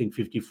in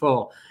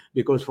 1954,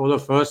 because for the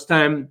first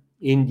time,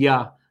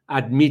 India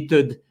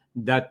admitted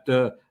that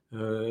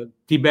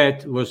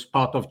Tibet was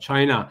part of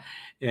China.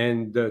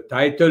 And the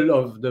title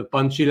of the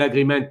Panchshir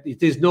Agreement,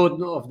 it is known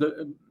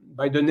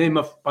by the name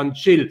of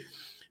Panchshir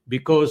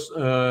because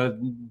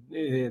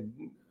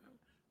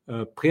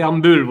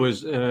preamble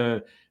was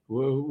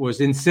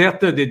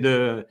inserted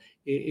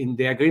in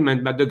the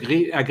agreement, but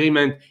the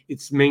agreement,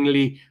 it's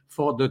mainly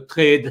for the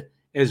trade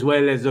as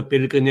well as the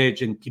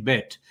pilgrimage in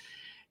Tibet.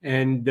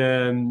 And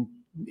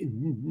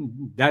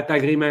that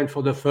agreement,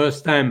 for the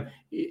first time,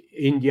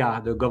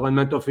 India, the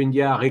government of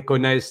India,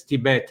 recognized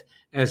Tibet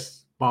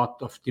as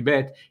part of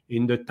Tibet.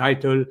 In the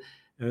title,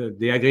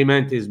 the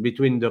agreement is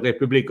between the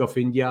Republic of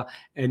India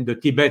and the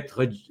Tibet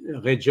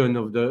region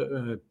of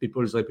the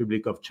People's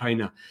Republic of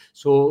China.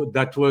 So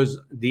that was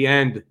the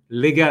end,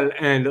 legal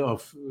end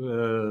of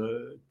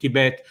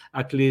Tibet,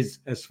 at least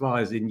as far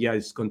as India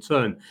is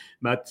concerned.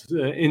 But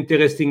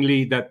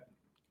interestingly, that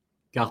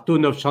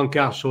cartoon of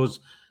Shankar shows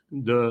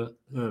the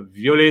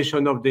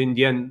violation of the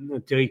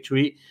Indian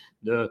territory,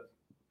 the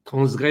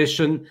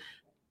transgression,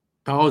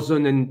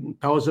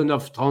 thousands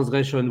of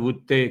transgression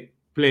would take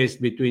place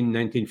between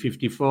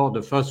 1954.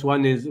 The first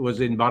one was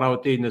in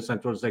Baravati in the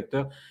central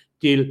sector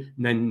till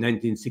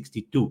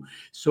 1962.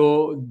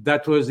 So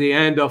that was the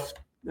end of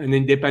an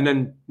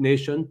independent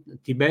nation,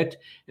 Tibet,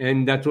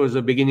 and that was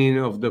the beginning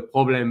of the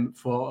problem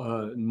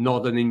for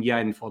northern India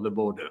and for the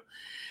border.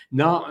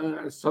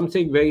 Now,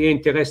 something very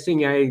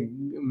interesting I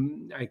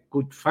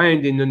could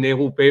find in the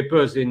Nehru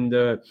papers, in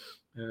the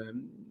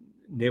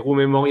Nehru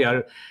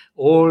Memorial,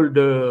 all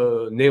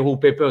the Nehru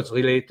papers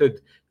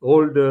related,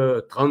 all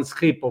the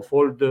transcript of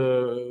all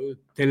the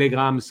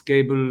telegrams,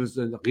 cables,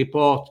 and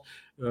report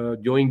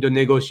during the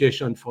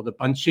negotiation for the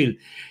Panchil.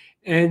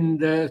 And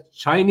the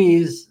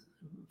Chinese,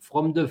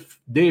 from the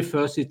day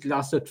first, it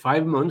lasted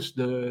 5 months,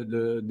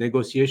 the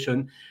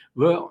negotiation,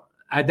 were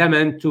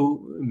adamant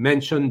to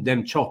mention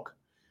Demchok.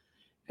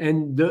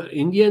 And the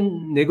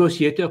Indian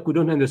negotiator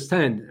couldn't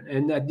understand.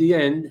 And at the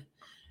end,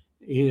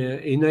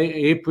 in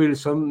April,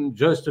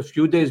 just a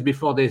few days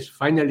before they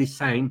finally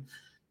signed,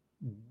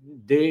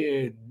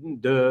 the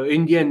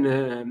Indian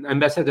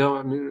ambassador,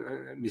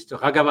 Mr.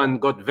 Raghavan,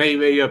 got very,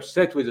 very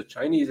upset with the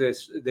Chinese.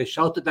 They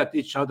shouted at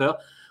each other,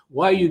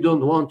 "Why you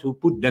don't want to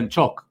put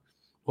Demchok?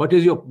 What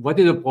is the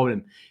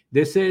problem?"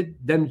 They said,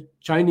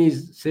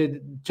 Chinese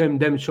said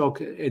Demchok,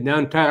 the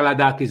entire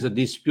Ladakh is a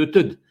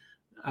disputed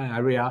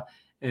area,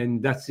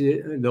 and that's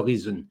the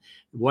reason.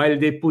 While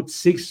they put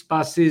 6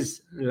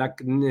 passes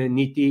like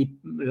Niti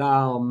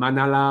La or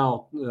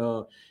Manala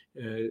or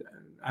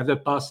other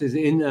passes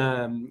in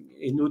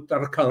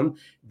Uttarakhand,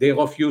 they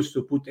refused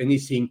to put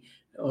anything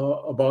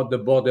about the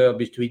border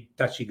between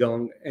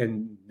Tachigang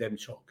and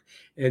Demchok.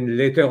 And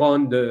later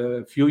on,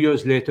 a few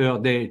years later,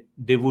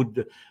 they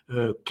would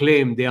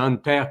claim the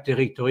entire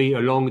territory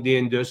along the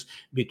Indus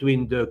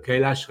between the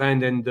Kailash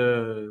range and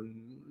the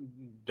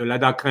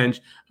Ladakh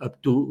range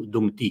up to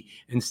Dungti.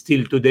 And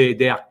still today,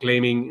 they are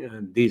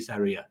claiming this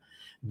area.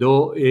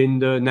 Though in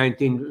the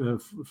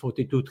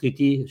 1942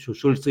 treaty,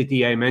 Schulz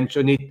Treaty, I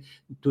mentioned it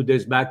 2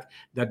 days back,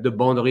 that the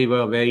boundary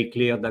were very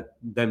clear that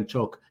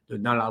Demchok, the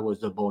Nala, was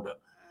the border.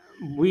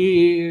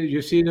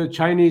 You see, the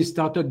Chinese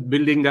started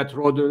building that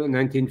road in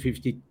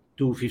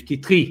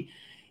 1952-53.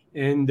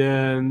 And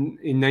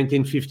in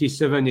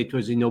 1957, it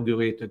was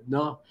inaugurated.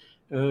 Now,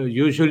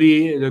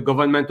 usually the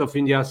government of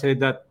India said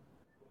that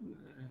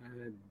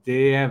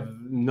they have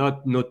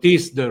not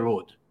noticed the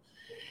road.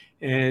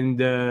 And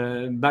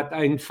but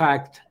in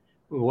fact,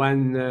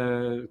 when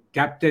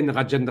Captain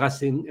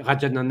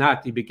Rajendra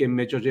Nath, he became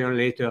Major General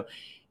later,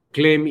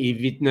 claimed he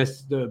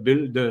witnessed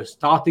the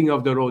starting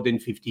of the road in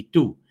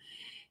 52.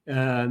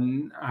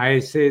 I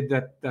said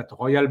that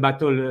royal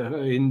battle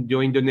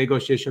during the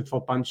negotiation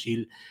for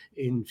Panchil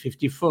in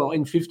 54.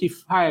 In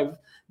 55,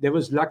 there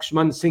was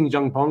Lakshman Singh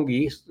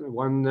Jangpangi,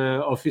 one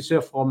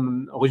officer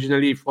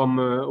originally from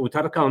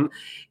Uttarakhand.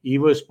 He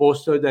was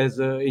posted as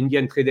an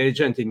Indian trade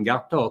agent in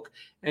Gartok,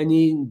 and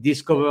he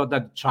discovered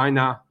that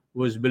China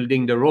was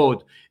building the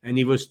road, and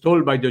he was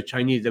told by the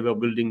Chinese they were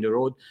building the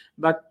road.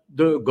 But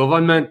the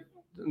government,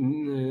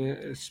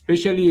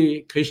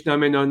 especially Krishna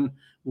Menon,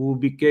 who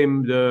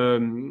became the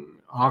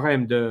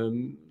RM,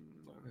 the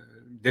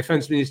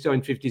defense minister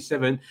in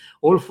 57,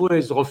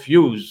 always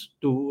refused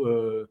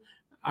to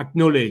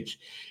acknowledge.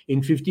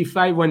 In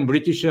 55, when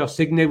Britisher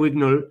Sidney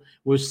Wignall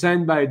was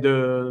sent by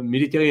the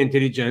military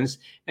intelligence,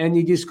 and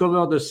he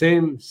discovered the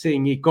same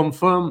thing. He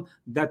confirmed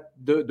that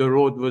the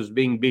road was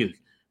being built.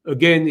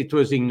 Again, it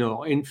was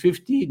ignored. In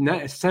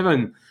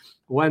 57,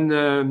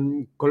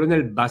 when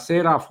Colonel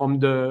Basera from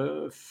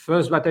the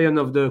 1st Battalion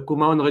of the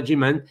Kumaon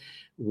Regiment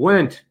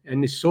went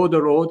and he saw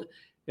the road,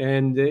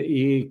 and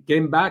he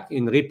came back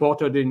and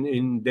reported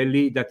in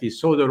Delhi that he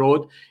saw the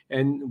road.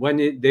 And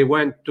when they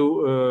went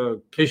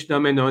to Krishna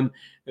Menon,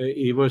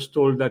 he was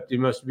told that he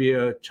must be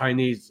a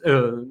Chinese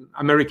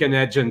American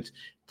agent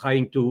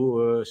trying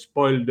to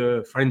spoil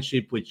the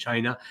friendship with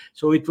China.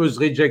 So it was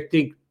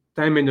rejected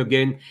time and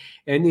again.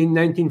 And in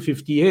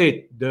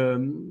 1958,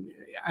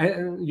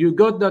 you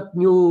got that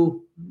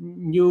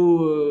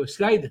new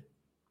slide?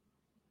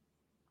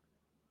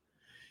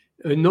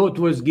 A note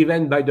was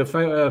given by the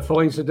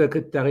Foreign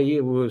Secretary,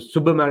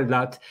 Subhamal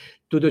Dutt,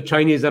 to the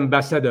Chinese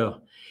ambassador.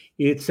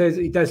 It says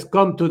it has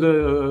come to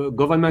the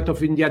government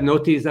of India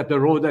notice that the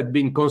road had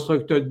been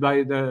constructed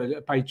by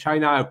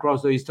China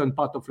across the eastern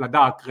part of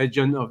Ladakh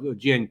region of the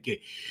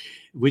J&K,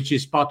 which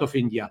is part of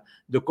India,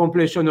 the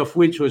completion of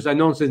which was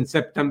announced in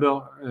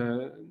September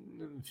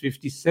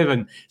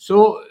 57.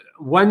 So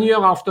 1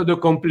 year after the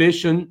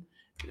completion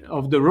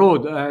of the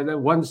road,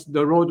 once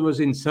the road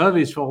was in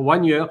service for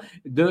 1 year,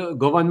 the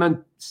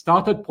government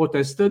started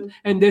protested,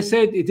 and they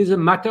said it is a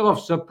matter of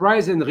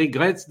surprise and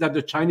regrets that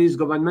the Chinese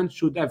government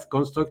should have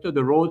constructed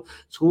the road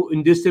through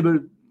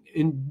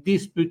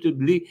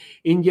indisputably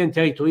Indian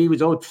territory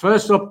without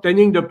first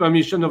obtaining the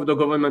permission of the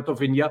government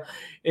of India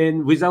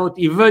and without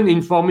even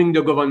informing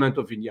the government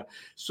of India.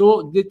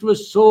 So it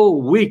was so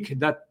weak,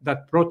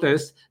 that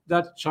protest,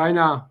 that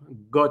China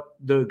got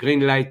the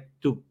green light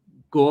to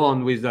go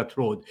on with that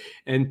road.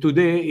 And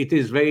today it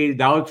is very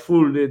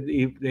doubtful that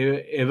if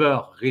they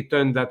ever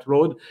return that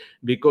road,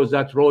 because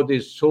that road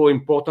is so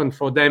important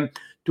for them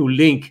to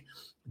link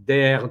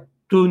their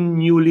two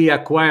newly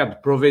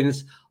acquired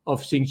province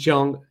of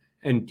Xinjiang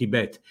and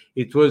Tibet.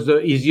 It was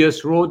the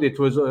easiest road. It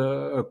was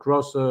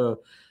across the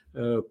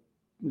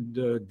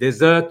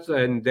desert,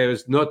 and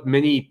there's not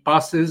many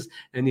passes,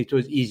 and it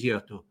was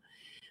easier to.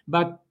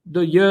 But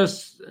the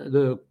years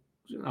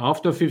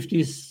after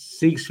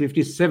 56,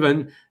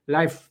 57,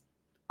 life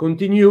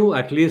continue,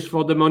 at least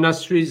for the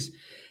monasteries.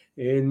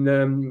 In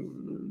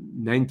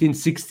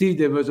 1960,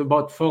 there was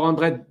about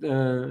 400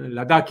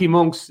 Ladakhi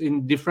monks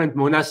in different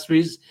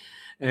monasteries,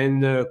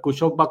 and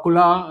Kushok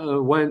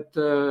Bakula went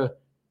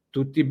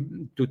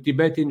to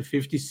Tibet in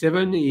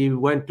 57. He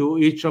went to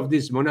each of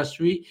these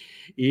monasteries.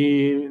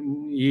 He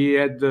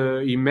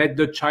met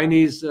the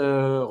Chinese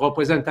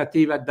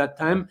representative at that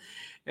time,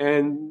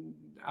 and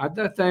at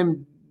that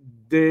time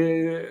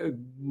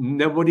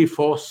nobody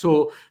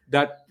foresaw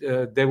that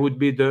there would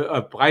be the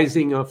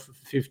uprising of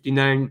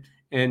 59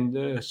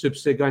 and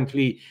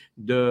subsequently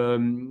the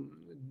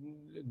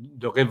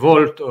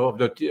revolt of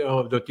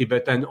the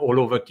Tibetan all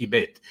over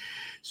Tibet.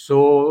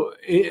 So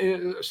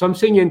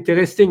something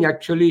interesting,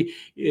 actually,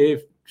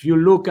 if you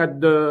look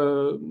at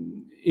the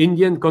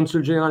Indian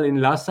Consul General in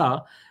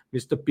Lhasa,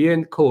 Mr.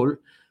 P.N. Cole,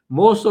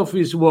 most of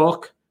his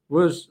work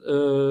was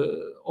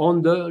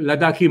on the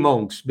Ladakhi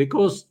monks,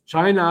 because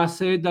China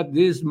said that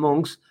these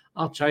monks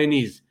are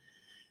Chinese.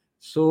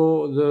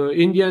 So the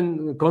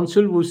Indian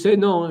consul would say,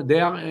 no, they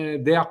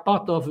are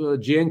part of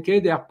GNK,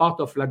 they are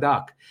part of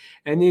Ladakh.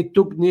 And it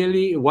took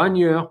nearly 1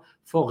 year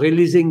for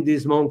releasing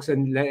these monks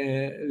and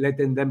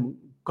letting them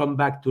come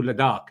back to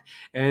Ladakh.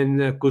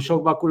 And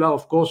Kushok Bakula,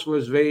 of course,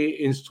 was very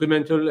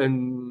instrumental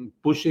in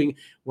pushing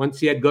once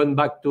he had gone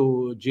back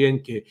to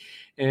GNK.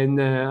 And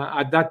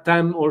at that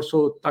time,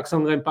 also,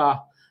 Taksang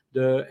Rempa,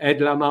 the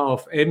head Lama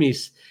of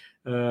Emis,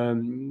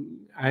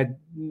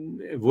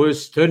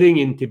 was studying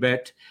in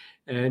Tibet.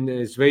 And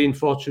it's very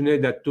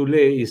unfortunate that Tule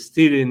is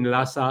still in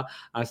Lhasa.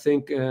 I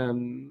think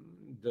the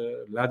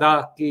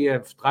Ladakhi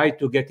have tried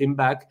to get him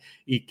back.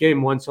 He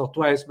came once or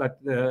twice,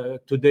 but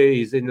today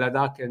he's in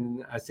Ladakh,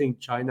 and I think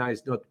China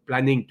is not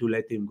planning to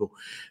let him go.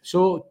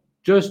 So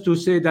just to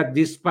say that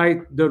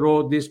despite the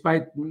road,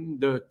 despite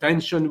the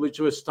tension which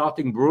was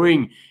starting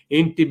brewing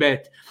in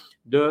Tibet,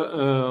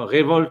 the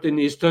revolt in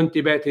eastern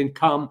Tibet in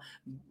Kham,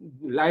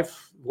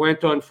 life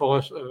went on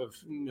for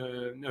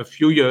a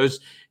few years,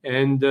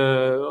 and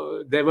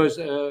there was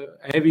a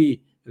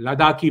heavy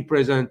Ladakhi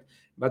presence,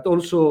 but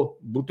also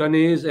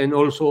Bhutanese and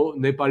also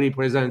Nepali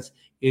presence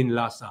in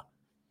Lhasa.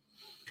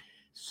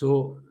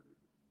 So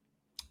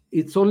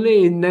it's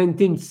only in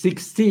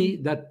 1960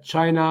 that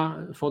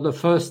China, for the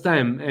first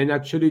time, and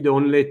actually the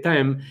only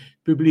time,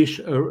 published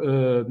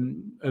a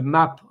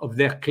map of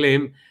their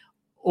claim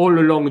all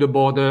along the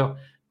border,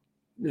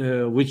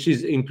 which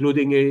is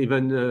including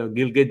even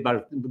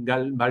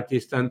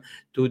Gilgit-Baltistan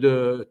to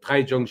the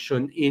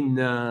tri-junction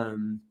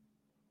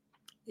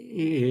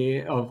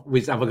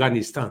with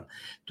Afghanistan,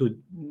 to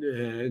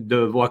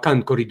the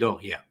Wakhan corridor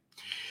here.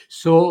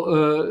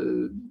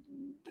 So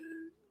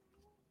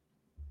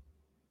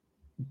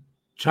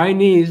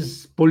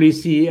Chinese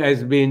policy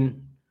has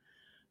been,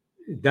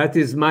 that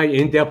is my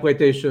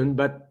interpretation,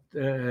 but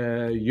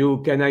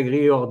you can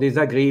agree or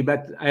disagree,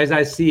 but as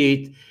I see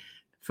it,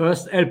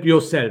 first help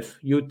yourself.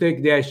 You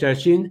take the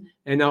Ashashin,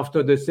 and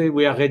after they say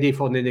we are ready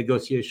for the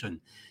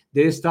negotiation.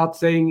 They start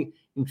saying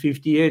in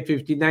 58,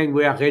 59,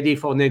 we are ready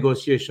for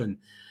negotiation.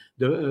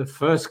 The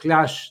first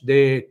clash,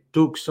 they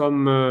took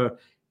some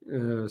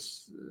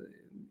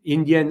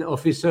Indian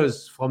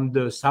officers from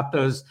the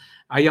sappers,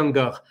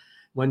 Iyengar.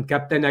 When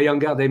Captain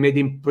Iyengar, they made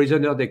him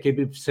prisoner. They kept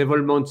him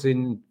several months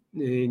in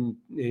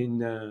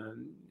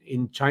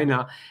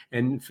China,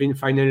 and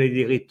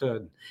finally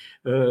returned.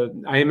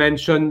 I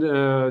mentioned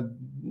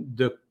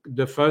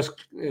the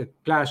first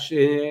clash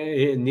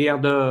near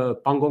the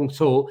Pangong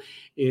Tso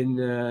in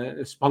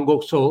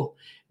Spangok Tso,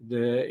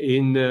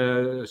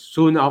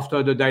 soon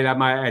after the Dalai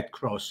Lama had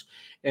crossed,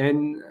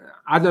 and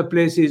other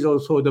places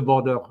also the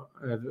border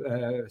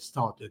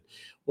started.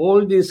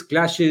 All these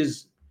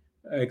clashes,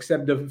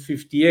 except the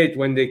 58,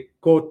 when they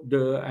caught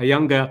the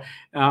Iyengar,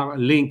 are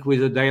linked with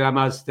the Dalai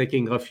Lama's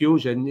taking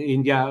refuge and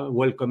India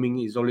welcoming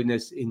His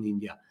Holiness in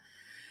India.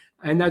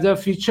 Another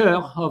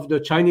feature of the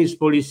Chinese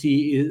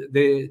policy is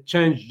they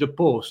changed the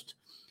post.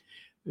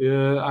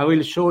 I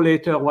will show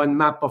later one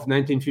map of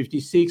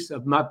 1956, a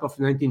map of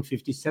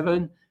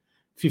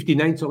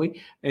 59,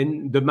 sorry,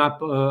 and the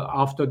map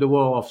after the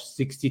war of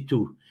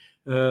 62.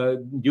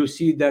 You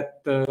see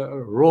that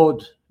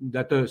road,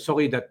 that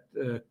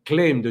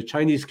claim, the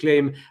Chinese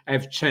claim,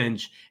 have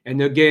changed.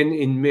 And again,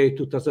 in May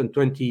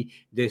 2020,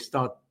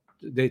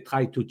 they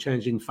try to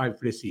change in 5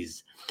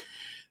 places.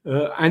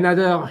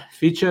 Another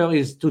feature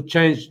is to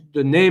change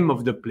the name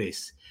of the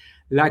place.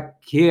 Like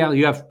here,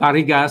 you have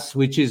Parigas,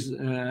 which is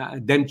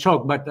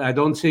Demchok, but I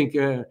don't think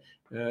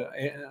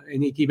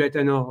any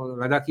Tibetan or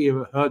Ladakhi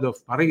have heard of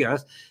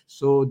Parigas.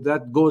 So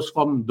that goes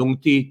from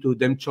Dongti to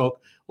Demchok.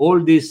 all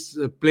this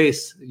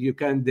place you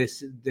can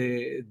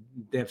they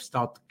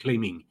start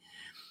claiming.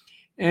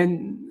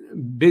 And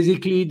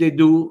basically they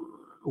do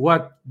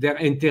what their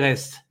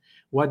interest,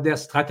 what their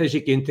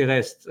strategic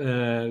interest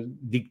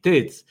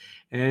dictates.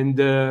 And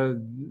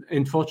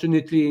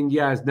unfortunately,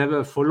 India has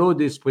never followed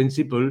this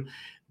principle,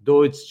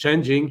 though it's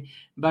changing.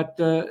 But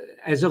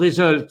as a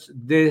result,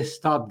 they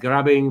start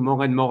grabbing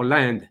more and more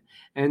land.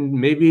 And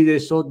maybe they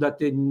thought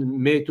that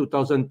in May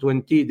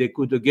 2020, they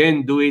could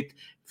again do it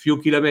few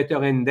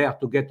kilometers in there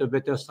to get a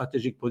better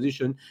strategic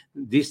position.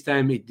 This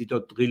time it did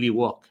not really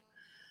work.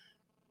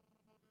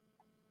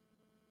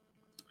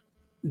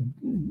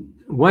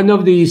 One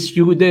of the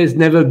issues, there's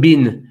never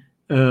been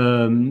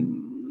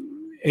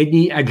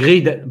any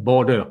agreed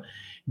border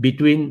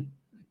between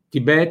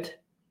Tibet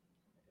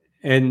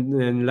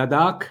and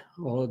Ladakh,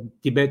 or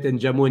Tibet and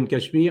Jammu and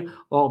Kashmir,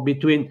 or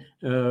between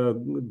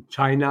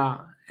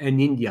China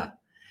and India.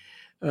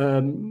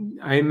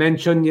 I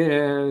mentioned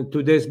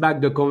 2 days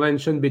back the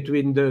convention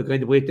between the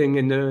Great Britain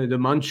and the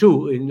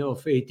Manchu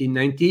of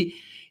 1890.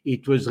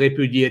 It was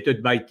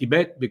repudiated by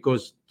Tibet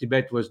because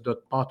Tibet was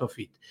not part of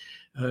it.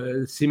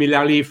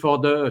 Similarly, for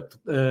the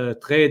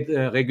trade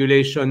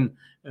regulation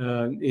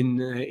in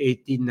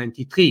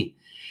 1893.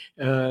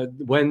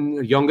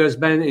 When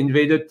Youngest Band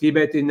invaded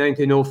Tibet in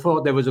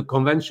 1904, there was a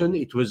convention.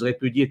 It was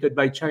repudiated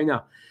by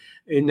China.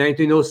 In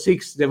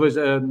 1906, there was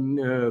a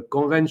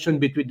convention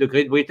between the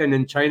Great Britain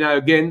and China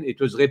again. It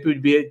was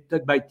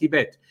repudiated by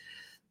Tibet.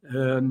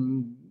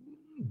 Only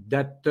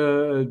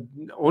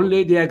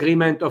the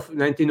agreement of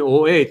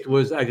 1908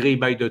 was agreed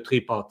by the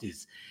 3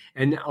 parties.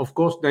 And of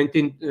course,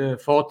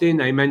 1914,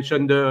 I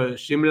mentioned the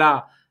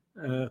Shimla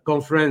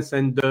conference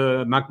and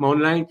the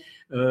McMahon line.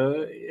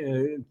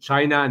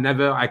 China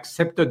never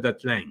accepted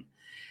that line.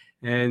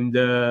 And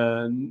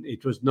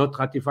it was not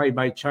ratified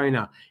by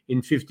China. In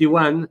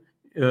 1951,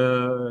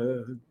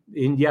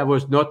 India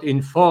was not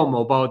informed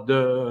about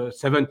the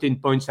 17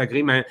 points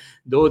agreement,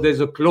 though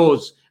there's a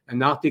clause,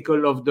 an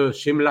article of the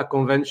Shimla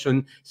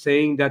Convention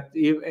saying that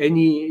if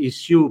any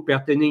issue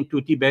pertaining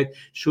to Tibet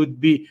should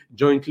be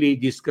jointly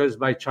discussed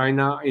by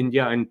China,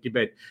 India, and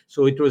Tibet.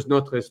 So it was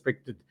not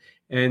respected.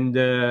 And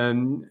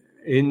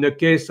in the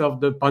case of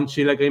the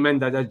Panchshir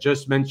Agreement that I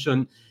just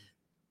mentioned,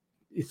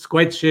 it's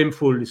quite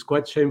shameful. It's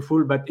quite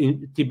shameful, but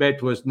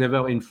Tibet was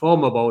never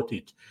informed about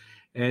it.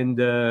 And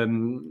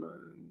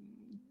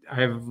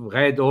I've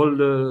read all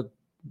the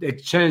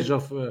exchange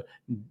of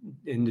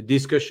in the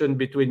discussion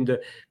between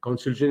the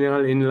Consul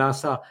General in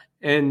Lhasa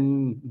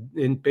and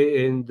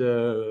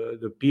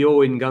the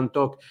PO in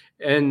Gantok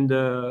and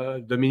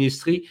the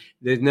ministry.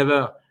 They've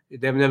never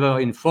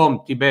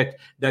informed Tibet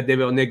that they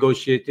were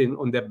negotiating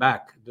on their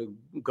back. The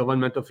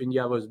government of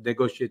India was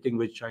negotiating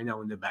with China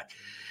on the back.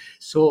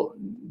 So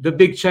the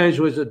big change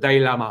was the Dalai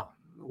Lama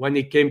when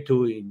he came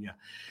to India.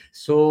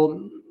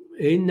 So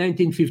in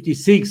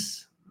 1956,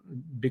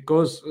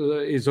 because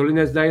His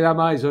Holiness Dalai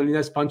Lama, His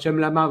Holiness Panchen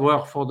Lama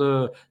were for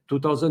the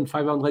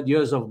 2,500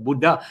 years of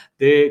Buddha,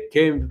 they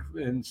came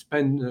and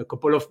spent a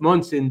couple of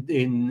months in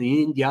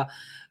India.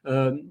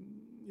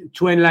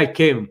 Chu Enlai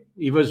came.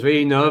 He was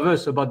very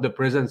nervous about the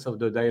presence of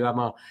the Dalai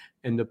Lama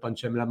and the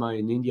Panchen Lama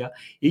in India.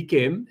 He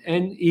came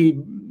and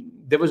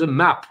there was a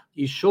map.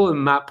 He showed a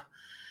map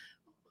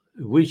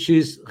which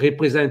is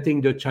representing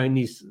the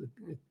Chinese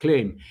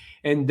claim.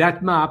 And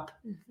that map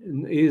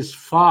is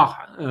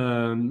far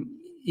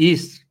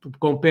east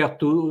compared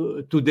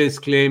to today's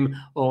claim,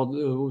 or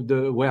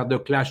where the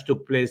clash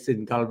took place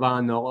in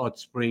Galvan or Hot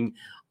Spring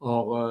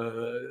or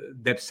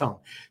Depsang.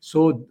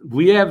 So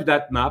we have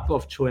that map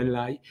of Chu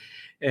Enlai,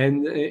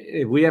 and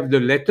we have the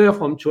letter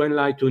from Chu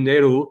Enlai to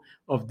Nehru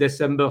of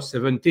December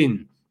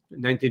 17,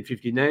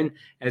 1959.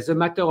 As a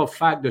matter of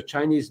fact, the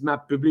Chinese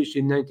map published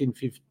in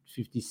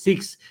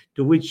 1956,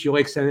 to which Your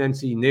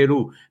Excellency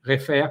Nehru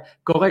refer,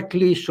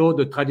 correctly show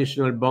the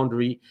traditional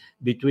boundary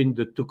between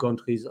the 2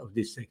 countries of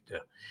this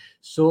sector.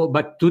 So,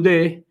 but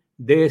today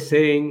they're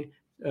saying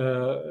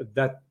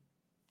that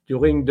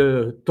during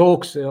the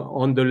talks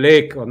on the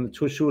lake, on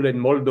Chushul and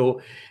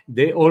Moldo,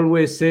 they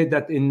always say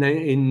that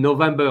in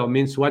November,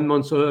 means 1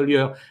 month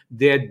earlier,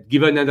 they had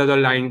given another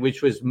line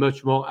which was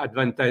much more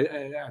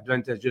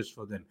advantageous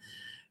for them.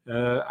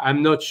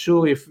 I'm not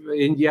sure if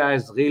India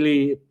has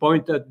really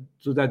pointed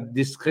to that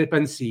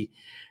discrepancy.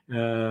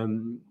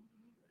 And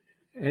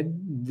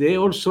they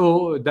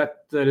also,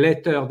 that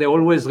letter, they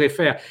always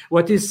refer.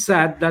 What is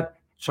sad that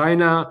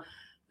China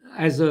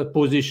has a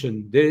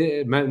position.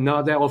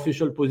 Now their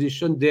official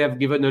position, they have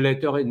given a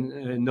letter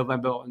in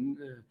November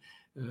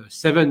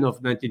 7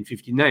 of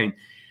 1959.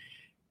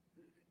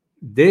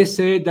 They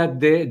say that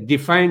they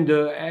defined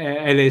the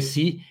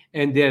LAC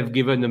and they have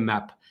given a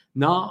map.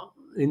 Now,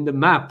 in the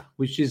map,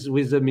 which is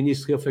with the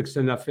Ministry of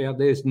External Affairs,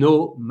 there is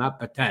no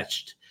map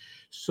attached.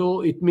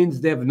 So it means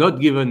they have not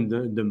given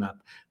the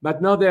map.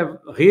 But now they have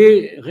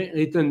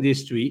rewritten this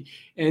history.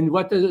 And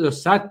what is the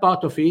sad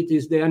part of it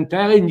is the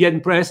entire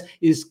Indian press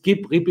is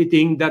keep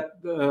repeating that,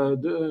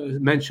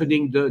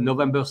 mentioning the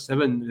November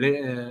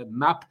 7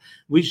 map,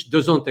 which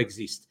doesn't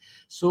exist.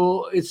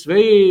 So it's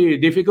very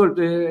difficult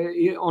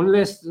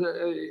unless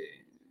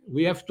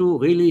we have to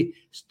really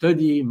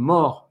study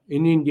more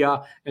in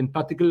India, and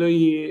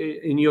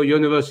particularly in your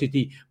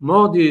university,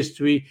 more the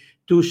history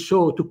to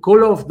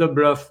call off the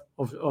bluff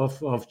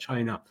of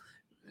China.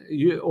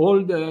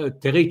 All the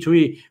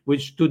territory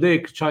which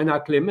today China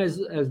claims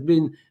has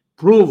been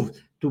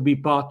proved to be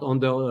part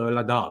under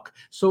Ladakh.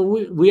 So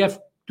we have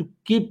to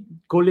keep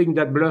calling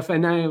that bluff,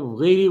 and I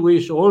really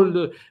wish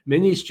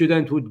many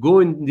students would go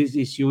in these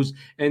issues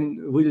and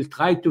will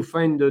try to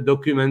find the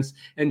documents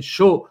and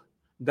show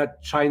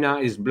that China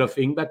is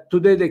bluffing. But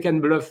today they can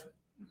bluff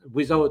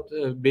without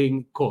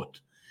being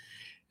caught.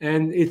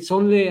 And it's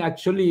only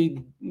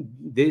actually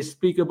they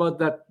speak about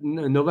that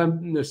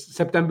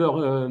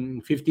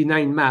September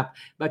 59 map,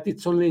 but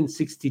it's only in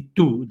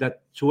 62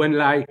 that Zhou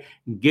Enlai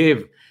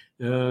gave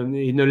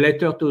in a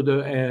letter to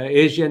the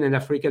Asian and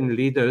African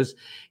leaders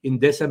in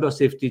December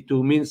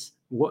 62. Means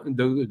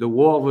the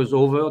war was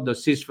over, the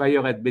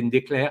ceasefire had been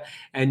declared,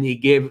 and he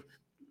gave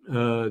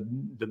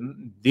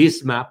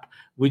this map,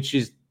 which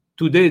is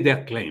today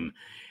their claim.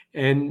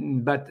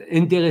 But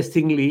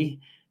interestingly,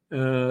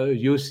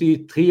 you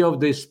see three of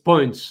these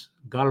points: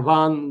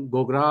 Galvan,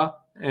 Gogra,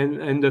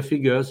 and the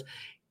figures.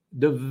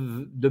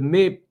 The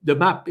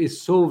map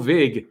is so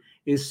vague,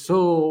 is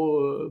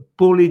so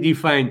poorly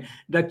defined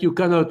that you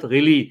cannot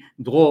really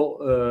draw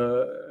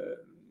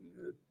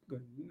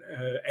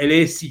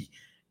LAC.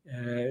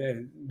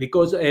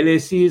 Because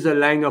LAC is a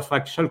line of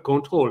actual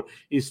control,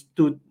 is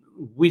to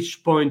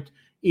which point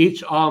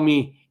each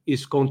army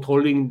is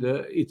controlling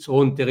its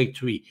own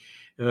territory.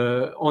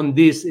 On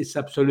this, it's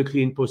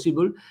absolutely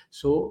impossible.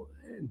 So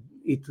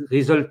it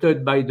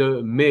resulted by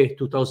the May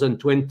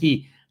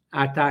 2020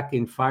 attack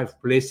in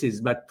 5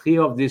 places, but 3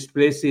 of these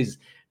places,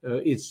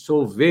 it's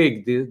so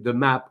vague, the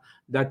map,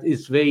 that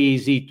it's very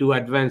easy to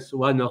advance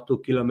 1 or 2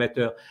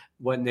 kilometers,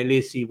 one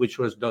LAC, which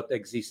was not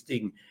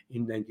existing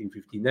in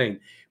 1959,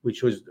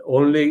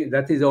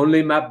 that is the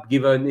only map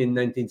given in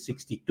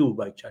 1962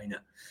 by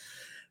China.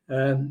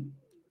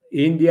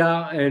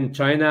 India and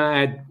China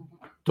had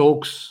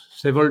talks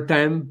several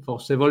times for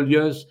several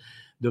years.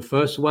 The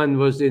first one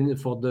was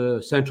for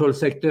the central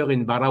sector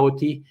in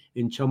Baravati,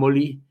 in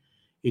Chamoli.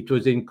 It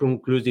was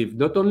inconclusive.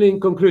 Not only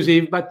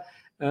inconclusive, but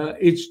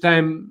each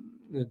time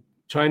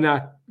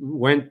China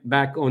went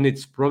back on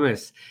its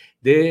promise.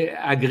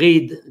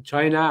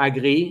 China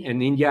agreed,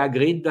 and India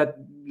agreed that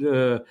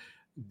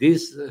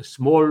this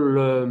small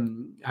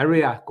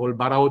area called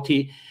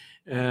Baravati,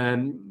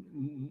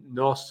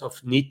 north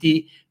of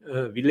Niti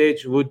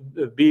village,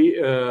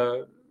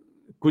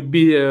 could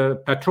be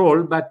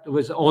patrolled, but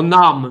with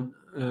unarmed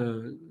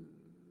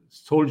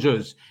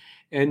soldiers.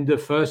 And the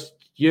first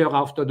year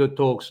after the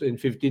talks in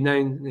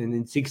 59 and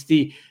in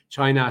 60,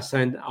 China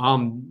sent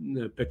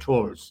armed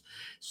patrols.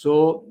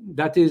 So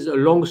that is a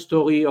long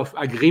story of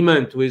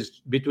agreement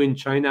between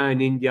China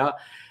and India.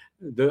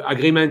 The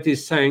agreement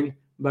is signed,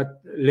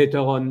 but later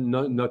on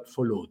not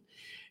followed.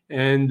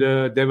 And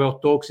there were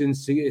talks in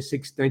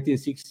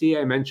 1960,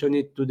 I mentioned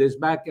it 2 days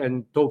back,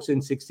 and talks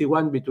in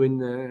 61 between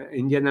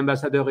Indian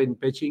ambassador in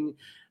Beijing,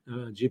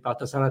 G.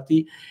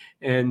 Parthasarathi,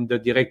 and the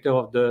director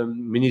of the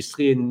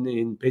ministry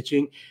in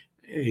Beijing.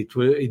 It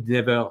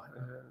never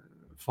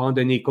found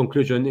any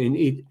conclusion, and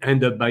it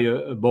ended by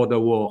a border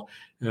war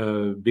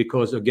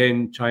because,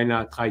 again,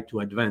 China tried to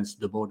advance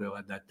the border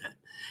at that time.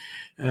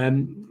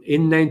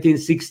 In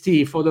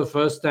 1960, for the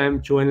first time,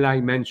 Zhou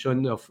Enlai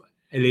mentioned of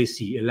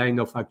LAC, a line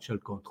of actual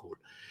control.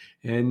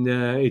 And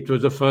it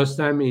was the first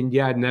time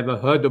India had never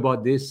heard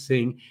about this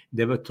thing.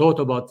 They were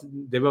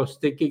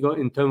thinking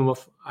in terms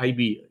of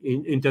IB,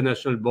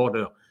 international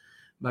border.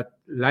 But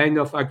line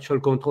of actual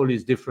control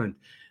is different.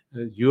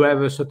 You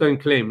have a certain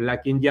claim,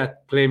 like India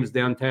claims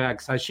the entire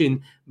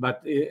Aksashin,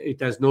 but it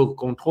has no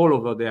control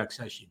over the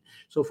Aksashin.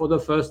 So for the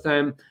first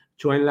time,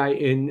 Zhou Enlai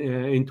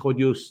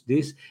introduced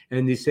this,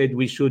 and he said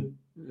we should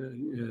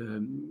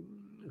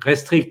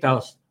restrict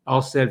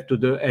ourselves to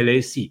the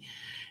LAC,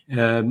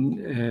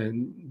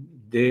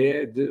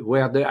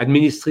 where the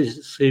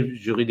administrative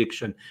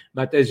jurisdiction.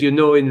 But as you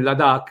know, in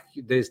Ladakh,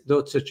 there's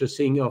not such a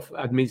thing of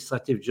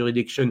administrative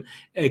jurisdiction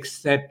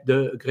except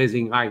the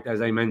grazing right,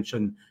 as I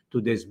mentioned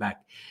 2 days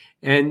back.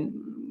 And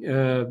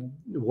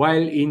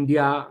while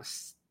India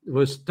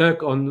was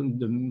stuck on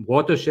the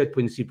watershed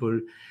principle,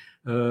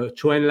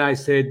 Zhou Enlai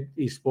said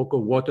he spoke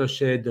of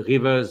watershed,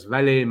 rivers,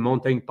 valley,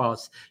 mountain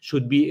paths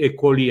should be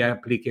equally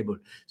applicable.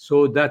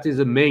 So that is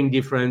the main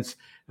difference.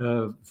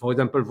 For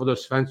example, for the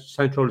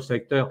central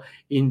sector,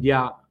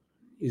 India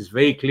is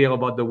very clear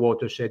about the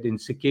watershed. In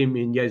Sikkim,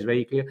 India is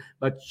very clear.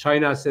 But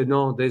China said,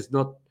 no, there's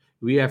not.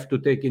 We have to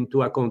take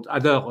into account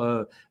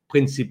other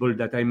principles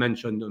that I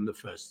mentioned on the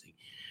first thing.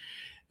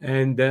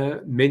 And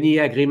many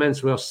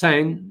agreements were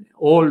signed,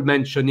 all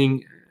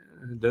mentioning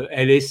the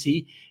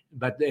LAC,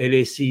 but the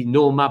LAC,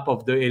 no map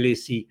of the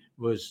LAC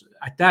was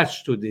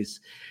attached to this.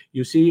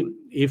 You see,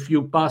 if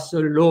you pass a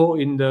law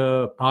in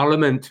the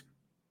parliament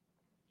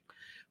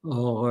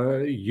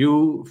or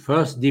you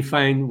first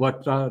define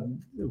what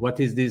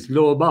is this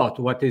law about,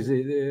 what is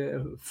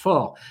it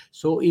for.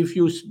 So if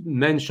you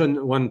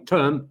mention one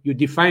term, you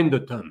define the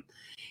term.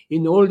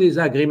 In all these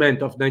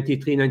agreements of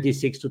 93,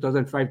 96,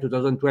 2005,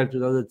 2012,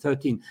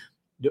 2013,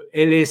 the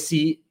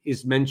LAC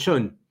is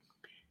mentioned,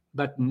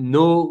 but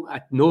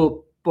at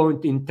no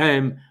point in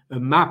time a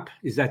map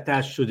is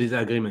attached to this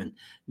agreement.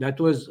 That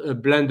was a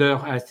blunder,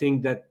 I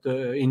think, that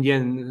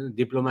Indian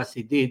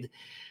diplomacy did.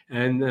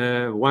 And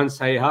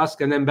once I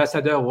asked an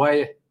ambassador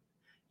why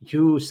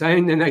you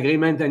sign an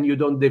agreement and you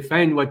don't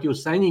define what you're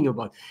signing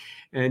about.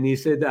 And he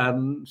said,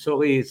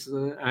 sorry,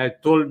 I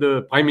told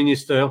the prime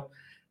minister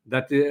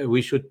that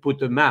we should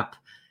put a map.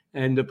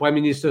 And the prime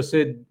minister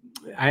said,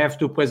 I have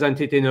to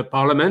present it in a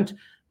parliament.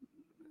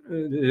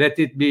 Let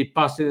it be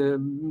passed.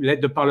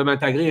 Let the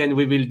parliament agree, and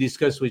we will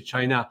discuss with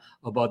China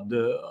about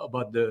the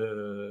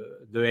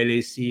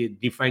LAC,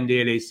 define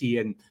the LAC,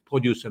 and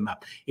produce a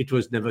map. It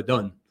was never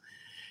done.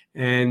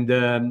 And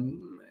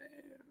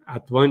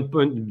at one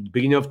point,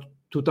 beginning of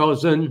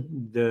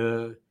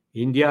 2000,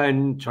 India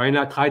and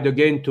China tried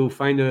again to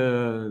find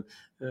a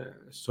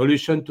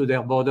solution to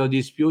their border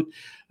dispute.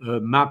 A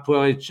map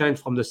were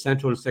exchanged from the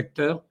central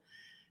sector,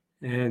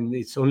 and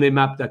it's only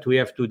map that we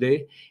have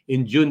today.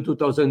 In June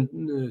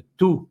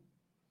 2002,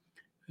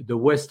 the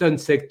western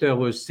sector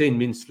was seen,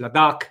 means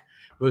Ladakh,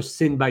 was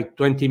seen by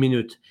 20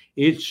 minutes.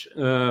 Each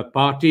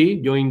party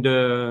during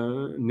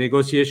the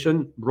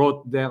negotiation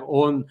brought their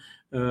own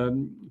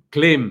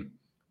claim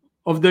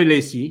of the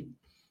LAC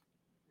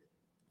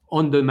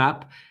on the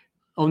map,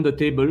 on the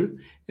table,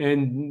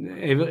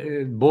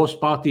 and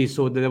both parties,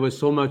 so there was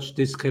so much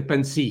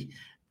discrepancy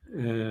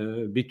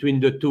between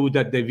the two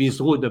that they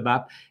withdrew the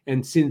map,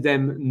 and since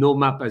then no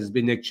map has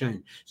been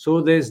exchanged.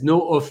 So there's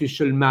no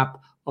official map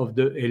of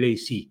the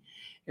LAC.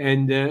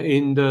 And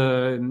in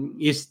the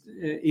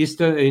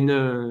eastern, in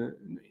the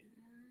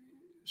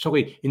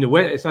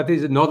west, that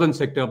is the northern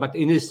sector, but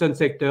in eastern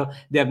sector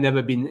they have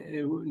never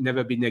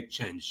been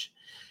exchanged,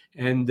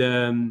 and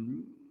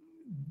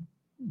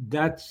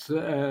that's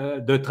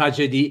the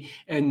tragedy,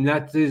 and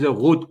that is a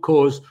root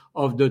cause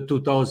of the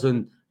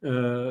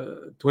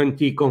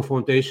 2020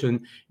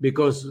 confrontation,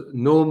 because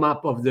no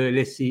map of the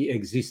LAC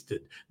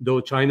existed. Though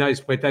China is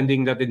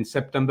pretending that in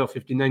September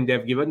 59 they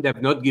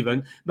have not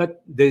given,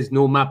 but there's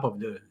no map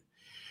of the.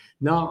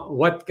 Now,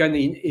 what can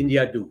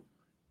India do?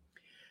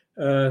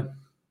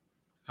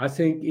 I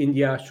think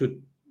India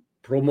should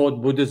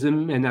promote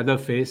Buddhism and other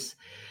faiths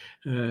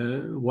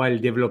while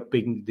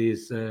developing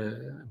this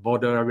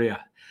border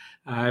area.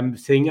 I'm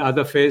saying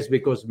other faiths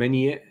because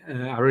many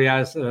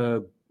areas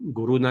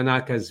Guru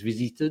Nanak has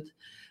visited,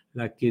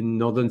 like in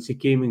northern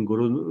Sikkim, in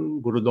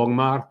Guru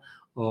Dongmar,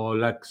 or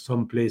like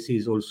some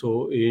places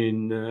also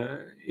in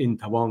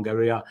Tawang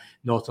area,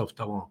 north of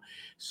Tawang.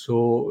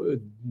 So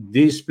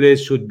this place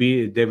should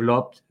be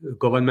developed. The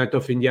government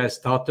of India has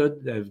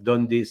started. They've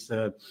done this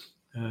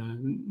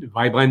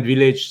vibrant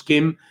village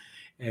scheme,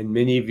 and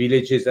many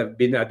villages have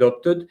been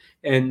adopted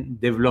and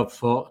developed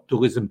for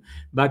tourism.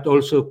 But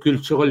also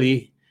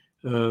culturally,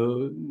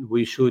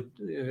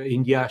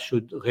 India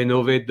should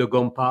renovate the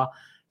Gompa,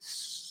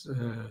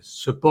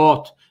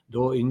 support,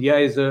 though India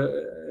is a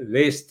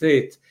lay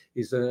state,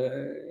 it's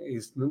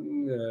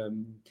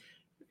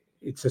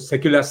a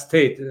secular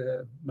state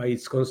by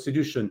its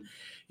constitution.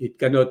 It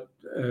cannot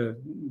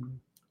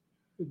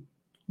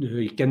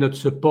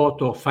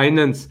support or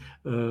finance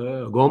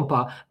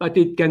Gompa, but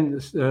it can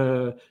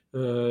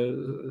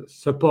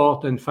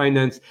support and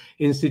finance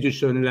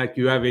institutions like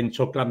you have in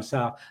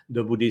Choklamsa,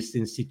 the Buddhist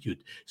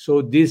Institute.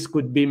 So this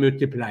could be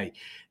multiplied.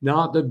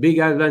 Now, the big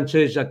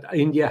advantage that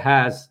India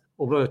has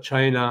over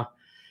China,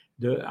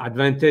 the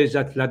advantage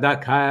that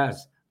Ladakh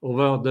has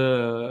over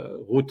the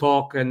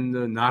Rohtak and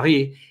the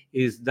Nari,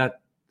 is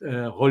that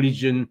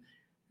religion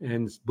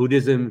and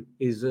Buddhism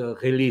is a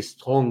really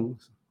strong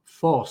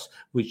force,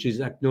 which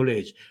is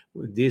acknowledged.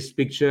 This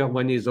picture,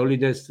 when His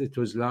Holiness, it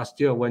was last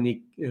year, when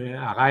he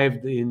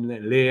arrived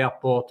in Leh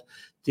Airport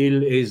till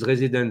his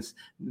residence,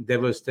 there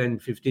was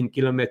 10-15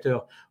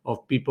 kilometers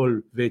of people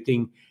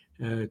waiting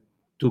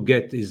to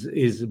get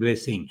his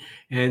blessing.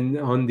 And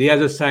on the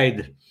other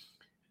side,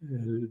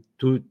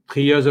 2-3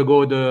 years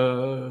ago,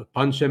 the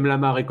Panchen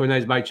Lama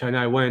recognized by China,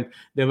 I went,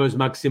 there was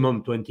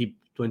maximum 20,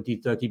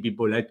 30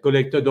 people. I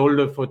collected all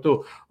the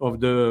photo of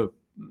the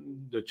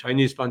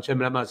Chinese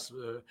Panchen Lama's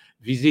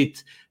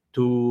visit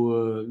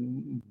to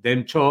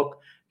Demchok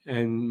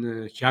and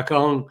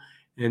Chiakang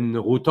and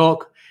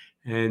Rohtak,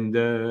 and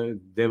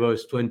there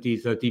was 20,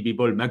 30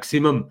 people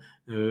maximum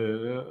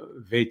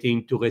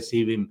waiting to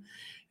receive him.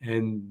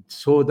 And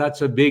so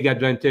that's a big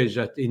advantage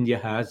that India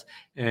has.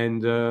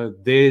 And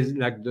days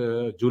like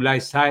the July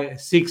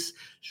 6th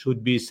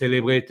should be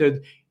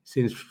celebrated.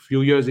 Since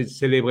few years it's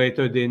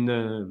celebrated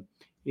in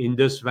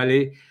Indus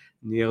Valley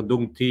near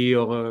Dungti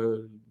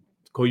or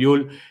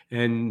Koyul,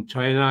 and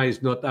China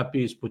is not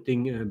happy, is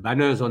putting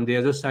banners on the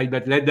other side,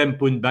 but let them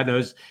put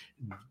banners.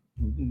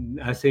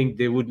 I think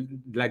they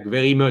would like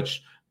very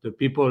much the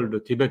people, the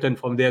Tibetan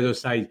from the other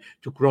side,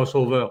 to cross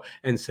over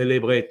and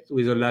celebrate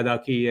with the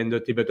Ladakhi and the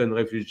Tibetan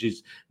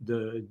refugees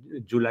the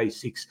July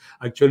 6th.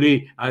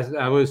 Actually, as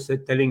I was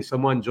telling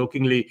someone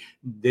jokingly,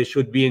 they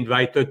should be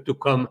invited to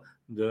come,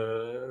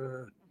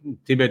 the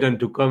Tibetan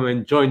to come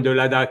and join the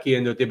Ladakhi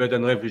and the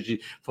Tibetan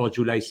refugees for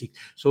July 6th.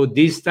 So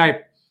this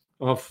type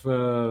of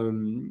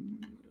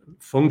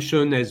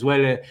function, as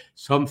well as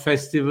some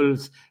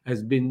festivals,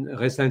 has been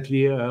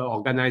recently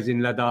organized in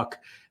Ladakh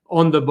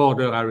on the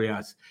border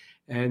areas.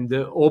 And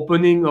the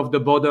opening of the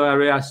border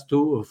areas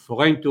to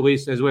foreign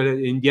tourists as well as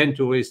Indian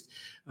tourists.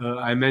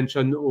 I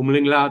mentioned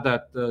Umlingla,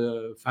 that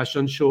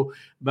fashion show,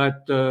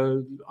 but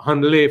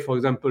Hanle, for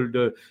example,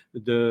 the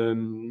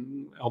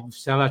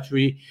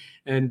observatory,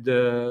 and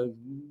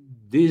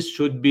this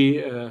should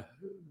be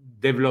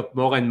developed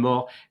more and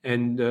more.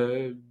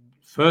 And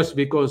first,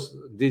 because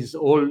this is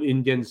all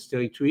Indians'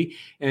 territory,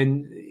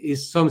 and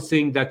is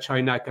something that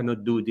China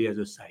cannot do the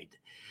other side.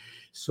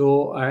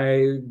 So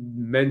I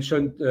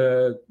mentioned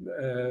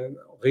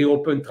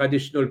reopen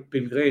traditional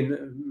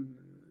pilgrim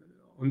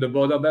on the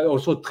border, but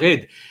also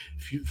trade.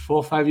 4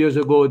 or 5 years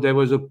ago, there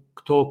was a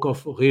talk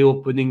of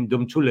reopening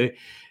Dumchule.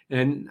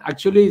 And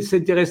actually, it's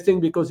interesting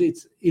because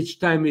each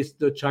time it's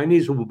the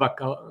Chinese who back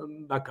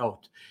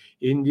out.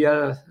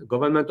 India,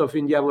 government of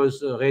India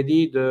was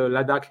ready, the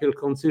Ladakh Hill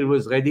Council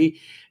was ready,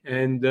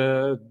 and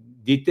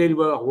details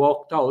were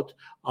worked out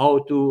how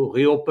to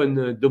reopen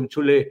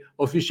Dumchule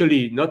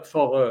officially, not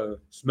for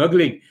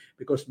smuggling,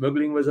 because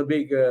smuggling was a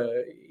big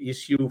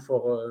issue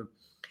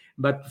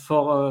but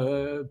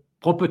for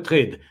proper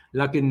trade,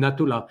 like in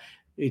Natula.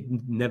 It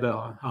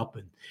never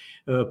happened.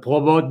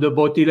 Promote the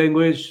Boti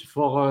language.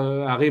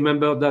 I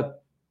remember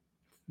that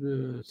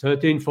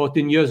 13,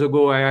 14 years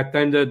ago, I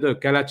attended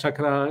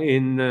Kalachakra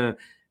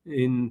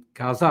in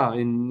Kaza,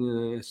 in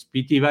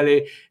Spiti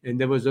Valley, and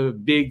there was a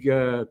big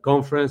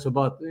conference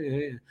about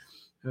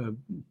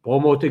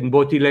promoting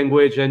Boti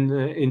language and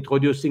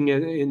introducing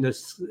it in the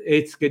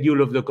 8th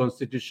schedule of the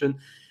Constitution.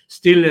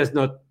 Still has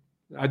not.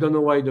 I don't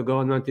know why the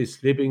government is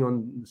sleeping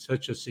on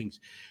such a things.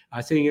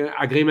 I think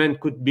agreement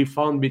could be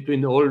found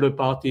between all the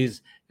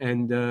parties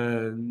and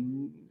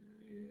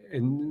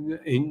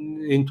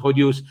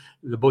introduce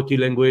the Boti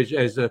language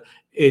as in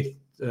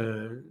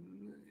the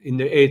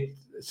 8th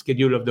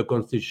schedule of the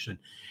Constitution,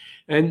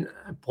 and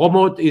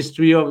promote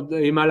history of the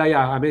Himalaya.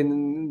 I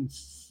mean,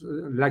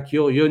 like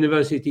your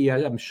university,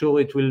 I'm sure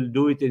it will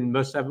do it. It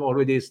must have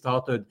already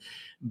started,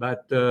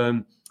 but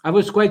I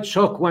was quite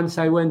shocked once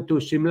I went to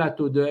Shimla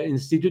to the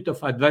Institute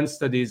of Advanced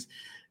Studies,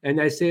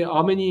 and I say,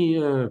 how many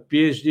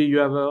PhD you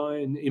have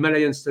in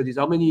Himalayan studies?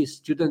 How many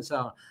students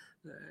are?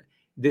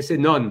 They say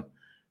none.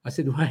 I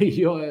said, why?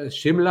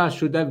 Shimla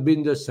should have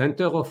been the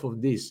center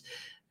of this.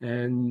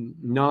 And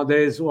now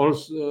there's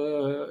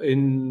also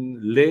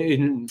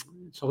in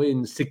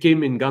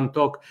Sikkim, in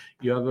Gantok,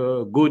 you have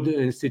a good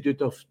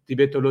Institute of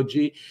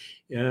Tibetology.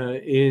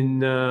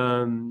 In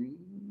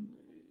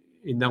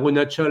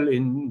Arunachal,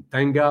 in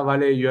Tanga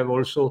Valley, you have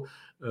also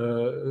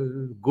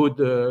good,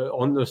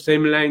 on the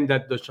same line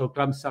that the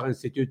Choklamsar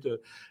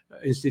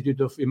Institute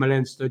of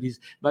Himalayan Studies,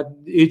 but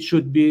it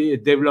should be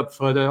developed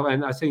further,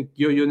 and I think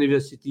your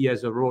university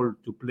has a role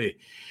to play.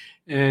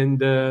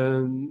 And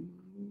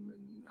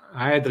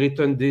I had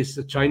written this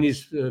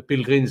Chinese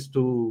pilgrims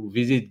to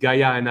visit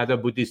Gaya and other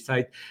Buddhist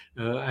sites.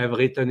 I've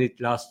written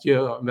it last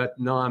year, but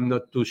now I'm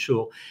not too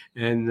sure.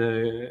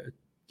 And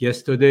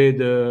yesterday,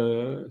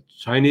 the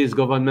Chinese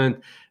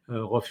government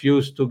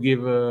refused to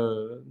give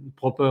a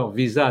proper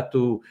visa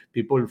to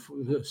people,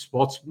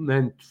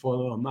 sportsmen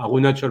from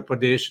Arunachal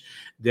Pradesh.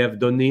 They have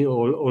done it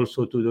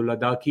also to the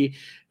Ladakhi.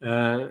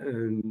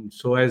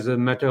 So as a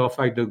matter of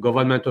fact, the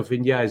government of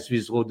India has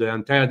withdrawn the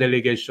entire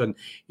delegation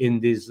in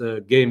these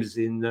games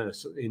in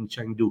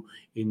Chengdu,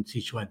 in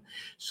Sichuan.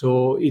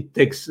 So it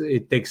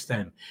takes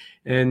time.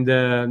 And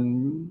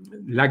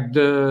like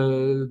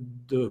the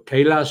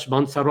Kailash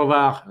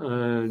Mansarovar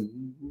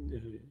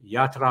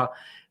Yatra,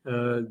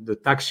 the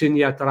Takshin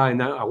Yatra in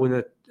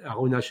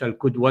Arunachal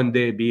could one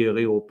day be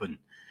reopened.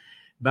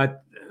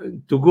 But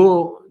to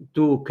go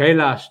to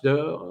Kailash,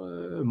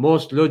 the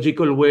most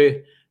logical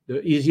way,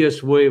 the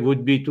easiest way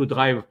would be to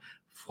drive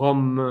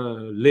from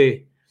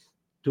Leh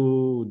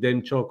to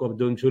Denchok of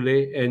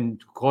Donchule and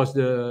to cross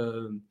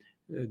and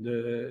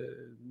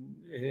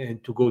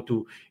to go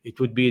to, it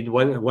would be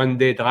one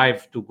day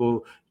drive to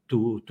go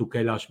to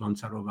Kailash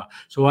Mansarovar.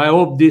 So I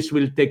hope this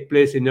will take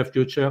place in the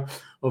future.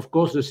 Of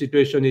course, the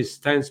situation is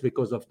tense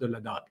because of the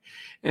Ladakh.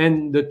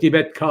 And the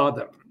Tibet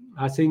card,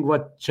 I think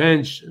what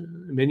changed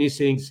many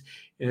things,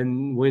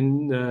 and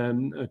when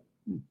a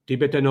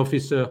Tibetan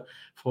officer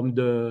from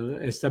the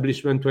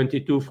establishment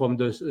 22 from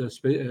the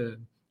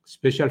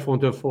Special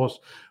Frontier Force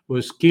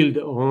was killed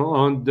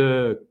on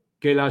the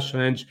Kailash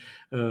range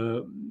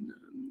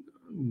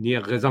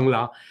near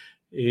Rezangla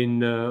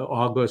in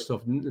August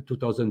of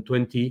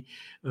 2020.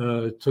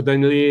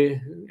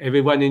 Suddenly,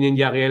 everyone in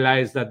India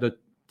realized that the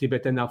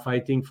Tibetans are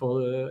fighting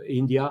for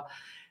India.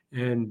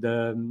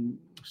 And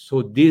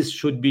so this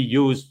should be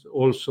used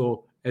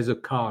also as a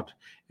card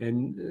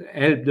and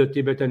help the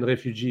Tibetan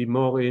refugee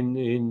more in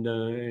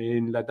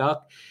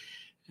Ladakh.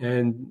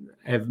 And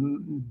have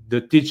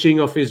the teaching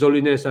of His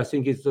Holiness, I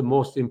think, is the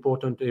most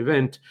important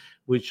event,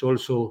 which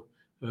also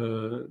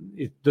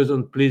it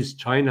doesn't please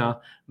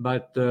China,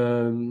 but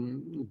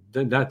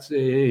that's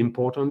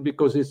important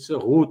because it's a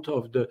root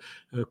of the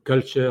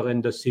culture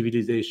and the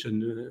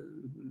civilization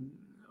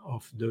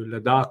of the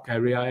Ladakh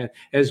area,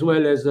 as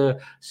well as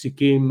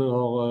Sikkim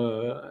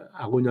or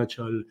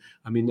Arunachal.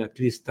 I mean, at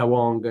least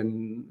Tawang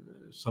and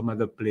some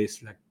other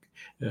place like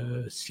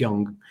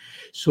Siang.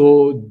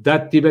 So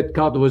that Tibet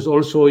card was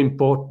also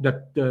important.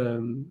 That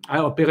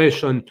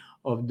operation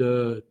of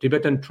the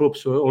Tibetan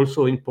troops were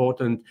also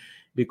important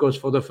because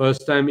for the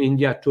first time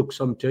India took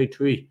some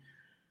territory,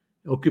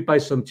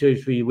 occupied some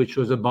territory, which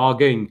was a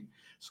bargain.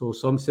 So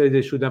some say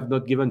they should have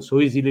not given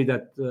so easily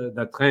that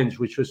range,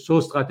 which was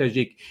so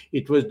strategic.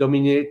 It was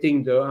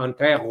dominating the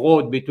entire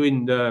road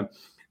between the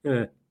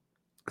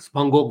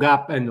Spangor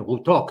Gap and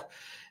Rutok,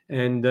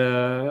 and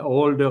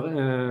all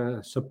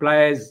the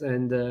supplies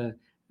and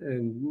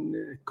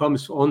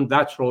comes on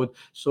that road.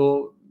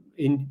 So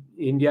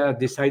India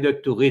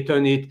decided to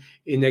return it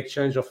in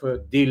exchange of a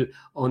deal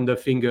on the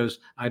fingers.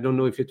 I don't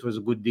know if it was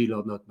a good deal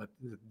or not, but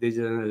there's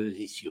another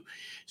issue.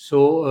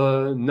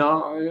 So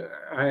now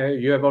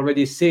you have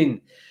already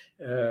seen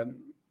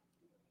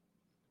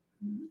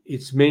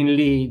it's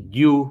mainly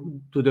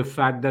due to the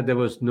fact that there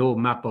was no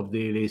map of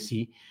the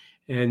LAC,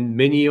 and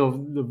many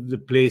of the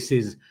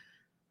places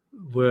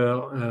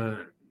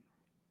were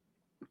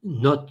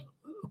not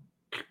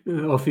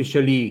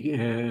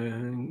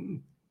officially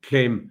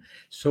claimed.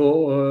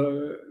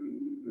 So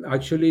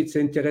actually, it's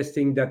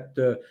interesting that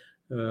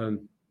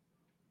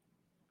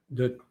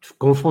the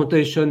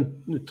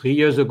confrontation 3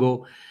 years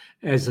ago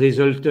has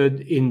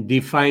resulted in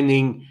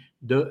defining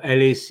the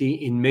LAC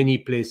in many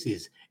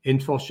places.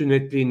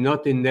 Unfortunately,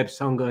 not in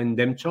Nepsang and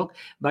Demchok,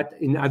 but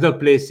in other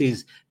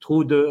places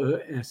through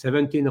the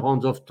 17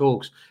 rounds of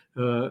talks.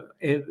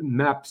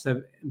 Maps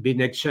have been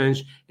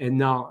exchanged, and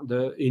now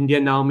the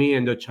Indian Army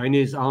and the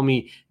Chinese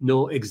Army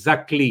know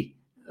exactly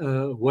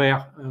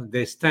where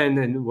they stand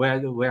and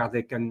where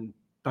they can,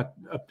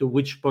 up to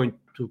which point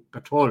to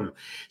patrol.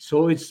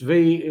 So it's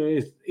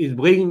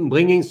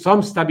bringing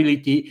some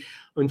stability.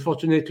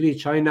 Unfortunately,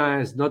 China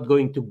is not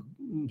going to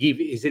give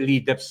easily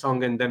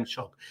Depsang and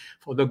Demchok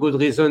for the good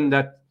reason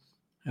that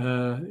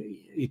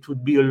it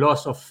would be a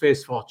loss of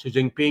face for Xi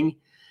Jinping.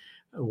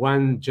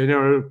 One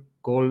general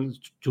called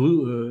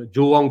Zhao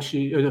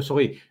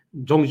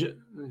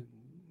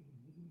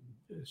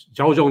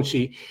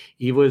Zhongxi,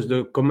 he was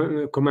the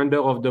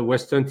commander of the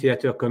Western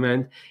Theater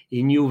Command.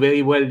 He knew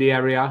very well the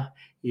area.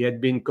 He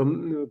had been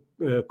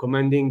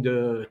commanding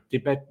the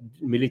Tibet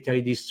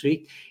military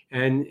district,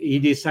 and he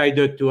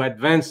decided to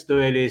advance the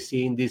LAC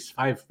in these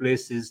 5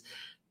 places,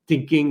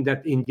 thinking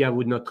that India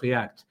would not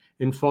react.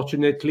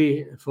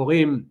 Unfortunately for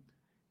him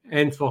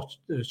and for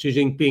Xi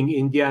Jinping,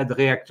 India had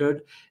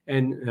reacted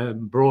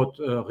and brought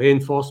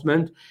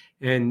reinforcement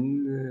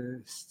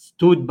and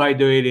stood by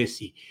the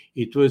LAC.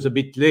 It was a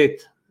bit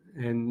late,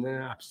 and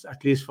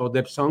at least for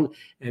Depsang,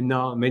 and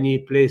now many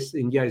places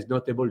India is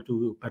not able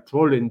to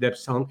patrol in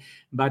Depsang,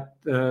 but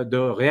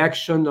the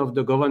reaction of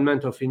the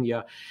government of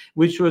India,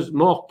 which was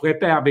more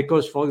prepared,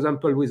 because for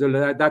example with the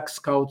Ladakh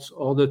scouts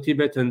or the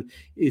Tibetan,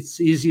 it's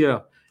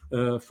easier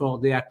for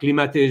the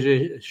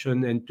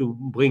acclimatization and to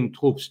bring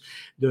troops.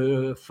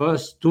 The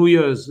first 2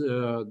 years,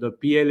 the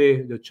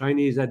PLA, the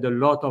Chinese had a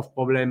lot of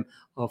problem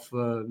of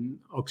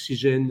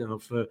oxygen,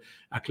 of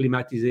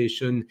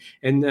acclimatization,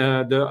 and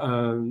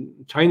the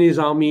Chinese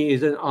army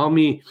is an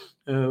army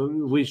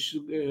which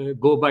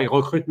go by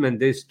recruitment.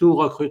 There's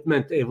 2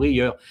 recruitment every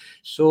year,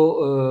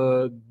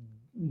 so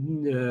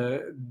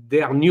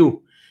they are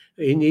new.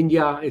 In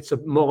India, it's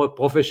more a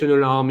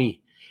professional army.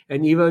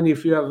 And even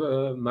if you have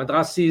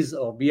madrasis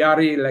or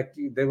bihari, like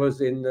there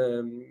was in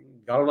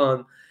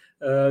Galwan,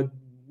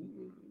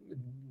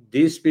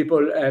 these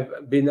people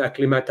have been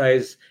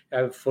acclimatized,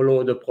 have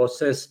followed the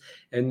process,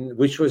 and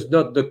which was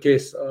not the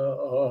case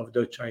of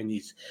the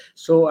Chinese.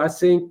 So I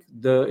think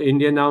the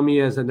Indian Army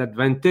has an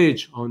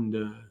advantage on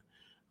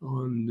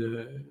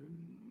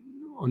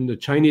the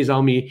Chinese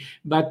Army.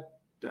 But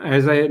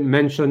as I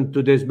mentioned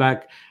 2 days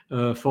back,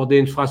 for the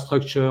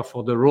infrastructure,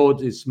 for the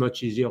roads, it's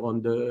much easier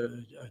on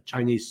the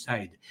Chinese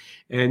side.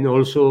 And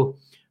also,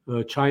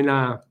 the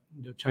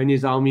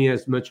Chinese army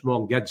has much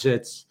more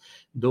gadgets,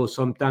 though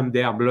sometimes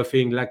they are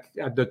bluffing. Like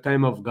at the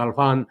time of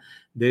Galvan,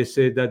 they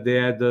said that they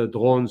had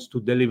drones to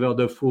deliver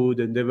the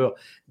food, and they were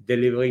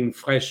delivering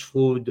fresh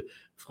food,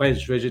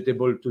 fresh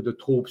vegetable to the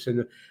troops.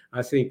 And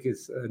I think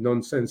it's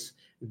nonsense.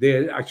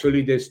 They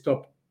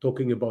stopped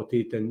talking about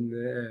it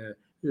and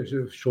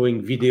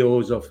showing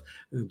videos of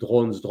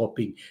drones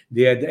dropping.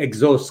 They had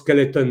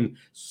exoskeleton,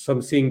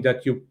 something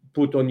that you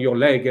put on your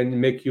leg and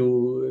make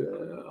you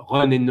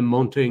run in the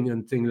mountain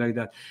and things like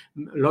that.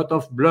 A lot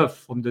of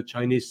bluff from the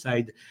Chinese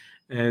side,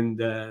 and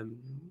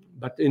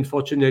but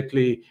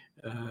unfortunately,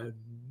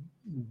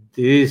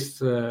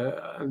 this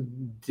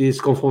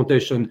this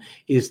confrontation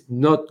is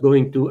not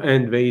going to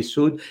end very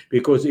soon,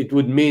 because it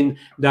would mean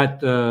that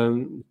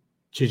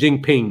Xi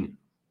Jinping,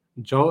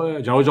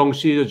 Zhao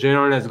Zhongxi, the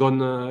general, has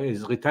gone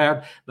is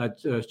retired, but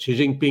Xi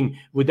Jinping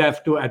would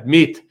have to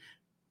admit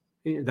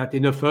that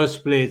in the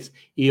first place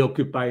he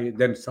occupied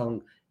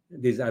Demsang,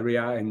 this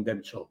area, and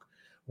Demchok.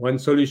 One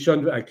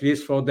solution, at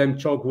least for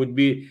Demchok, would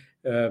be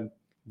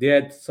they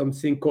had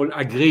something called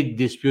agreed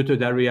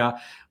disputed area,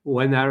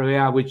 one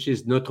area which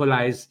is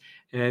neutralized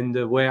and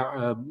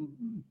where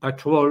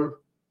patrol,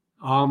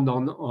 armed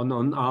or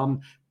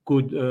unarmed,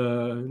 could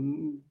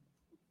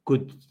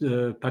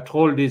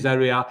patrol this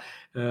area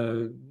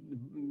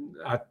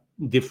at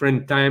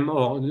different time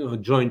or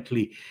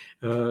jointly.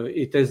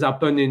 It has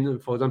happened in,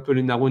 for example,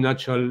 in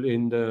Arunachal,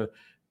 in the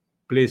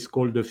place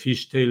called the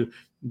Fishtail.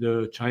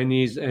 The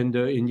Chinese and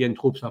the Indian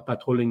troops are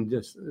patrolling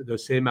the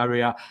same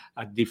area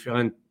at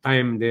different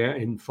time. They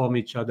inform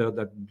each other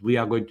that we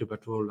are going to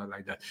patrol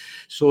like that.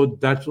 So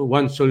that's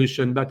one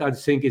solution, but I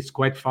think it's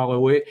quite far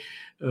away.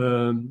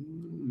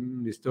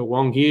 Mr.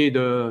 Wang Yi,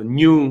 the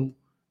new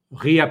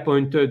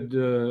reappointed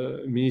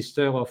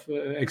Minister of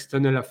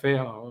External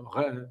Affairs,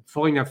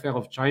 Foreign Affairs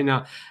of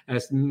China,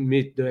 has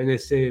met the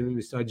NSA,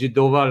 Mr. Ajit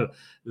Doval,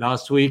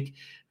 last week.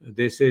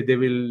 They say they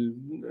will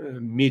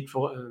meet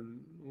for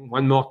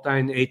one more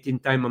time, 18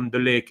 times on the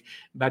lake,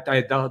 but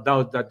I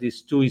doubt that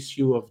these two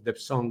issues of the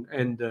song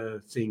and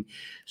the thing.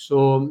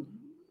 So,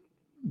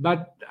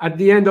 but at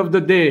the end of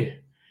the day,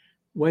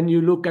 when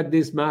you look at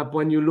this map,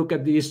 when you look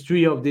at the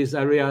history of these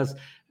areas,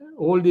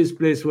 all these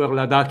places were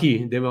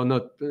Ladakhi. They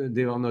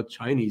were not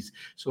Chinese.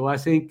 So I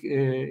think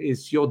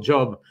it's your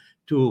job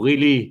to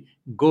really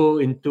go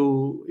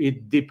into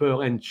it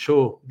deeper and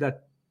show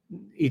that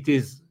it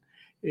is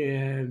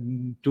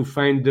to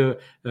find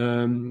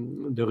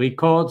the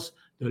records,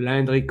 the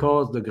land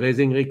records, the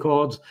grazing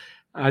records,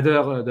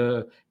 other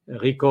the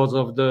records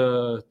of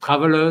the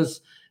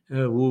travelers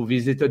who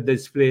visited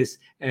this place,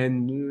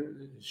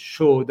 and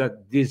show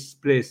that this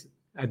place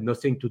had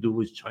nothing to do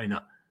with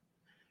China.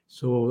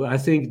 So I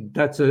think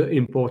that's an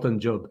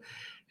important job.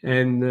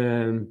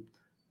 And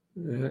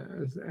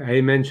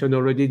I mentioned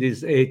already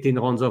this 18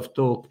 rounds of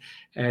talk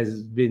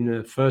has been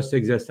a first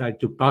exercise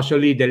to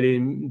partially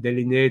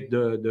delineate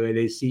the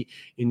LAC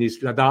in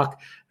East Ladakh.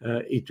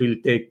 It will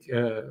take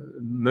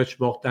much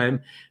more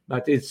time,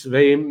 but it's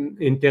very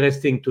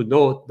interesting to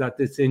note that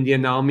it's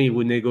Indian Army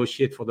who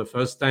negotiate for the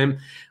first time.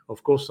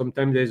 Of course,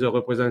 sometimes there's a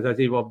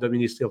representative of the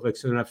Ministry of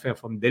External Affairs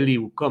from Delhi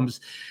who comes,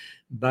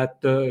 but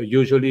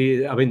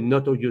usually, I mean,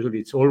 not usually,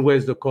 it's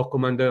always the corps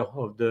commander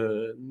of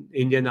the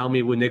Indian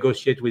Army who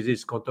negotiate with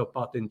his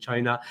counterpart in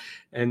China.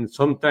 And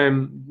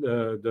sometimes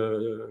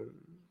the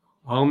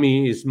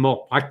army is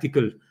more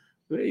practical.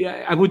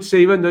 I would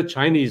say even the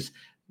Chinese,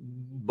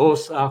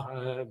 both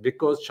are,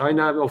 because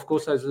China, of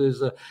course, has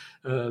this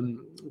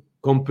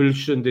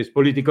compulsion, this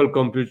political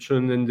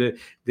compulsion, and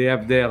they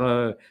have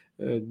their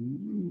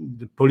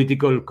the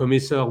political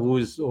commissar who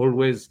is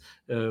always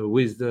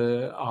with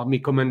the army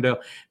commander.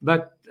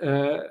 But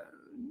at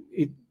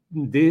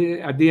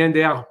the end,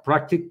 they are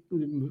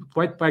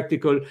quite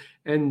practical,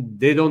 and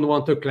they don't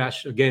want to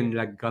clash again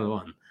like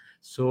Galwan.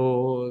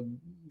 So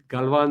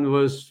Galwan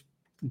was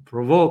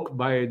provoked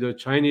by the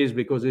Chinese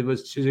because it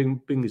was Xi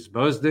Jinping's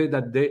birthday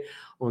that day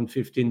on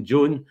 15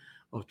 June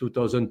of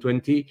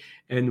 2020,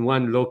 and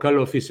one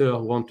local officer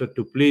wanted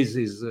to please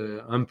his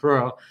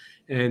emperor,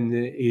 and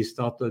he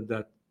started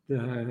that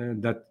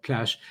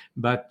clash.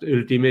 But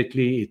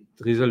ultimately, it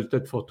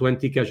resulted for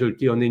 20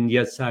 casualties on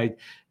India's side,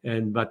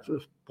 but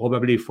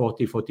probably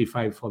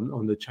 45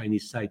 on the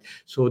Chinese side.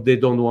 So they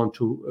don't want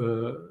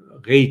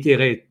to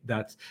reiterate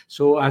that.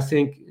 So I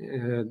think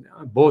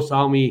both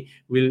army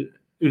will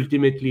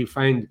ultimately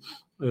find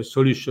a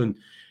solution.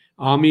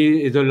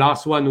 Army is the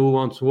last one who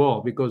wants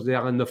war because they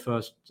are in the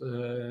first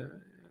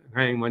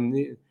rank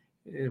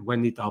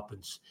when it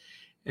happens.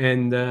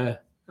 And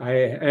I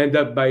end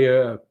up by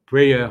a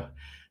prayer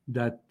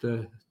that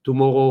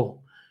tomorrow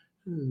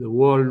the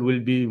world will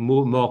be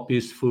more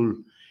peaceful,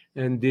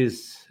 and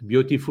this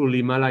beautiful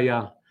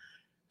Himalaya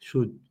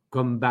should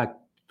come back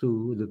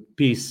to the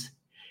peace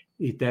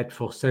it had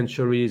for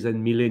centuries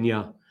and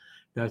millennia.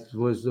 That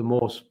was the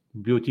most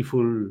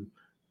beautiful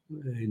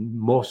and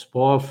most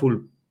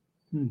powerful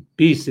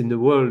peace in the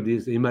world,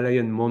 these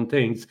Himalayan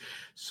mountains.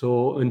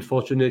 So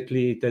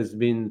unfortunately, it has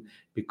been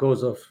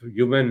because of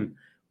human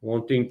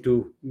wanting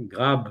to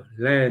grab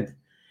land.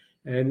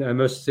 And I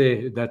must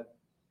say that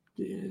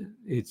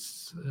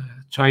it's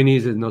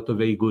Chinese is not a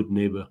very good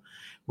neighbor.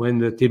 When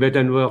the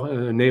Tibetan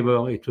were a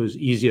neighbor, it was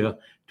easier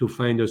to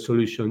find a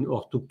solution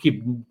or to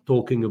keep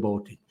talking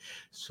about it.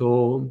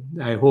 So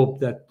I hope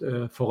that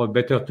for a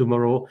better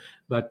tomorrow,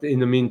 but in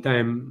the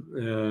meantime,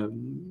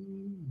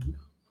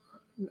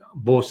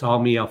 both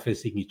armies are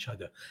facing each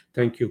other.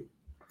 Thank you.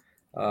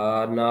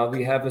 Now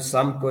we have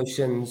some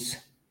questions.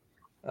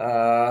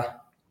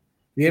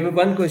 We have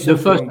one question.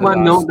 The first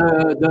one, no,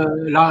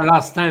 the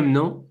last time,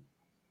 no?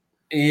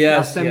 Yes,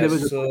 Last time yes. there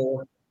was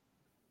so,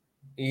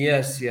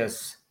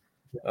 yes.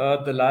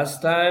 The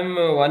last time,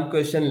 one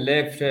question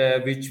left,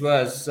 which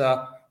was,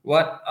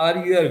 what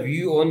are your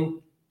view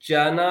on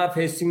China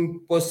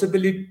facing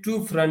possibly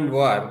two-front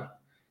war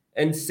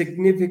and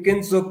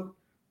significance of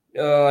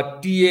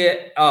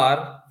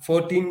TAR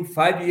 14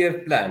 5-year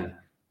plan?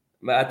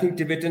 I think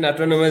Tibetan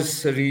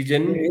Autonomous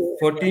Region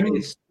 14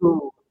 It's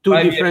two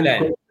 5-year different plan.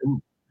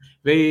 questions,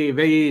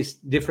 very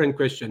different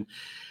question.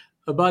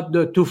 About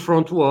the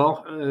two-front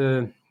war,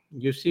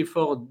 you see,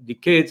 for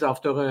decades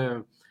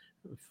after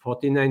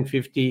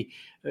 4950,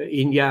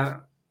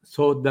 India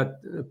thought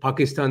that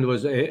Pakistan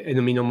was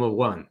enemy number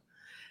one.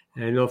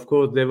 And of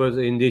course, there was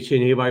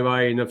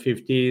Indochina in the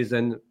 50s,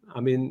 and I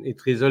mean,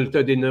 it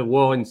resulted in a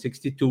war in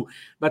 62.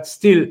 But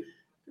still,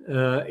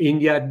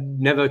 India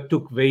never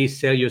took very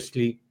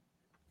seriously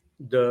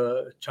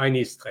the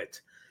Chinese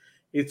threat.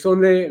 It's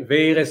only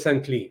very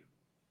recently,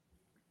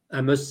 I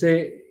must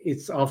say,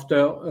 it's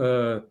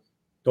after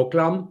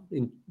Doklam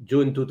in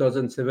June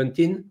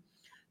 2017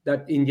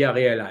 that India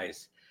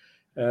realized.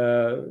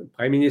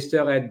 Prime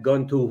Minister had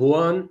gone to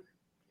Wuhan.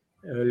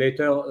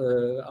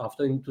 Later,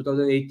 after in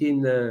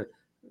 2018,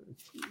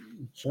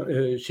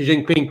 Xi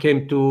Jinping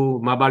came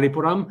to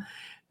Mabalipuram,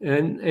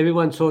 and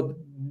everyone thought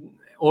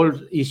all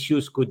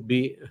issues could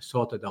be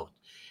sorted out.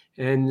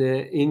 And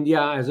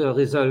India, as a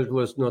result,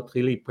 was not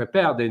really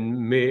prepared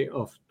in May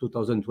of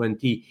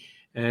 2020.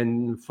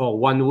 And for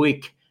 1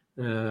 week,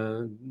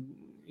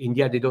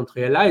 India didn't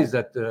realize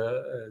that,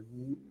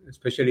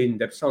 especially in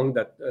Depsang,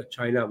 that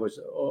China was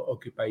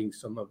occupying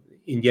some of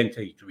Indian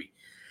territory.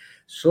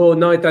 So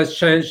now it has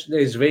changed.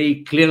 There's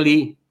very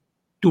clearly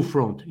two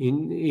front.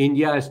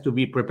 India has to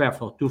be prepared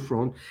for two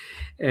front.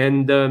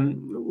 And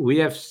we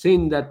have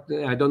seen that,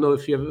 I don't know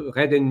if you have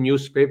read in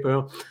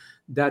newspaper,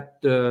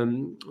 that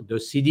the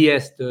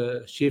CDS,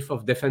 the Chief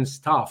of Defense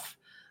Staff,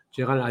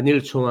 General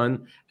Anil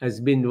Chauhan, has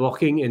been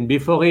working, and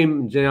before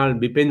him, General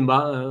Bipin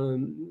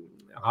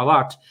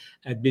Rawat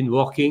had been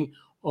working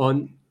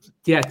on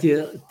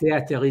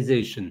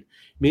theaterization.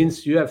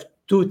 Means you have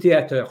two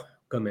theater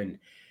command.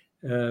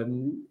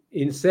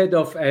 Instead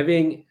of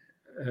having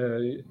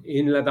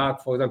in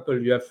Ladakh, for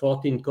example, you have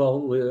 14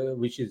 Corps,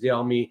 which is the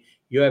army.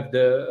 You have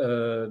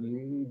the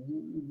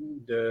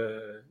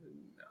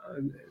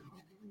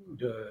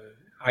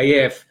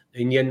IAF,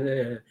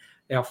 Indian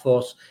Air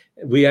Force.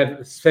 We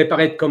have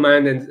separate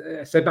command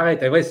and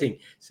separate everything,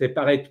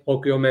 separate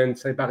procurement,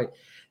 separate.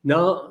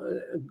 Now,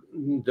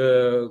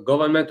 the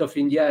government of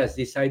India has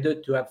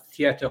decided to have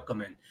theater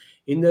command.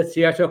 In the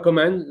theater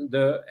command,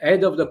 the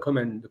head of the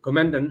command, the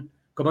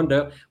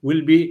commander,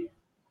 will be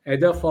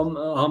either from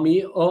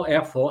Army or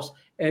Air Force,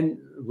 and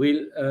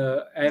will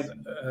have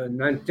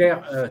an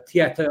entire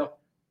theater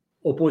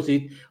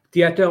opposite.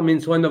 Theater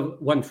means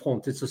one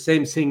front. It's the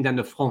same thing than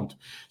the front.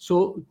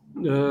 So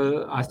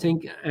I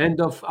think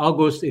end of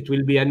August it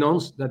will be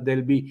announced that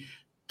there'll be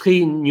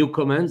 3 new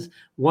commands.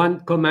 One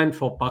command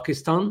for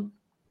Pakistan.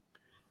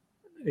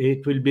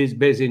 It will be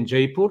based in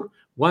Jaipur.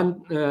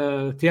 One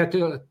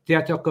theater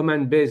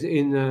command based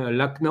in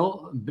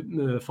Lucknow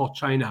for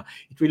China.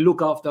 It will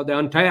look after the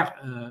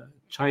entire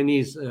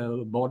Chinese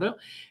border,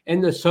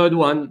 and the third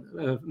one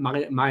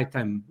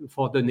maritime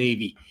for the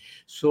Navy.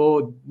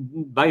 So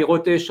by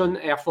rotation,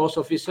 Air Force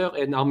officer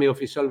and Army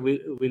officer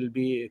will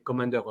be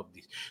commander of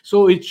this.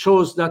 So it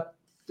shows that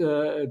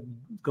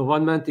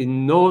government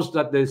knows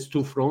that there's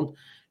two fronts.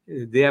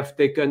 They have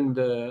taken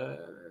the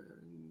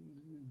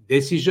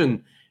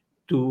decision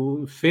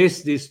to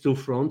face these two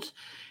fronts.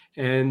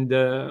 And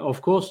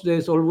of course,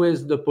 there's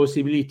always the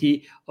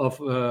possibility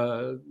of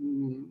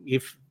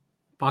if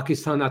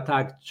Pakistan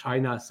attacked,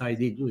 China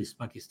sided with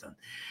Pakistan.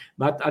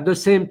 But at the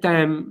same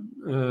time,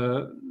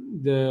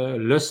 the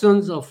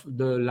lessons of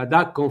the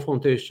Ladakh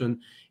confrontation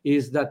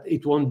is that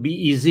it won't be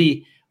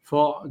easy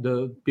for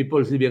the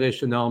People's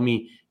Liberation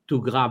Army to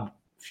grab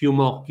few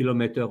more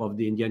kilometers of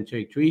the Indian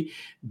territory.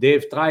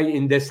 They've tried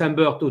in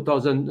December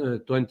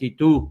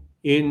 2022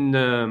 in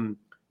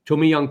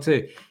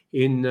Chomiyangtse,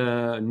 in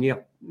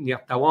near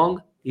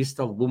Tawang,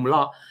 east of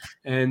Bumla,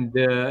 and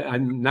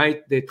at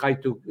night they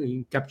tried to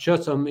capture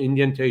some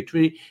Indian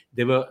territory.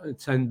 They were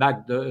sent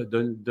back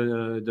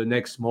the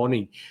next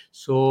morning.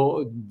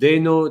 So they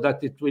know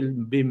that it will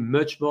be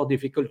much more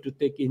difficult to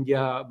take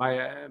India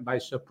by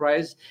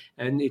surprise,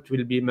 and it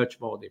will be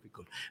much more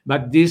difficult.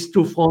 But these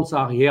two fronts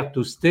are here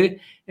to stay,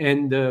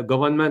 and the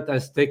government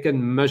has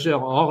taken measure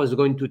or is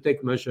going to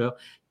take measure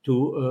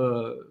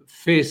to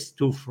face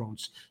two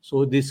fronts.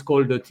 So this is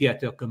called the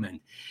theater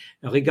command.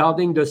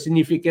 Regarding the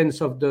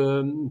significance of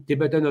the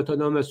Tibetan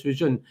Autonomous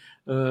Region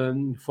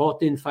 14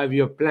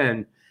 5-year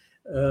plan,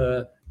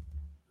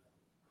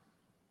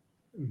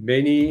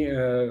 many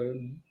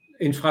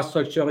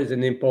infrastructure is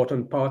an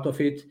important part of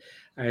it.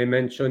 I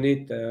mentioned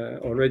it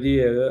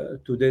already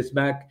 2 days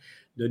back.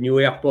 The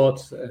new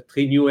airports,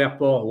 3 new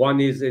airports.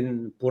 One is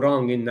in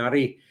Purang in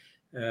Nari,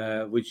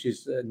 which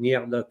is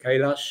near the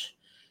Kailash.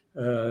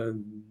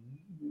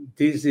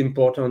 This is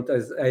important,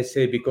 as I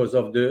say, because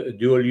of the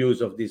dual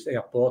use of this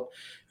airport.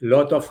 A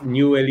lot of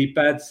new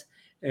helipads,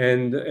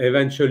 and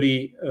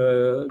eventually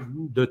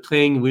the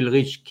train will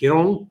reach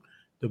Kirong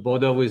the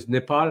border with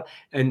Nepal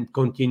and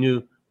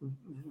continue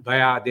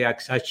via the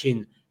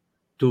Aksachin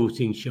to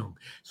Xinjiang.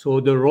 So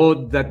the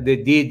road that they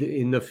did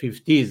in the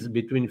 50s,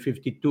 between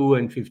 52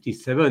 and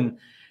 57,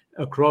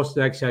 across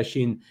the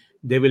Aksachin,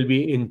 they will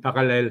be in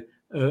parallel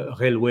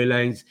railway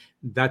lines.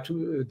 That's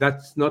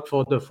not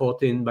for the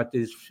 14, but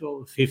is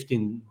for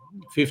 15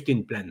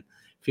 plan,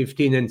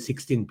 15 and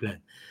 16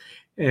 plan.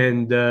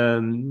 And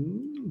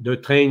the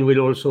train will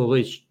also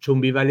reach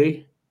Chumbi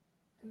Valley,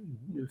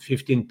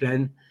 15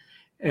 plan,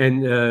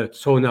 and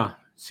Sona,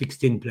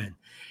 16 plan.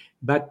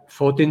 But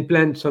 14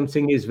 plan,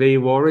 something is very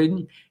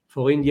worrying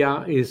for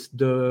India, is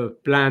the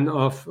plan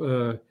of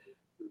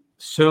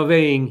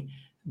surveying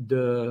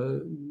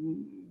the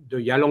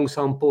Yalong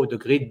Sampo, the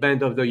grid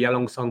band of the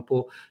Yalong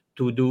Sampo,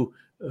 to do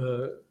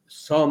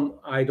some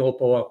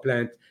hydropower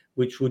plant,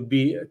 which would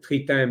be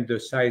 3 times the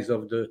size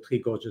of the Three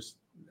Gorges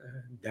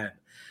Dam.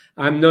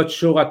 I'm not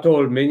sure at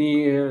all.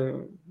 Many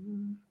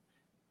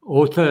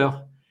authors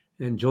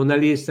and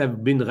journalists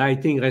have been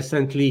writing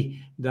recently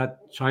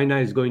that China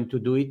is going to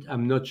do it.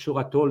 I'm not sure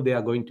at all they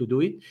are going to do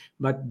it,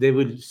 but they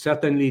will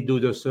certainly do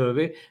the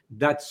survey.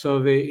 That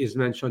survey is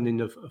mentioned in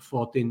the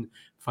 14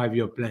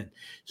 5-year plan.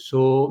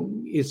 So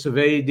it's a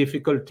very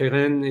difficult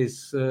terrain.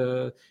 It's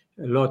a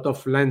lot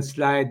of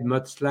landslide,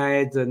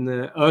 mudslides, and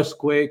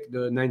earthquake,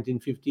 the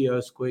 1950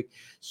 earthquake.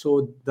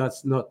 So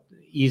that's not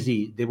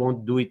easy. They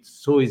won't do it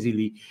so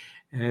easily.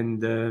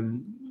 And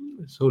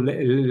so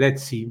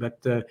let's see.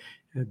 But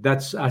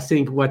that's, I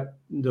think, what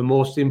the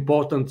most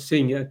important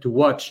thing to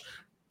watch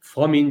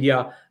from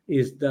India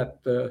is that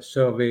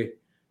survey.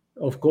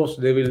 Of course,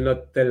 they will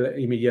not tell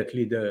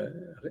immediately the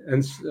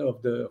answer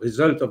of the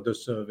result of the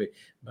survey,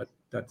 but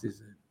that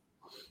is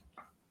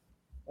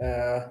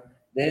There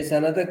is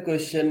another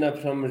question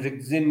from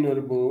Rigzin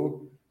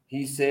Nurbu.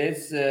 He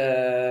says,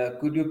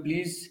 could you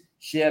please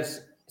share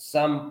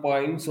some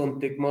points on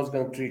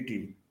Tikmosgan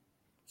Treaty?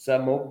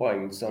 Some more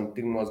points on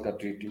Tikmosgan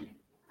Treaty.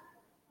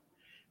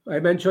 I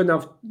mentioned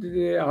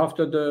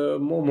after the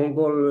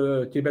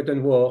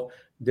Mongol-Tibetan War,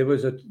 there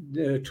was a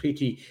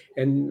treaty,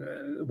 and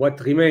what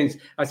remains,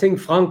 I think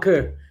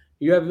Franke,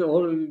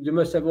 you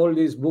must have all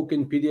this book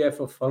in PDF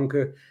of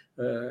Franke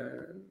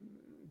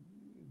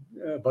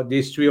about the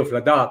history of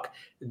Ladakh.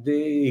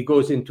 He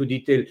goes into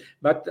detail,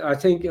 but I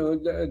think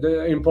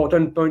the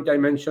important point I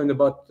mentioned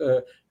about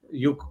the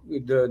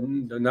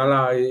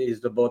Nala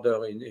is the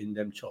border in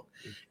Demchok,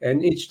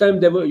 and each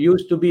time there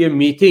used to be a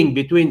meeting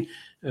between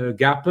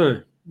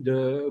Gapin,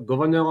 the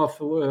governor of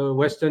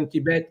Western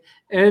Tibet,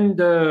 and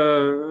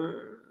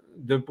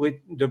the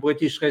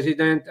British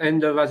resident,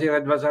 and the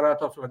Wazirat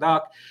Wazarat of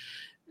Ladakh,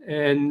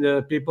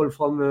 and people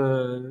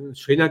from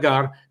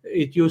Srinagar.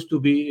 It used to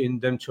be in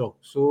Demchok.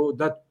 So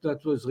that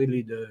was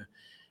really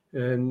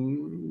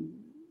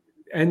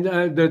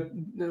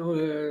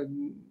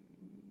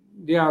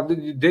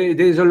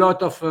there's a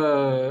lot of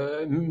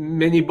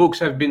many books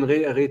have been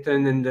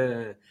written,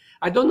 and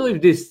I don't know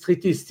if this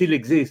treaty still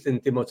exists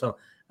in Timor.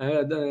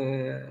 I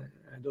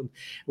don't.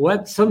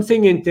 What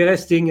something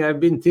interesting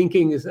I've been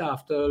thinking is,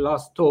 after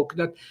last talk,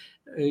 that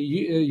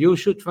you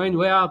should find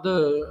where are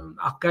the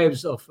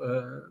archives of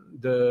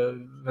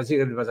the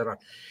Wazir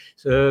al-Wazarat.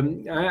 So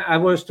I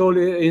was told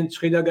in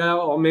Srinagar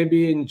or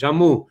maybe in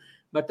Jammu,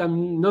 but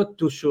I'm not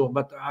too sure.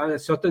 But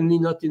certainly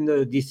not in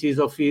the DC's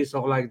office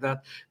or like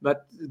that.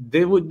 But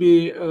there would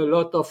be a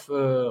lot of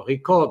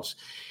records.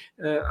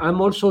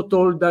 I'm also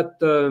told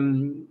that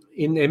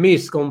in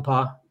Emis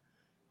Kompa,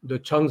 the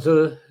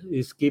Chancellor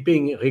is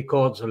keeping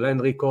records,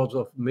 land records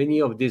of many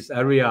of this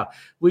area,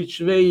 which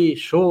they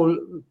show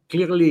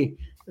clearly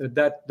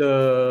that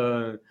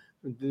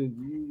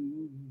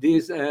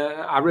this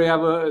area,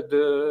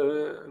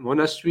 the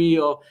monastery,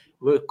 or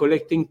were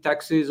collecting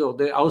taxes, or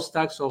the house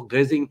tax, or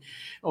grazing,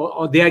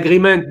 or the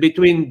agreement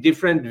between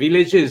different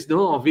villages,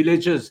 or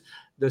villages,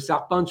 the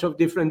sarpanch of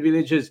different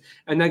villages,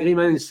 an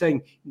agreement is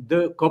saying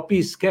the copy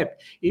is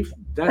kept. If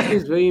that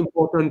is very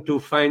important to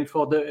find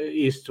for the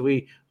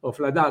history of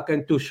Ladakh,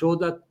 and to show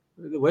that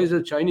where's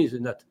the Chinese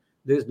in that?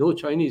 There's no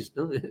Chinese.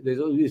 No?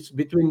 It's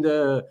between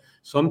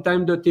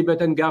sometimes the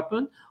Tibetan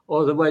Gapan,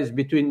 or otherwise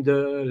between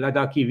the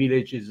Ladakhi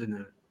villages.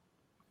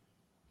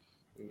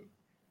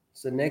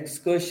 So next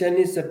question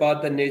is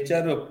about the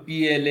nature of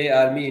PLA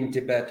army in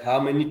Tibet. How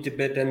many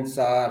Tibetans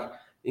are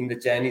in the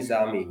Chinese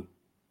army?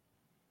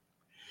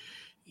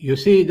 You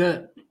see,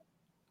 the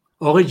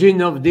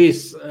origin of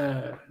this,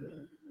 the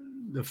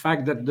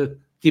fact that the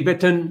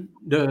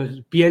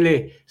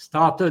PLA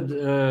started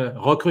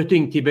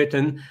recruiting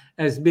Tibetan,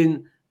 has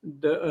been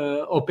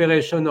the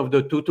operation of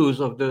the Tutus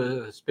of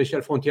the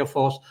Special Frontier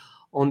Force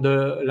on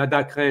the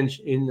Ladakh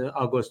range in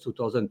August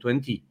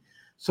 2020.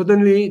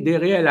 Suddenly, they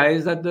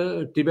realized that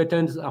the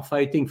Tibetans are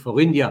fighting for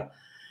India.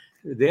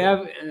 They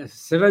have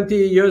 70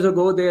 years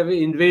ago, they have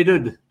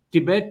invaded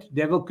Tibet,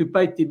 they have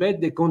occupied Tibet,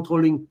 they're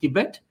controlling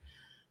Tibet,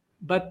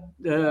 but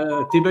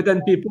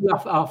Tibetan people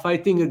are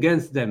fighting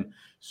against them.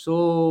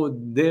 So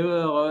they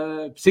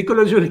were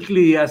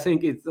psychologically, I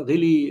think it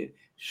really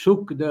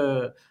shook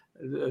the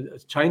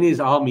Chinese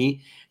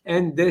army,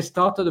 and they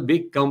started a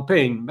big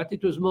campaign, but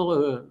it was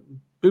more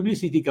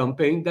publicity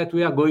campaign that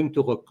we are going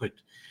to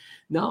recruit.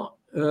 Now,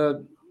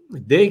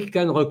 they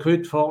can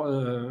recruit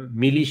for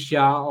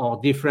militia or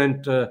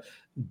different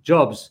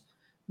jobs,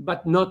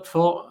 but not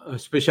for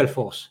special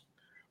force.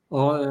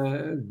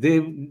 Or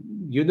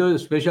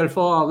special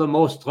force are the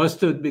most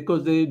trusted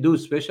because they do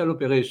special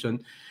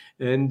operation,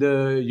 and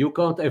you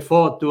can't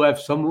afford to have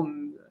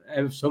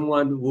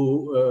someone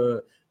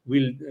who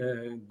will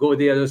go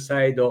the other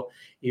side, or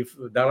if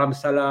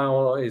Dharamsala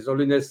or His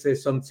Holiness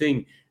says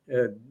something,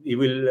 he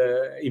will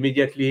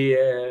immediately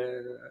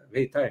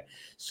retire.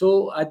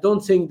 So I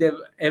don't think they've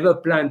ever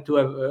planned to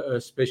have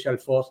a special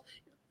force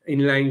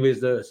in line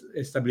with the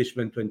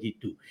establishment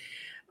 22.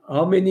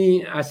 How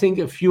many? I think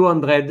a few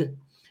hundred,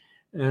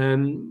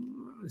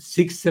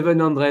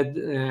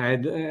 600-700. I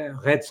had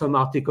read some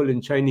article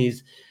in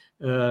Chinese.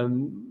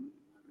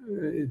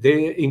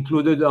 They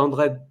included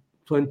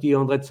 120,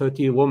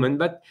 130 women,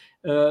 but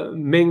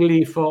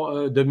mainly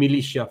for the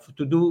militia,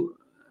 to do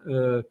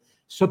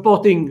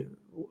supporting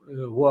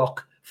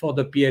work for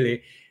the PLA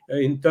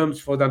in terms,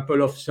 for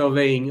example, of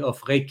surveying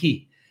of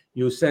Reiki.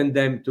 You send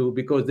them to,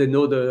 because they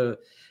know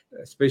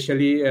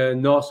especially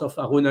north of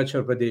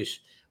Arunachal Pradesh,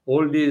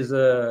 all these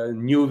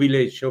new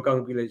village,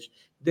 Shokang village,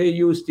 they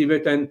use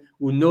Tibetan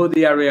who know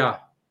the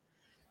area.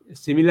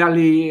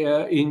 Similarly,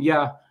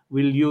 India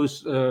will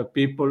use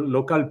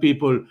local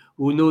people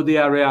who know the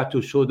area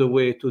to show the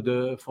way for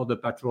the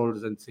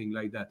patrols and things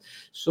like that.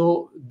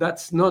 So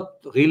that's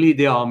not really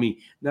the army.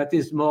 That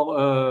is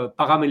more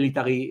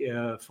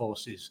paramilitary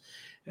forces,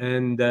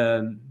 and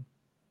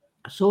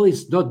so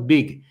it's not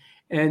big.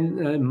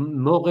 And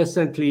more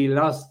recently,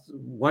 last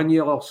 1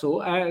 year or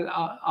so, I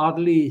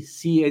hardly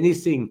see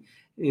anything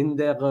in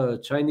their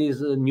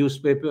Chinese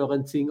newspaper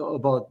and thing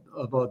about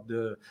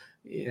the.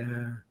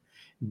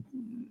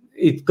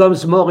 It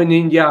comes more in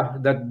India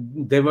that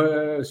there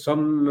were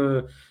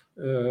some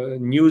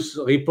news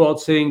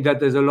reports saying that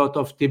there's a lot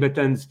of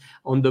Tibetans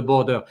on the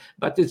border,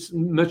 but it's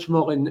much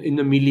more in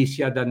the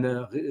militia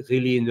than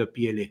really in the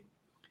PLA.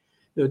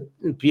 The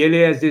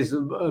PLA has this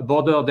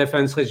border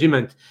defense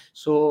regiment,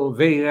 so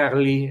very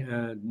rarely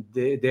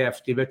they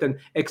have Tibetan,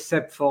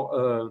 except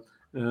for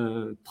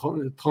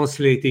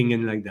translating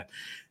and like that.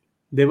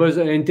 There was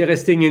an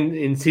interesting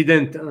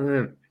incident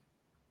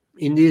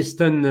in the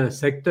eastern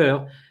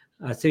sector,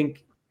 I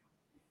think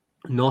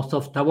north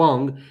of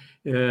Tawang.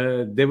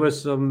 There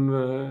was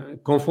some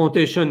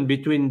confrontation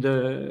between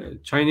the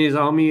Chinese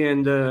army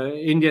and the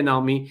Indian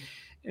army,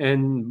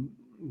 and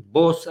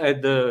both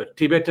had the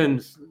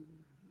Tibetans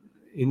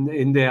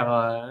in their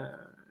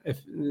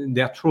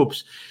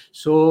troops.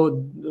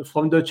 So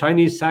from the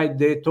Chinese side,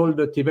 they told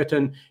the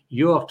Tibetan,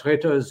 "You are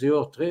traitors.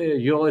 You're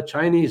a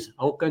Chinese.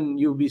 How can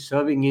you be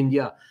serving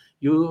India?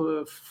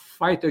 You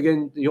fight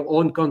against your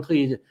own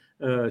country,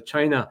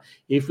 China.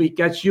 If we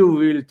catch you,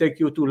 we will take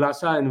you to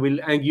Lhasa and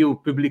we'll hang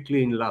you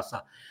publicly in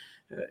Lhasa."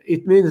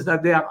 It means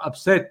that they are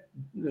upset.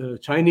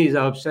 Chinese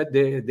are upset.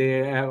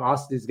 They have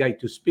asked this guy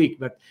to speak,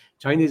 but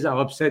Chinese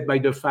are upset by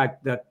the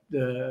fact that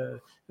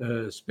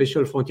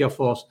Special Frontier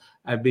Force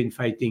have been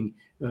fighting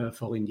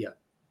for India.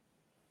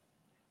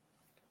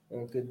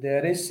 Okay,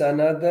 there is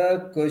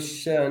another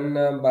question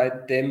by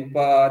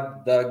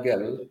Tempa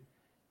Dagal.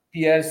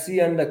 PRC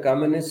and the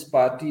Communist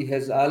Party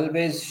has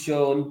always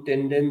shown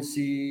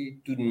tendency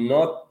to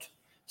not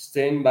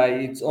stand by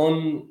its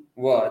own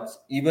words,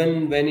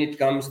 even when it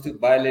comes to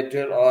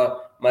bilateral or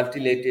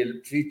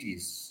multilateral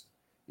treaties.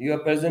 Your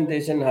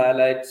presentation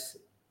highlights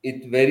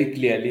it very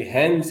clearly.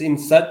 Hence, in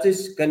such a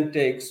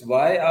context,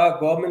 why are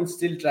governments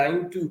still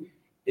trying to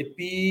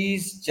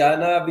appease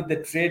China with the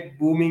trade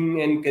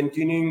booming and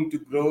continuing to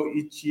grow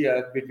each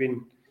year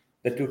between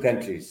the two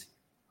countries?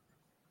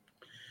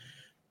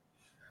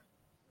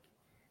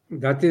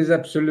 That is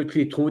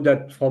absolutely true.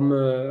 That from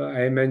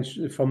I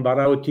mentioned from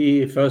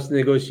Barawati first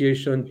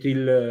negotiation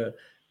till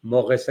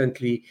more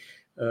recently,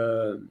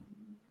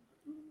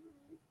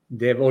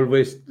 they've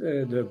always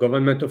the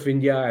government of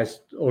India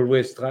has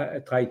always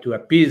tried to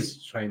appease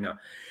China.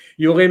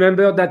 You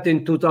remember that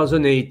in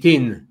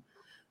 2018,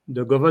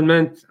 the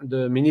government,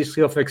 the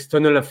Ministry of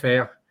External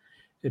Affairs,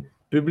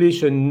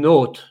 published a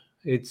note.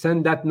 It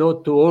sent that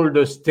note to all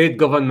the state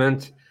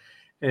governments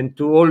and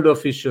to all the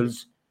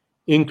officials,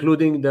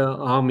 including the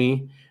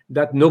army,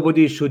 that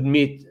nobody should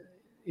meet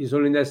His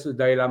Holiness the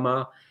Dalai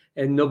Lama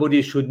and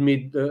nobody should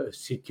meet the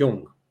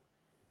Sikyong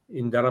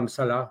in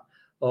Dharamsala,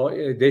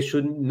 or they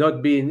should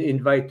not be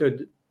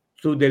invited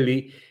to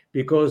Delhi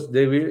because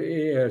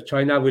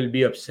China will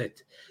be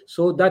upset.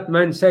 So that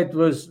mindset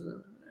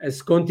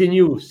has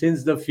continued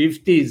since the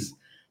 50s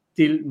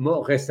till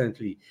more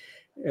recently.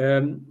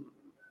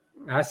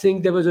 I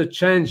think there was a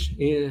change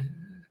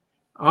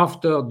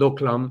after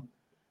Doklam,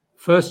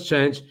 first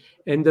change,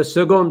 and the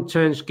second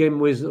change came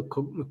with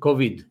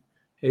COVID.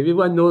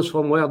 Everyone knows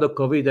from where the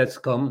COVID has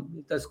come.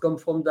 It has come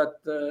from that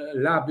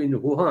lab in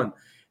Wuhan,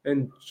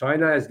 and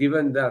China has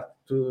given that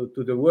to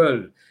the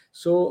world.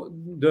 So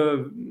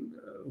the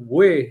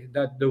way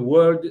that the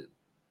world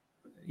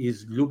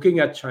is looking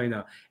at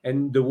China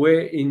and the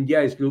way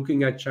India is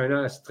looking at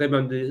China has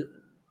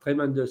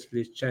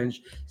tremendously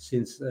changed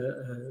since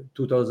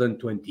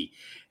 2020.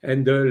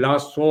 And the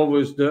last war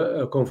was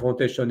the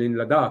confrontation in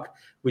Ladakh,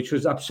 which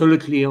was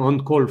absolutely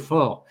uncalled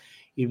for.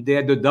 If they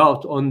had a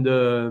doubt on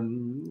the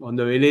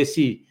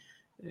LAC,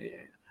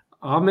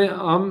 how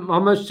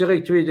much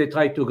territory they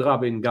try to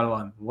grab in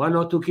Galwan? 1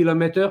 or 2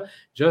 kilometers,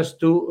 just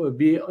to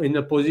be in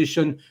a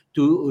position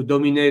to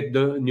dominate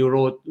the new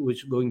road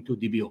which is going to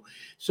DBO.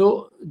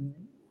 So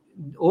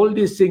all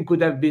these things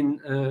could have been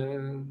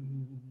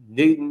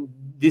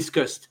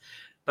discussed.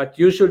 But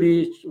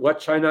usually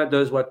what China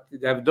does, what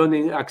they have done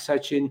in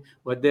Aksachin,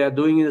 what they are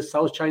doing in the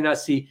South China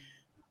Sea,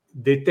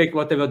 they take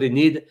whatever they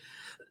need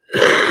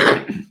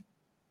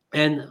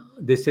and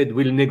they said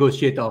we'll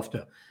negotiate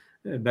after.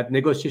 But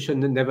negotiation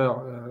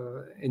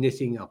never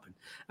anything happened.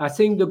 I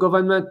think the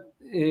government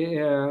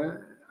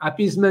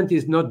appeasement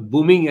is not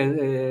booming,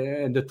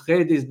 and the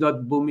trade is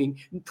not booming.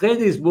 Trade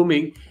is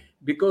booming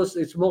because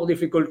it's more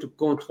difficult to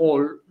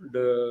control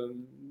the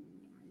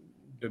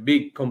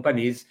big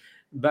companies,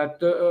 but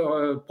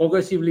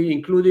progressively,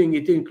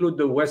 include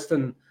the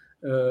Western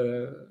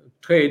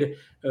trade,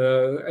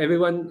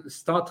 everyone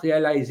start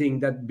realizing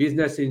that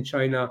business in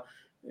China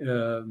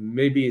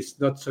maybe it's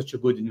not such a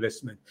good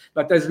investment.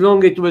 But as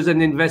long as it was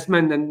an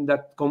investment and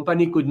that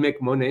company could make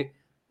money,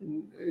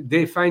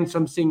 they find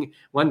something,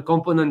 one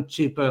component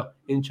cheaper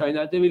in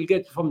China, they will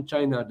get from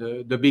China,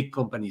 the big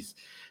companies.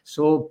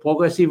 So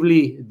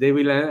progressively, they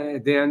will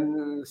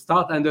then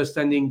start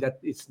understanding that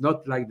it's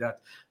not like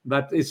that.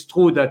 But it's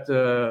true that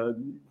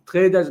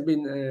trade has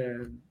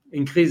been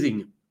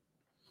increasing.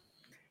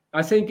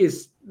 I think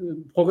it's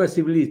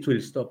progressively it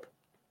will stop.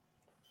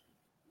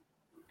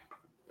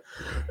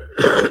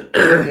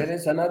 There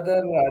is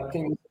another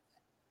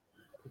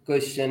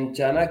question.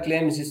 China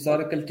claims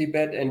historical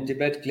Tibet and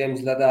Tibet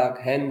claims Ladakh.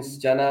 Hence,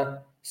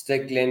 China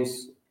stake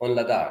claims on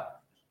Ladakh.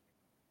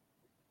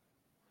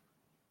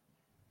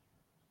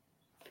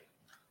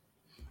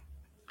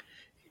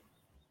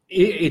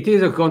 It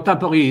is a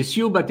contemporary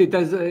issue, but it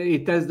has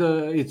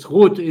its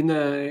root in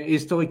a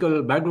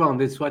historical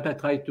background. That's what I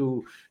try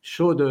to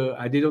show.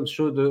 I didn't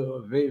show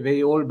the very,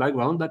 very old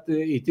background, but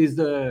it is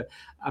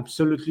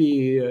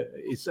absolutely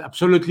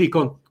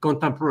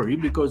contemporary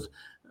because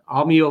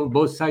army of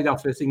both sides are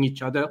facing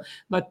each other.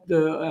 But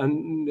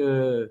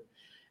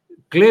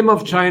claim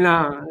of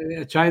China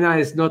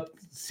is not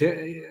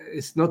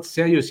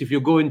serious if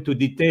you go into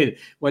detail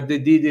what they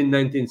did in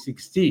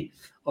 1960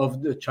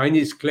 of the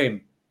Chinese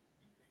claim.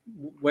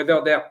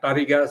 Whether they're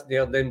Parigas,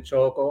 they're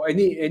Denchok, or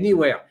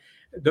anywhere,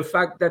 the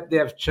fact that they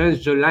have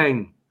changed the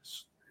line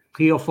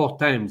 3 or 4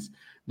 times,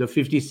 the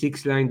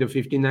 56 line, the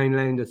 59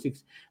 line, the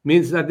 6,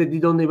 means that they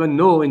didn't even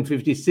know in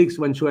 56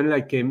 when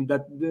Xuanlai came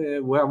that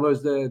where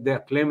was their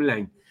claim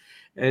line.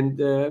 And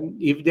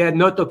if they had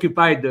not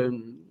occupied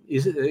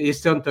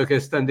Eastern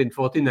Turkestan in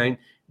 49,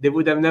 they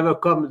would have never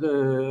come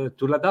to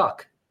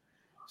Ladakh.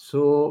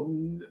 So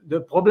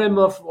the problem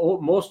of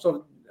most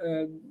of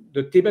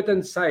the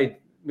Tibetan side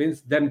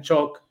means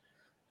Demchok,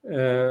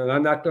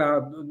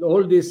 Ranakla,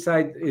 all this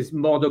side is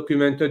more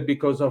documented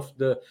because of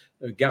the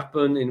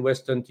Garpen in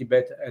Western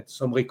Tibet at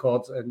some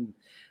records,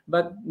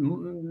 but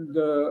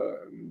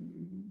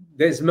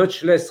there's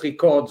much less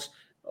records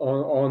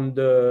on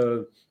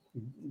the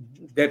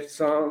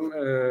Depsang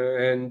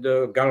and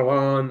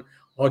Galwan,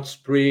 Hot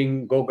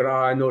Spring,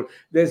 Gogra, and all.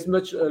 There's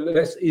much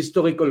less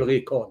historical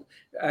record.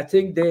 I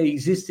think they're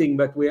existing,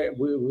 but we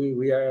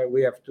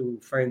have to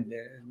find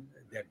them.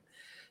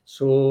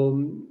 So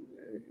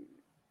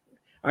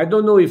I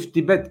don't know if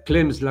Tibet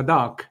claims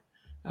Ladakh.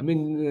 I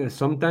mean,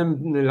 sometimes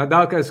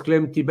Ladakh has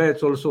claimed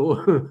Tibet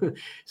also.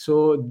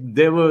 So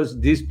there was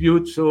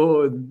dispute.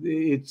 So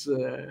it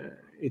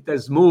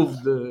has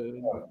moved,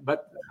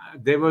 but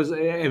there was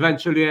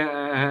eventually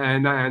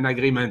an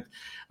agreement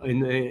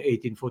in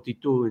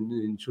 1842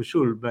 in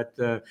Chushul. But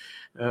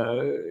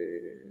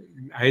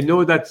I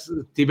know that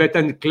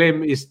Tibetan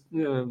claim is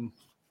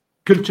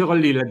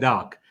culturally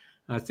Ladakh.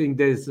 I think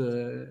there's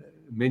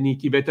many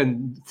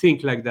Tibetans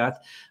think like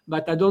that,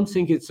 but I don't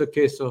think it's a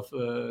case of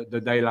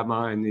the Dalai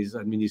Lama and his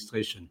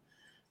administration.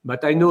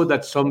 But I know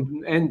that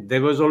and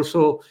there was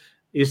also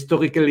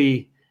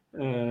historically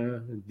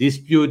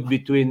dispute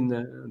between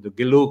the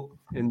Gelug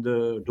and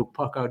the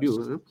Drukpa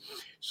Kagyu.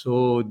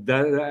 So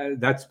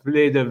that's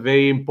played a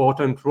very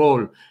important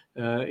role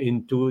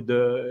into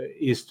the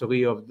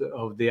history of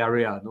the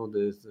area. No,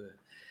 there's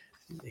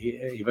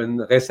even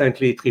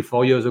recently,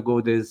 3-4 years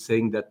ago, they're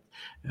saying that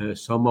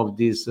some of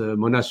these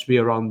monasteries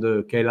around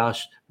the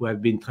Kailash, who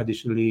have been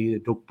traditionally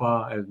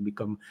Drukpa, have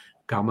become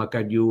Karma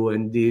Kagyu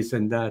and this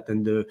and that,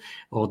 and the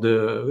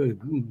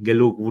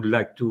Gelug would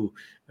like to.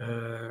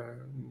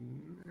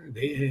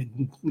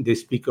 They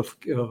speak of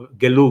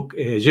Gelug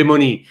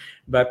hegemony,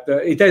 but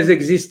it has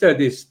existed.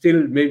 It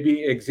still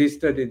maybe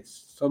existed in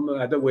some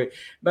other way.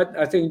 But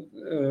I think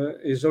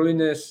His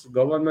Holiness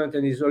government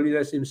and His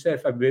Holiness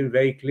himself have been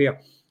very clear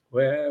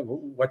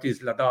what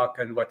is Ladakh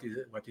and what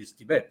is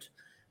Tibet.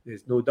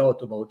 There's no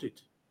doubt about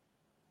it.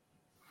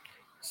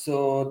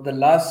 So the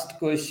last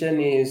question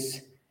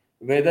is,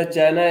 whether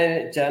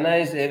China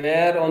is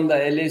aware on the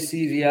LAC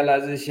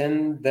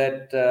realization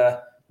that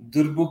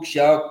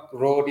Durbuk-Shaok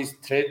Road is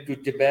threat to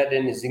Tibet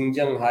and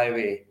Xinjiang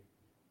Highway.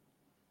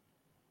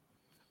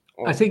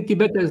 I think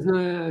Tibet has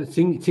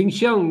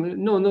Xinjiang.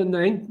 No,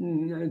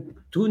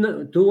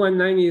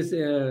 219 is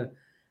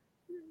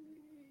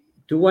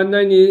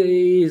 219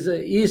 is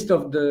east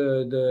of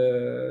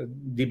the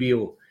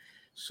DBO.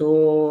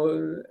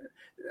 So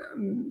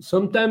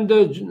sometimes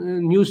the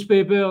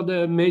newspaper,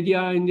 the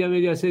media, India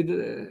media said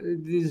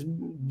this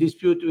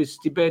dispute with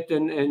Tibet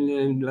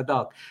and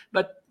Ladakh,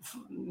 but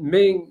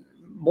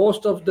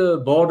most of the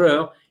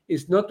border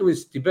is not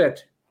with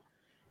Tibet.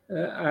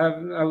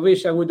 I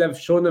wish I would have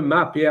shown a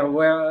map here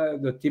where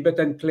the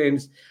Tibetan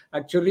claims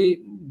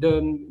actually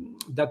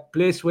that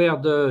place where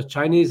the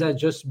Chinese had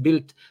just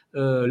built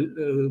a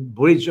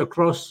bridge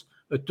across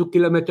a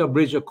 2-kilometer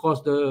bridge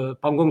across the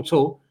Pangong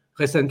Tso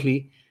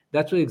recently.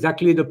 That's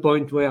exactly the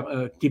point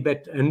where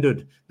Tibet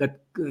ended. That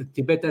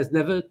Tibet has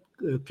never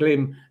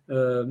claimed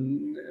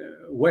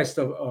west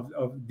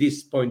of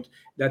this point,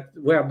 that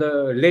where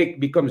the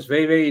lake becomes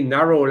very, very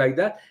narrow like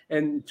that,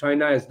 and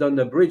China has done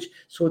a bridge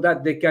so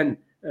that they can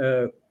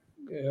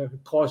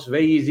cross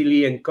very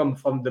easily and come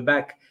from the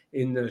back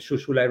in the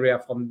Shushul area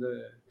from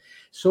the.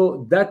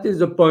 So that is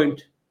the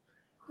point.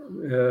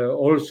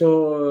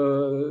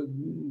 Also,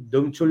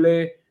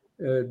 Dumchule,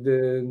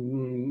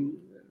 the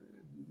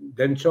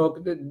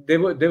Demchok, they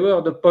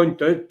were the point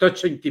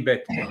touching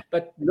Tibet,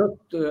 but not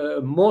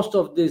most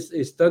of this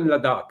Eastern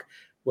Ladakh,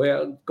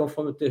 where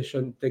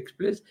confrontation takes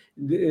place.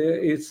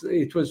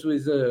 It was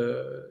with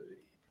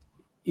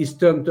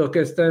Eastern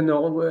Turkestan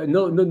or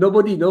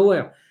nobody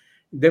nowhere.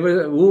 There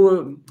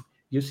were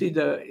you see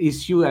the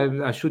issue.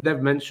 I should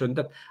have mentioned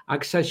that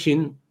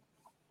Aksashin,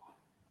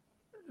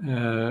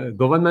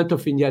 government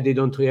of India, they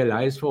don't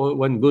realize for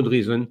one good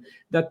reason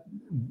that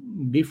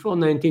before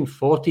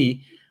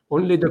 1940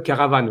 only the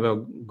caravan were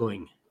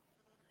going.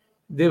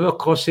 They were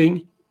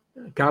crossing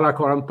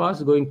Karakoram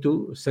Pass going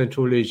to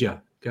Central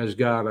Asia,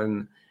 Kashgar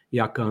and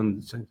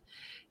Yakhan,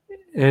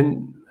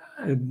 and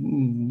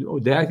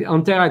the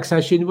entire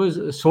Aksashin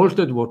was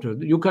salted water.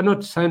 You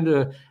cannot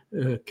send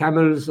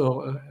camels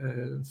or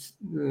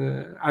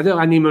other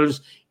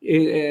animals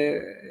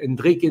and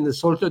drink in the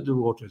salted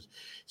waters.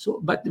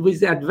 So, but with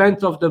the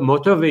advent of the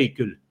motor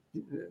vehicle,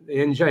 the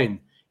engine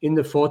in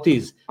the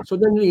 40s,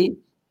 suddenly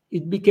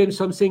it became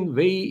something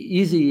very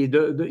easy.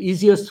 The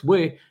easiest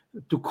way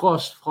to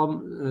cross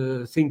from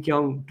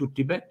Xinjiang to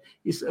Tibet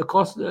is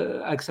across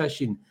the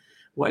Aksashin,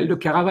 while the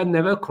caravan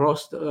never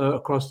crossed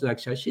across the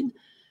Aksashin.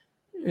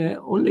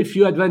 Only a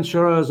few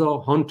adventurers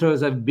or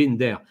hunters have been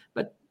there.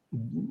 But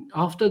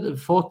after the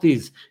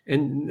 40s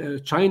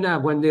and China,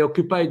 when they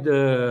occupied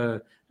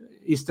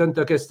Eastern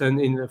Turkestan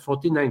in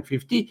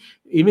 49-50,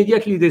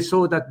 immediately they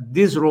saw that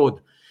this road,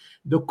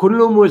 the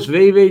Kunlun, was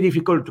very, very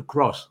difficult to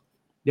cross.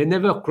 They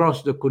never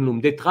crossed the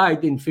Kunlun. They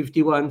tried in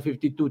 51,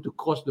 52 to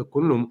cross the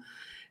Kunlun.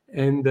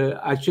 And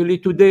actually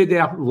today they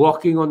are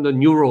working on the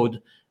new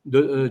road,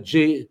 the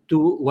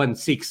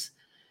J216,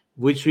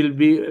 which will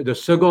be the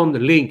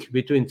second link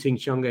between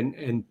Xinjiang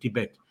and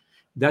Tibet.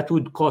 That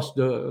would cross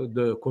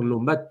the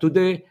Kunlun. But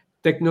today,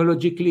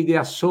 technologically, they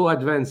are so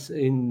advanced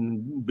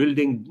in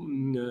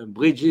building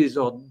bridges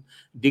or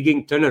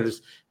digging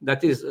tunnels.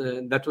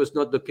 That was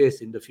not the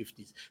case in the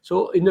 50s.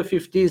 So in the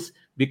 50s,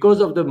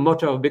 because of the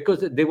motor,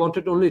 because they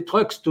wanted only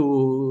trucks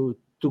to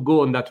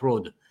go on that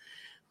road,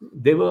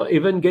 they were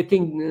even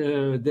getting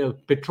the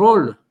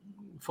petrol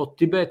for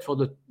Tibet, for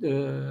the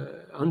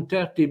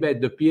entire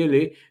Tibet, the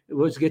PLA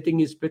was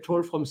getting its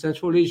petrol from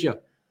Central Asia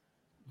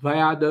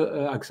via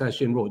the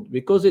Aksashin road,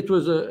 because it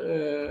was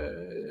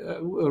a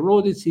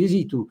road it's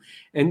easy to.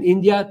 And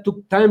India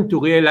took time to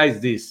realize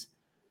this.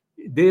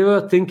 They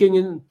were thinking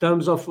in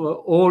terms of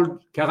old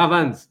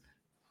caravans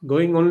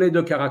going only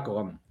the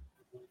Karakoram.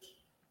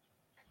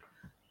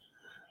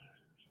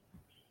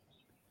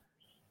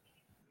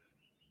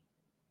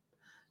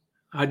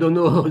 I don't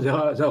know the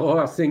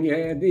other thing.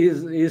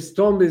 His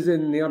tomb is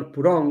in near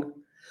Purong.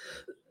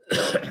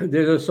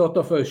 There's a sort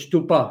of a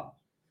stupa,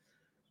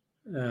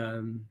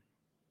 and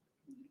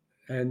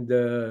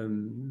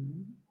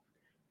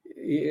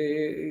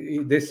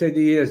they said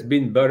he has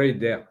been buried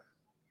there.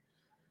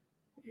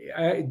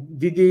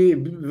 Did he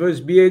was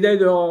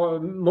beheaded,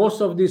 or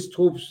most of these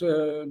troops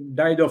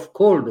died of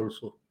cold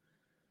also,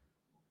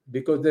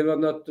 because they were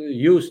not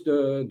used.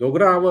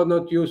 Dogra were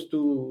not used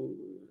to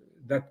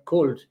that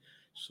cold.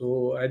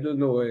 So I don't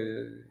know.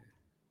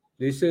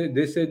 They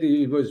said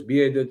he was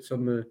beheaded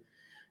some.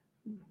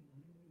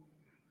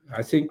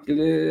 I think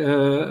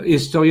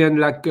historian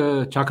like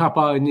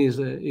Chakapa in his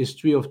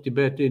history of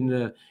Tibet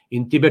in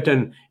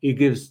Tibetan, he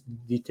gives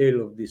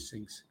detail of these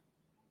things.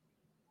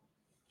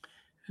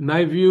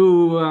 My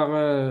view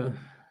are a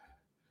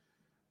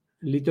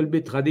little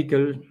bit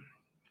radical.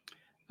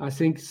 I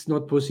think it's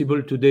not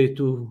possible today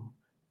to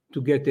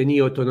get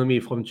any autonomy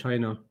from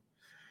China.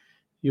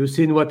 You've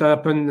seen what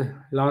happened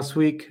last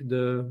week.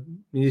 The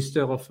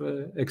Minister of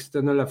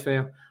External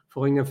Affairs,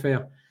 Foreign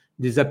Affairs,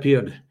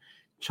 disappeared.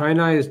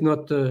 China is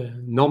not a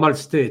normal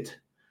state.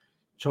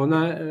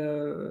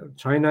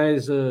 China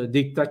is a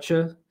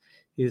dictature,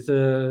 is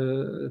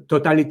a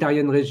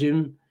totalitarian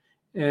regime,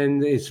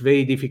 and it's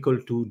very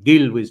difficult to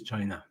deal with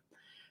China.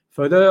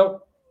 Further,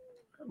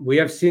 we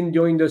have seen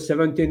during the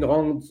 17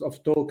 rounds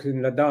of talks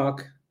in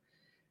Ladakh,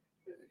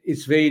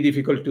 it's very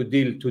difficult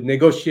to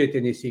negotiate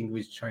anything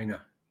with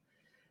China.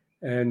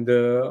 And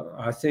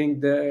I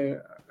think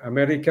the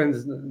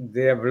Americans,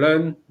 they have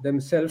learned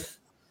themselves.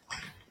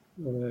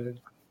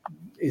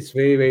 It's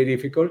very, very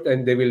difficult,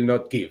 and they will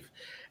not give.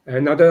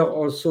 Another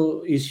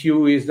also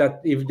issue is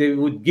that if they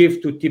would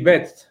give to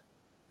Tibet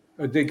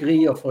a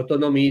degree of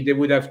autonomy, they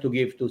would have to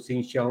give to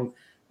Xinjiang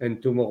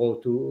and tomorrow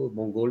to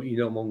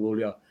Inner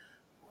Mongolia,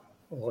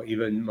 or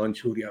even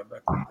Manchuria,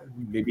 but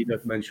maybe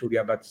not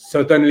Manchuria, but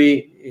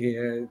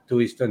certainly to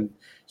Eastern.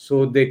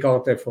 So they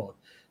can't afford.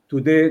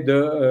 Today,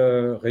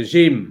 the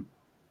regime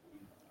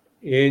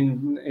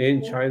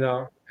in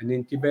China and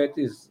in Tibet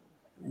is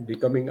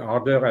becoming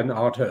harder and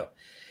harder.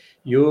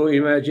 You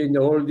imagine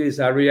all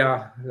these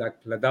areas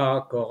like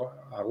Ladakh or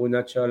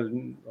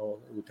Arunachal or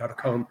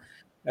Uttarakhand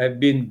have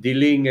been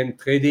dealing and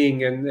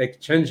trading and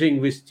exchanging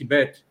with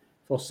Tibet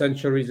for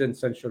centuries and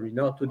centuries.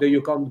 Now, today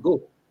you can't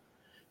go.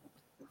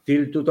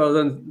 Till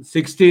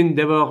 2016,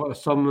 there were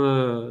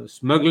some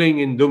smuggling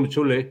in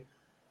Dumchule.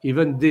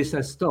 Even this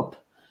has stopped.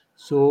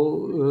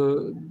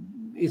 So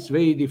it's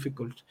very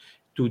difficult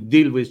to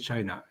deal with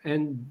China.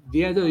 And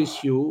the other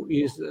issue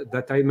is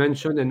that I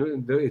mentioned,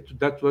 and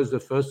that was the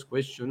first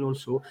question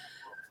also,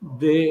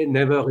 they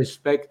never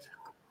respect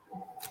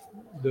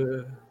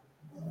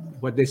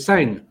what they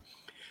sign.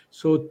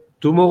 So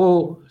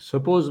tomorrow,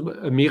 suppose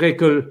a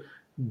miracle,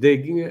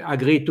 they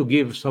agree to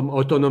give some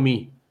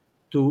autonomy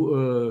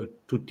to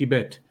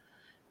Tibet.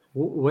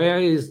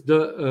 Where is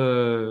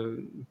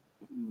the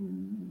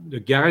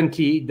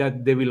guarantee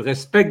that they will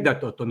respect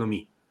that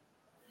autonomy?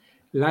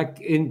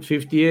 Like in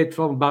 58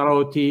 from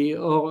Baroti,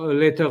 or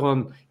later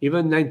on,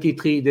 even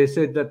 93, they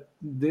said that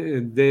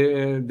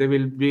they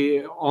will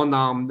be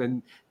unarmed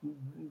and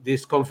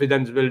this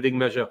confidence building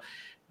measure.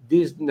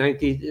 This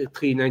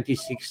 93,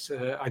 96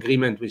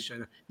 agreement with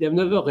China, they have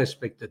never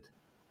respected.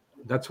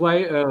 That's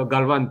why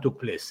Galwan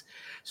took place.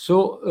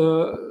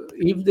 So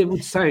if they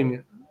would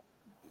sign,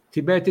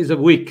 Tibet is a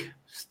weak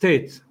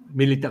state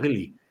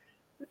militarily.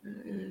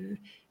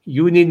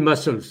 You need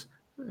muscles.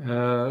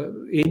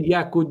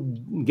 India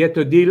could get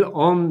a deal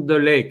on the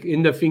lake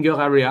in the Finger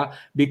area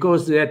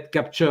because they had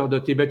captured,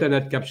 the Tibetan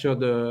had captured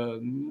the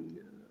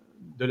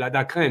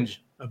Ladakh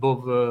range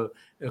above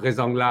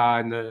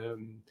Rezangla and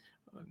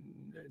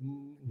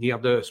near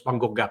the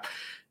Spangor Gap,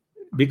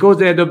 because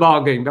they had a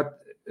bargain. But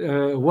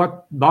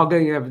what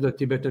bargain have the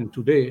Tibetan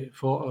today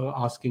for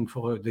asking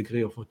for a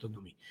degree of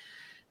autonomy?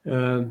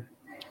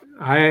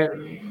 I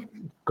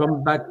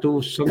come back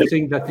to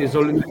something that is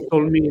already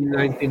told me in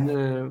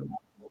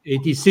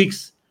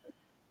 1986.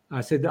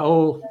 I said,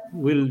 how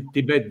will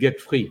Tibet get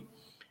free?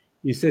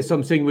 He says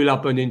something will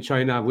happen in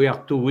China. We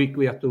are too weak.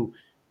 We are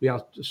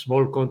a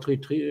small country,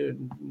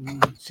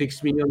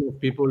 6 million of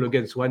people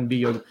against 1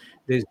 billion.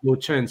 There's no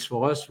chance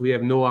for us. We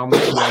have no army.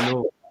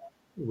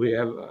 We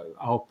have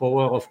our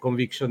power of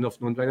conviction of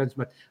non-violence,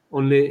 but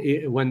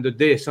only when the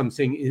day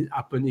something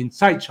happen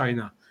inside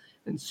China.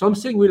 And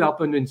something will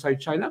happen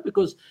inside China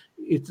because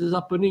it is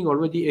happening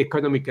already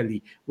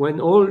economically. When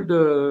all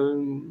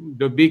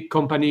the big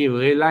company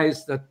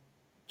realize that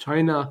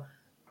China,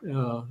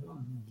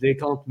 they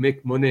can't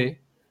make money.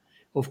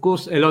 Of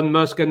course, Elon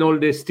Musk and all,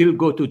 they still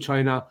go to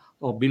China,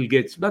 or Bill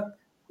Gates, but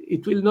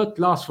it will not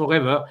last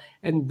forever.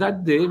 And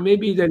that day,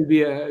 maybe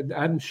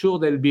I'm sure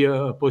there'll be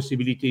a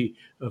possibility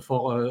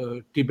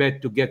for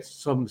Tibet to get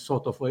some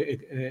sort of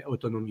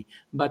autonomy,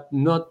 but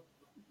not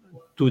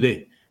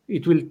today.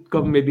 It will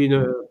come maybe in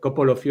a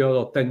couple of years,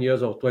 or 10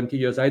 years, or 20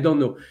 years. I don't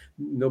know.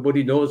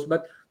 Nobody knows.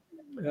 But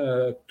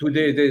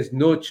today, there's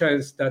no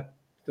chance that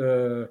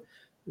the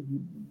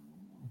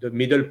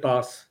middle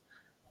path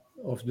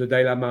of the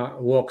Dalai Lama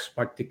works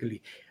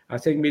practically. I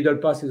think middle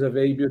path is a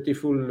very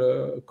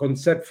beautiful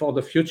concept for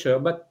the future.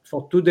 But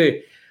for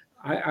today,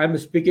 I'm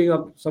speaking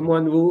of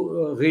someone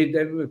who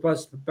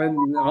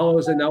spend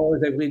hours and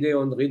hours every day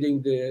on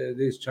reading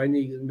this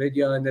Chinese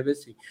media and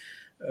everything.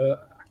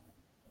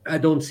 I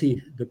don't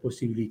see the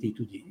possibility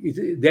today.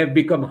 They have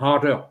become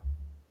harder,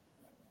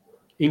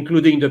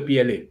 including the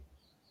PLA.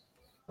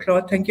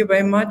 Claude, thank you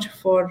very much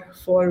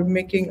for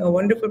making a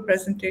wonderful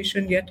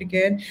presentation yet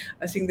again.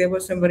 I think there were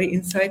some very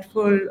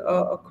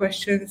insightful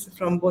questions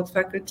from both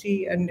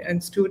faculty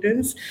and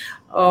students.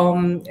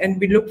 And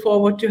we look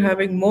forward to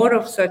having more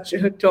of such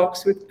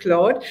talks with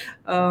Claude.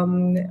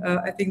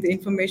 I think the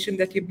information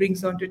that he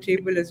brings onto the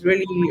table is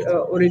really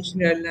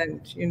original and,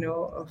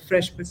 a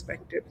fresh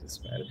perspective as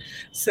well.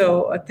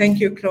 So thank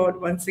you, Claude,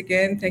 once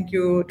again. Thank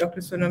you,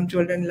 Dr. Sonam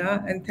Joldan,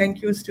 and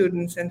thank you,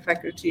 students and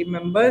faculty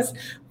members,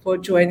 for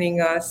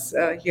joining us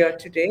here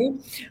today.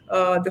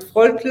 The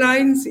Fault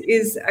Lines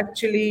is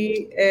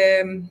actually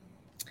a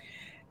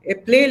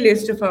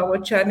playlist of our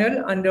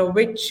channel under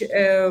which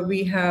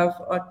we have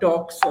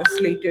talks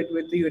slated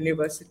with the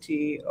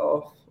University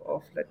of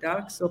of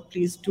Ladakh. So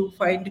please do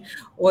find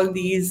all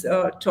these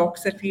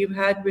talks that we've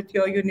had with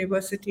your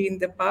university in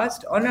the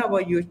past on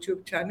our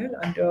YouTube channel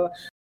under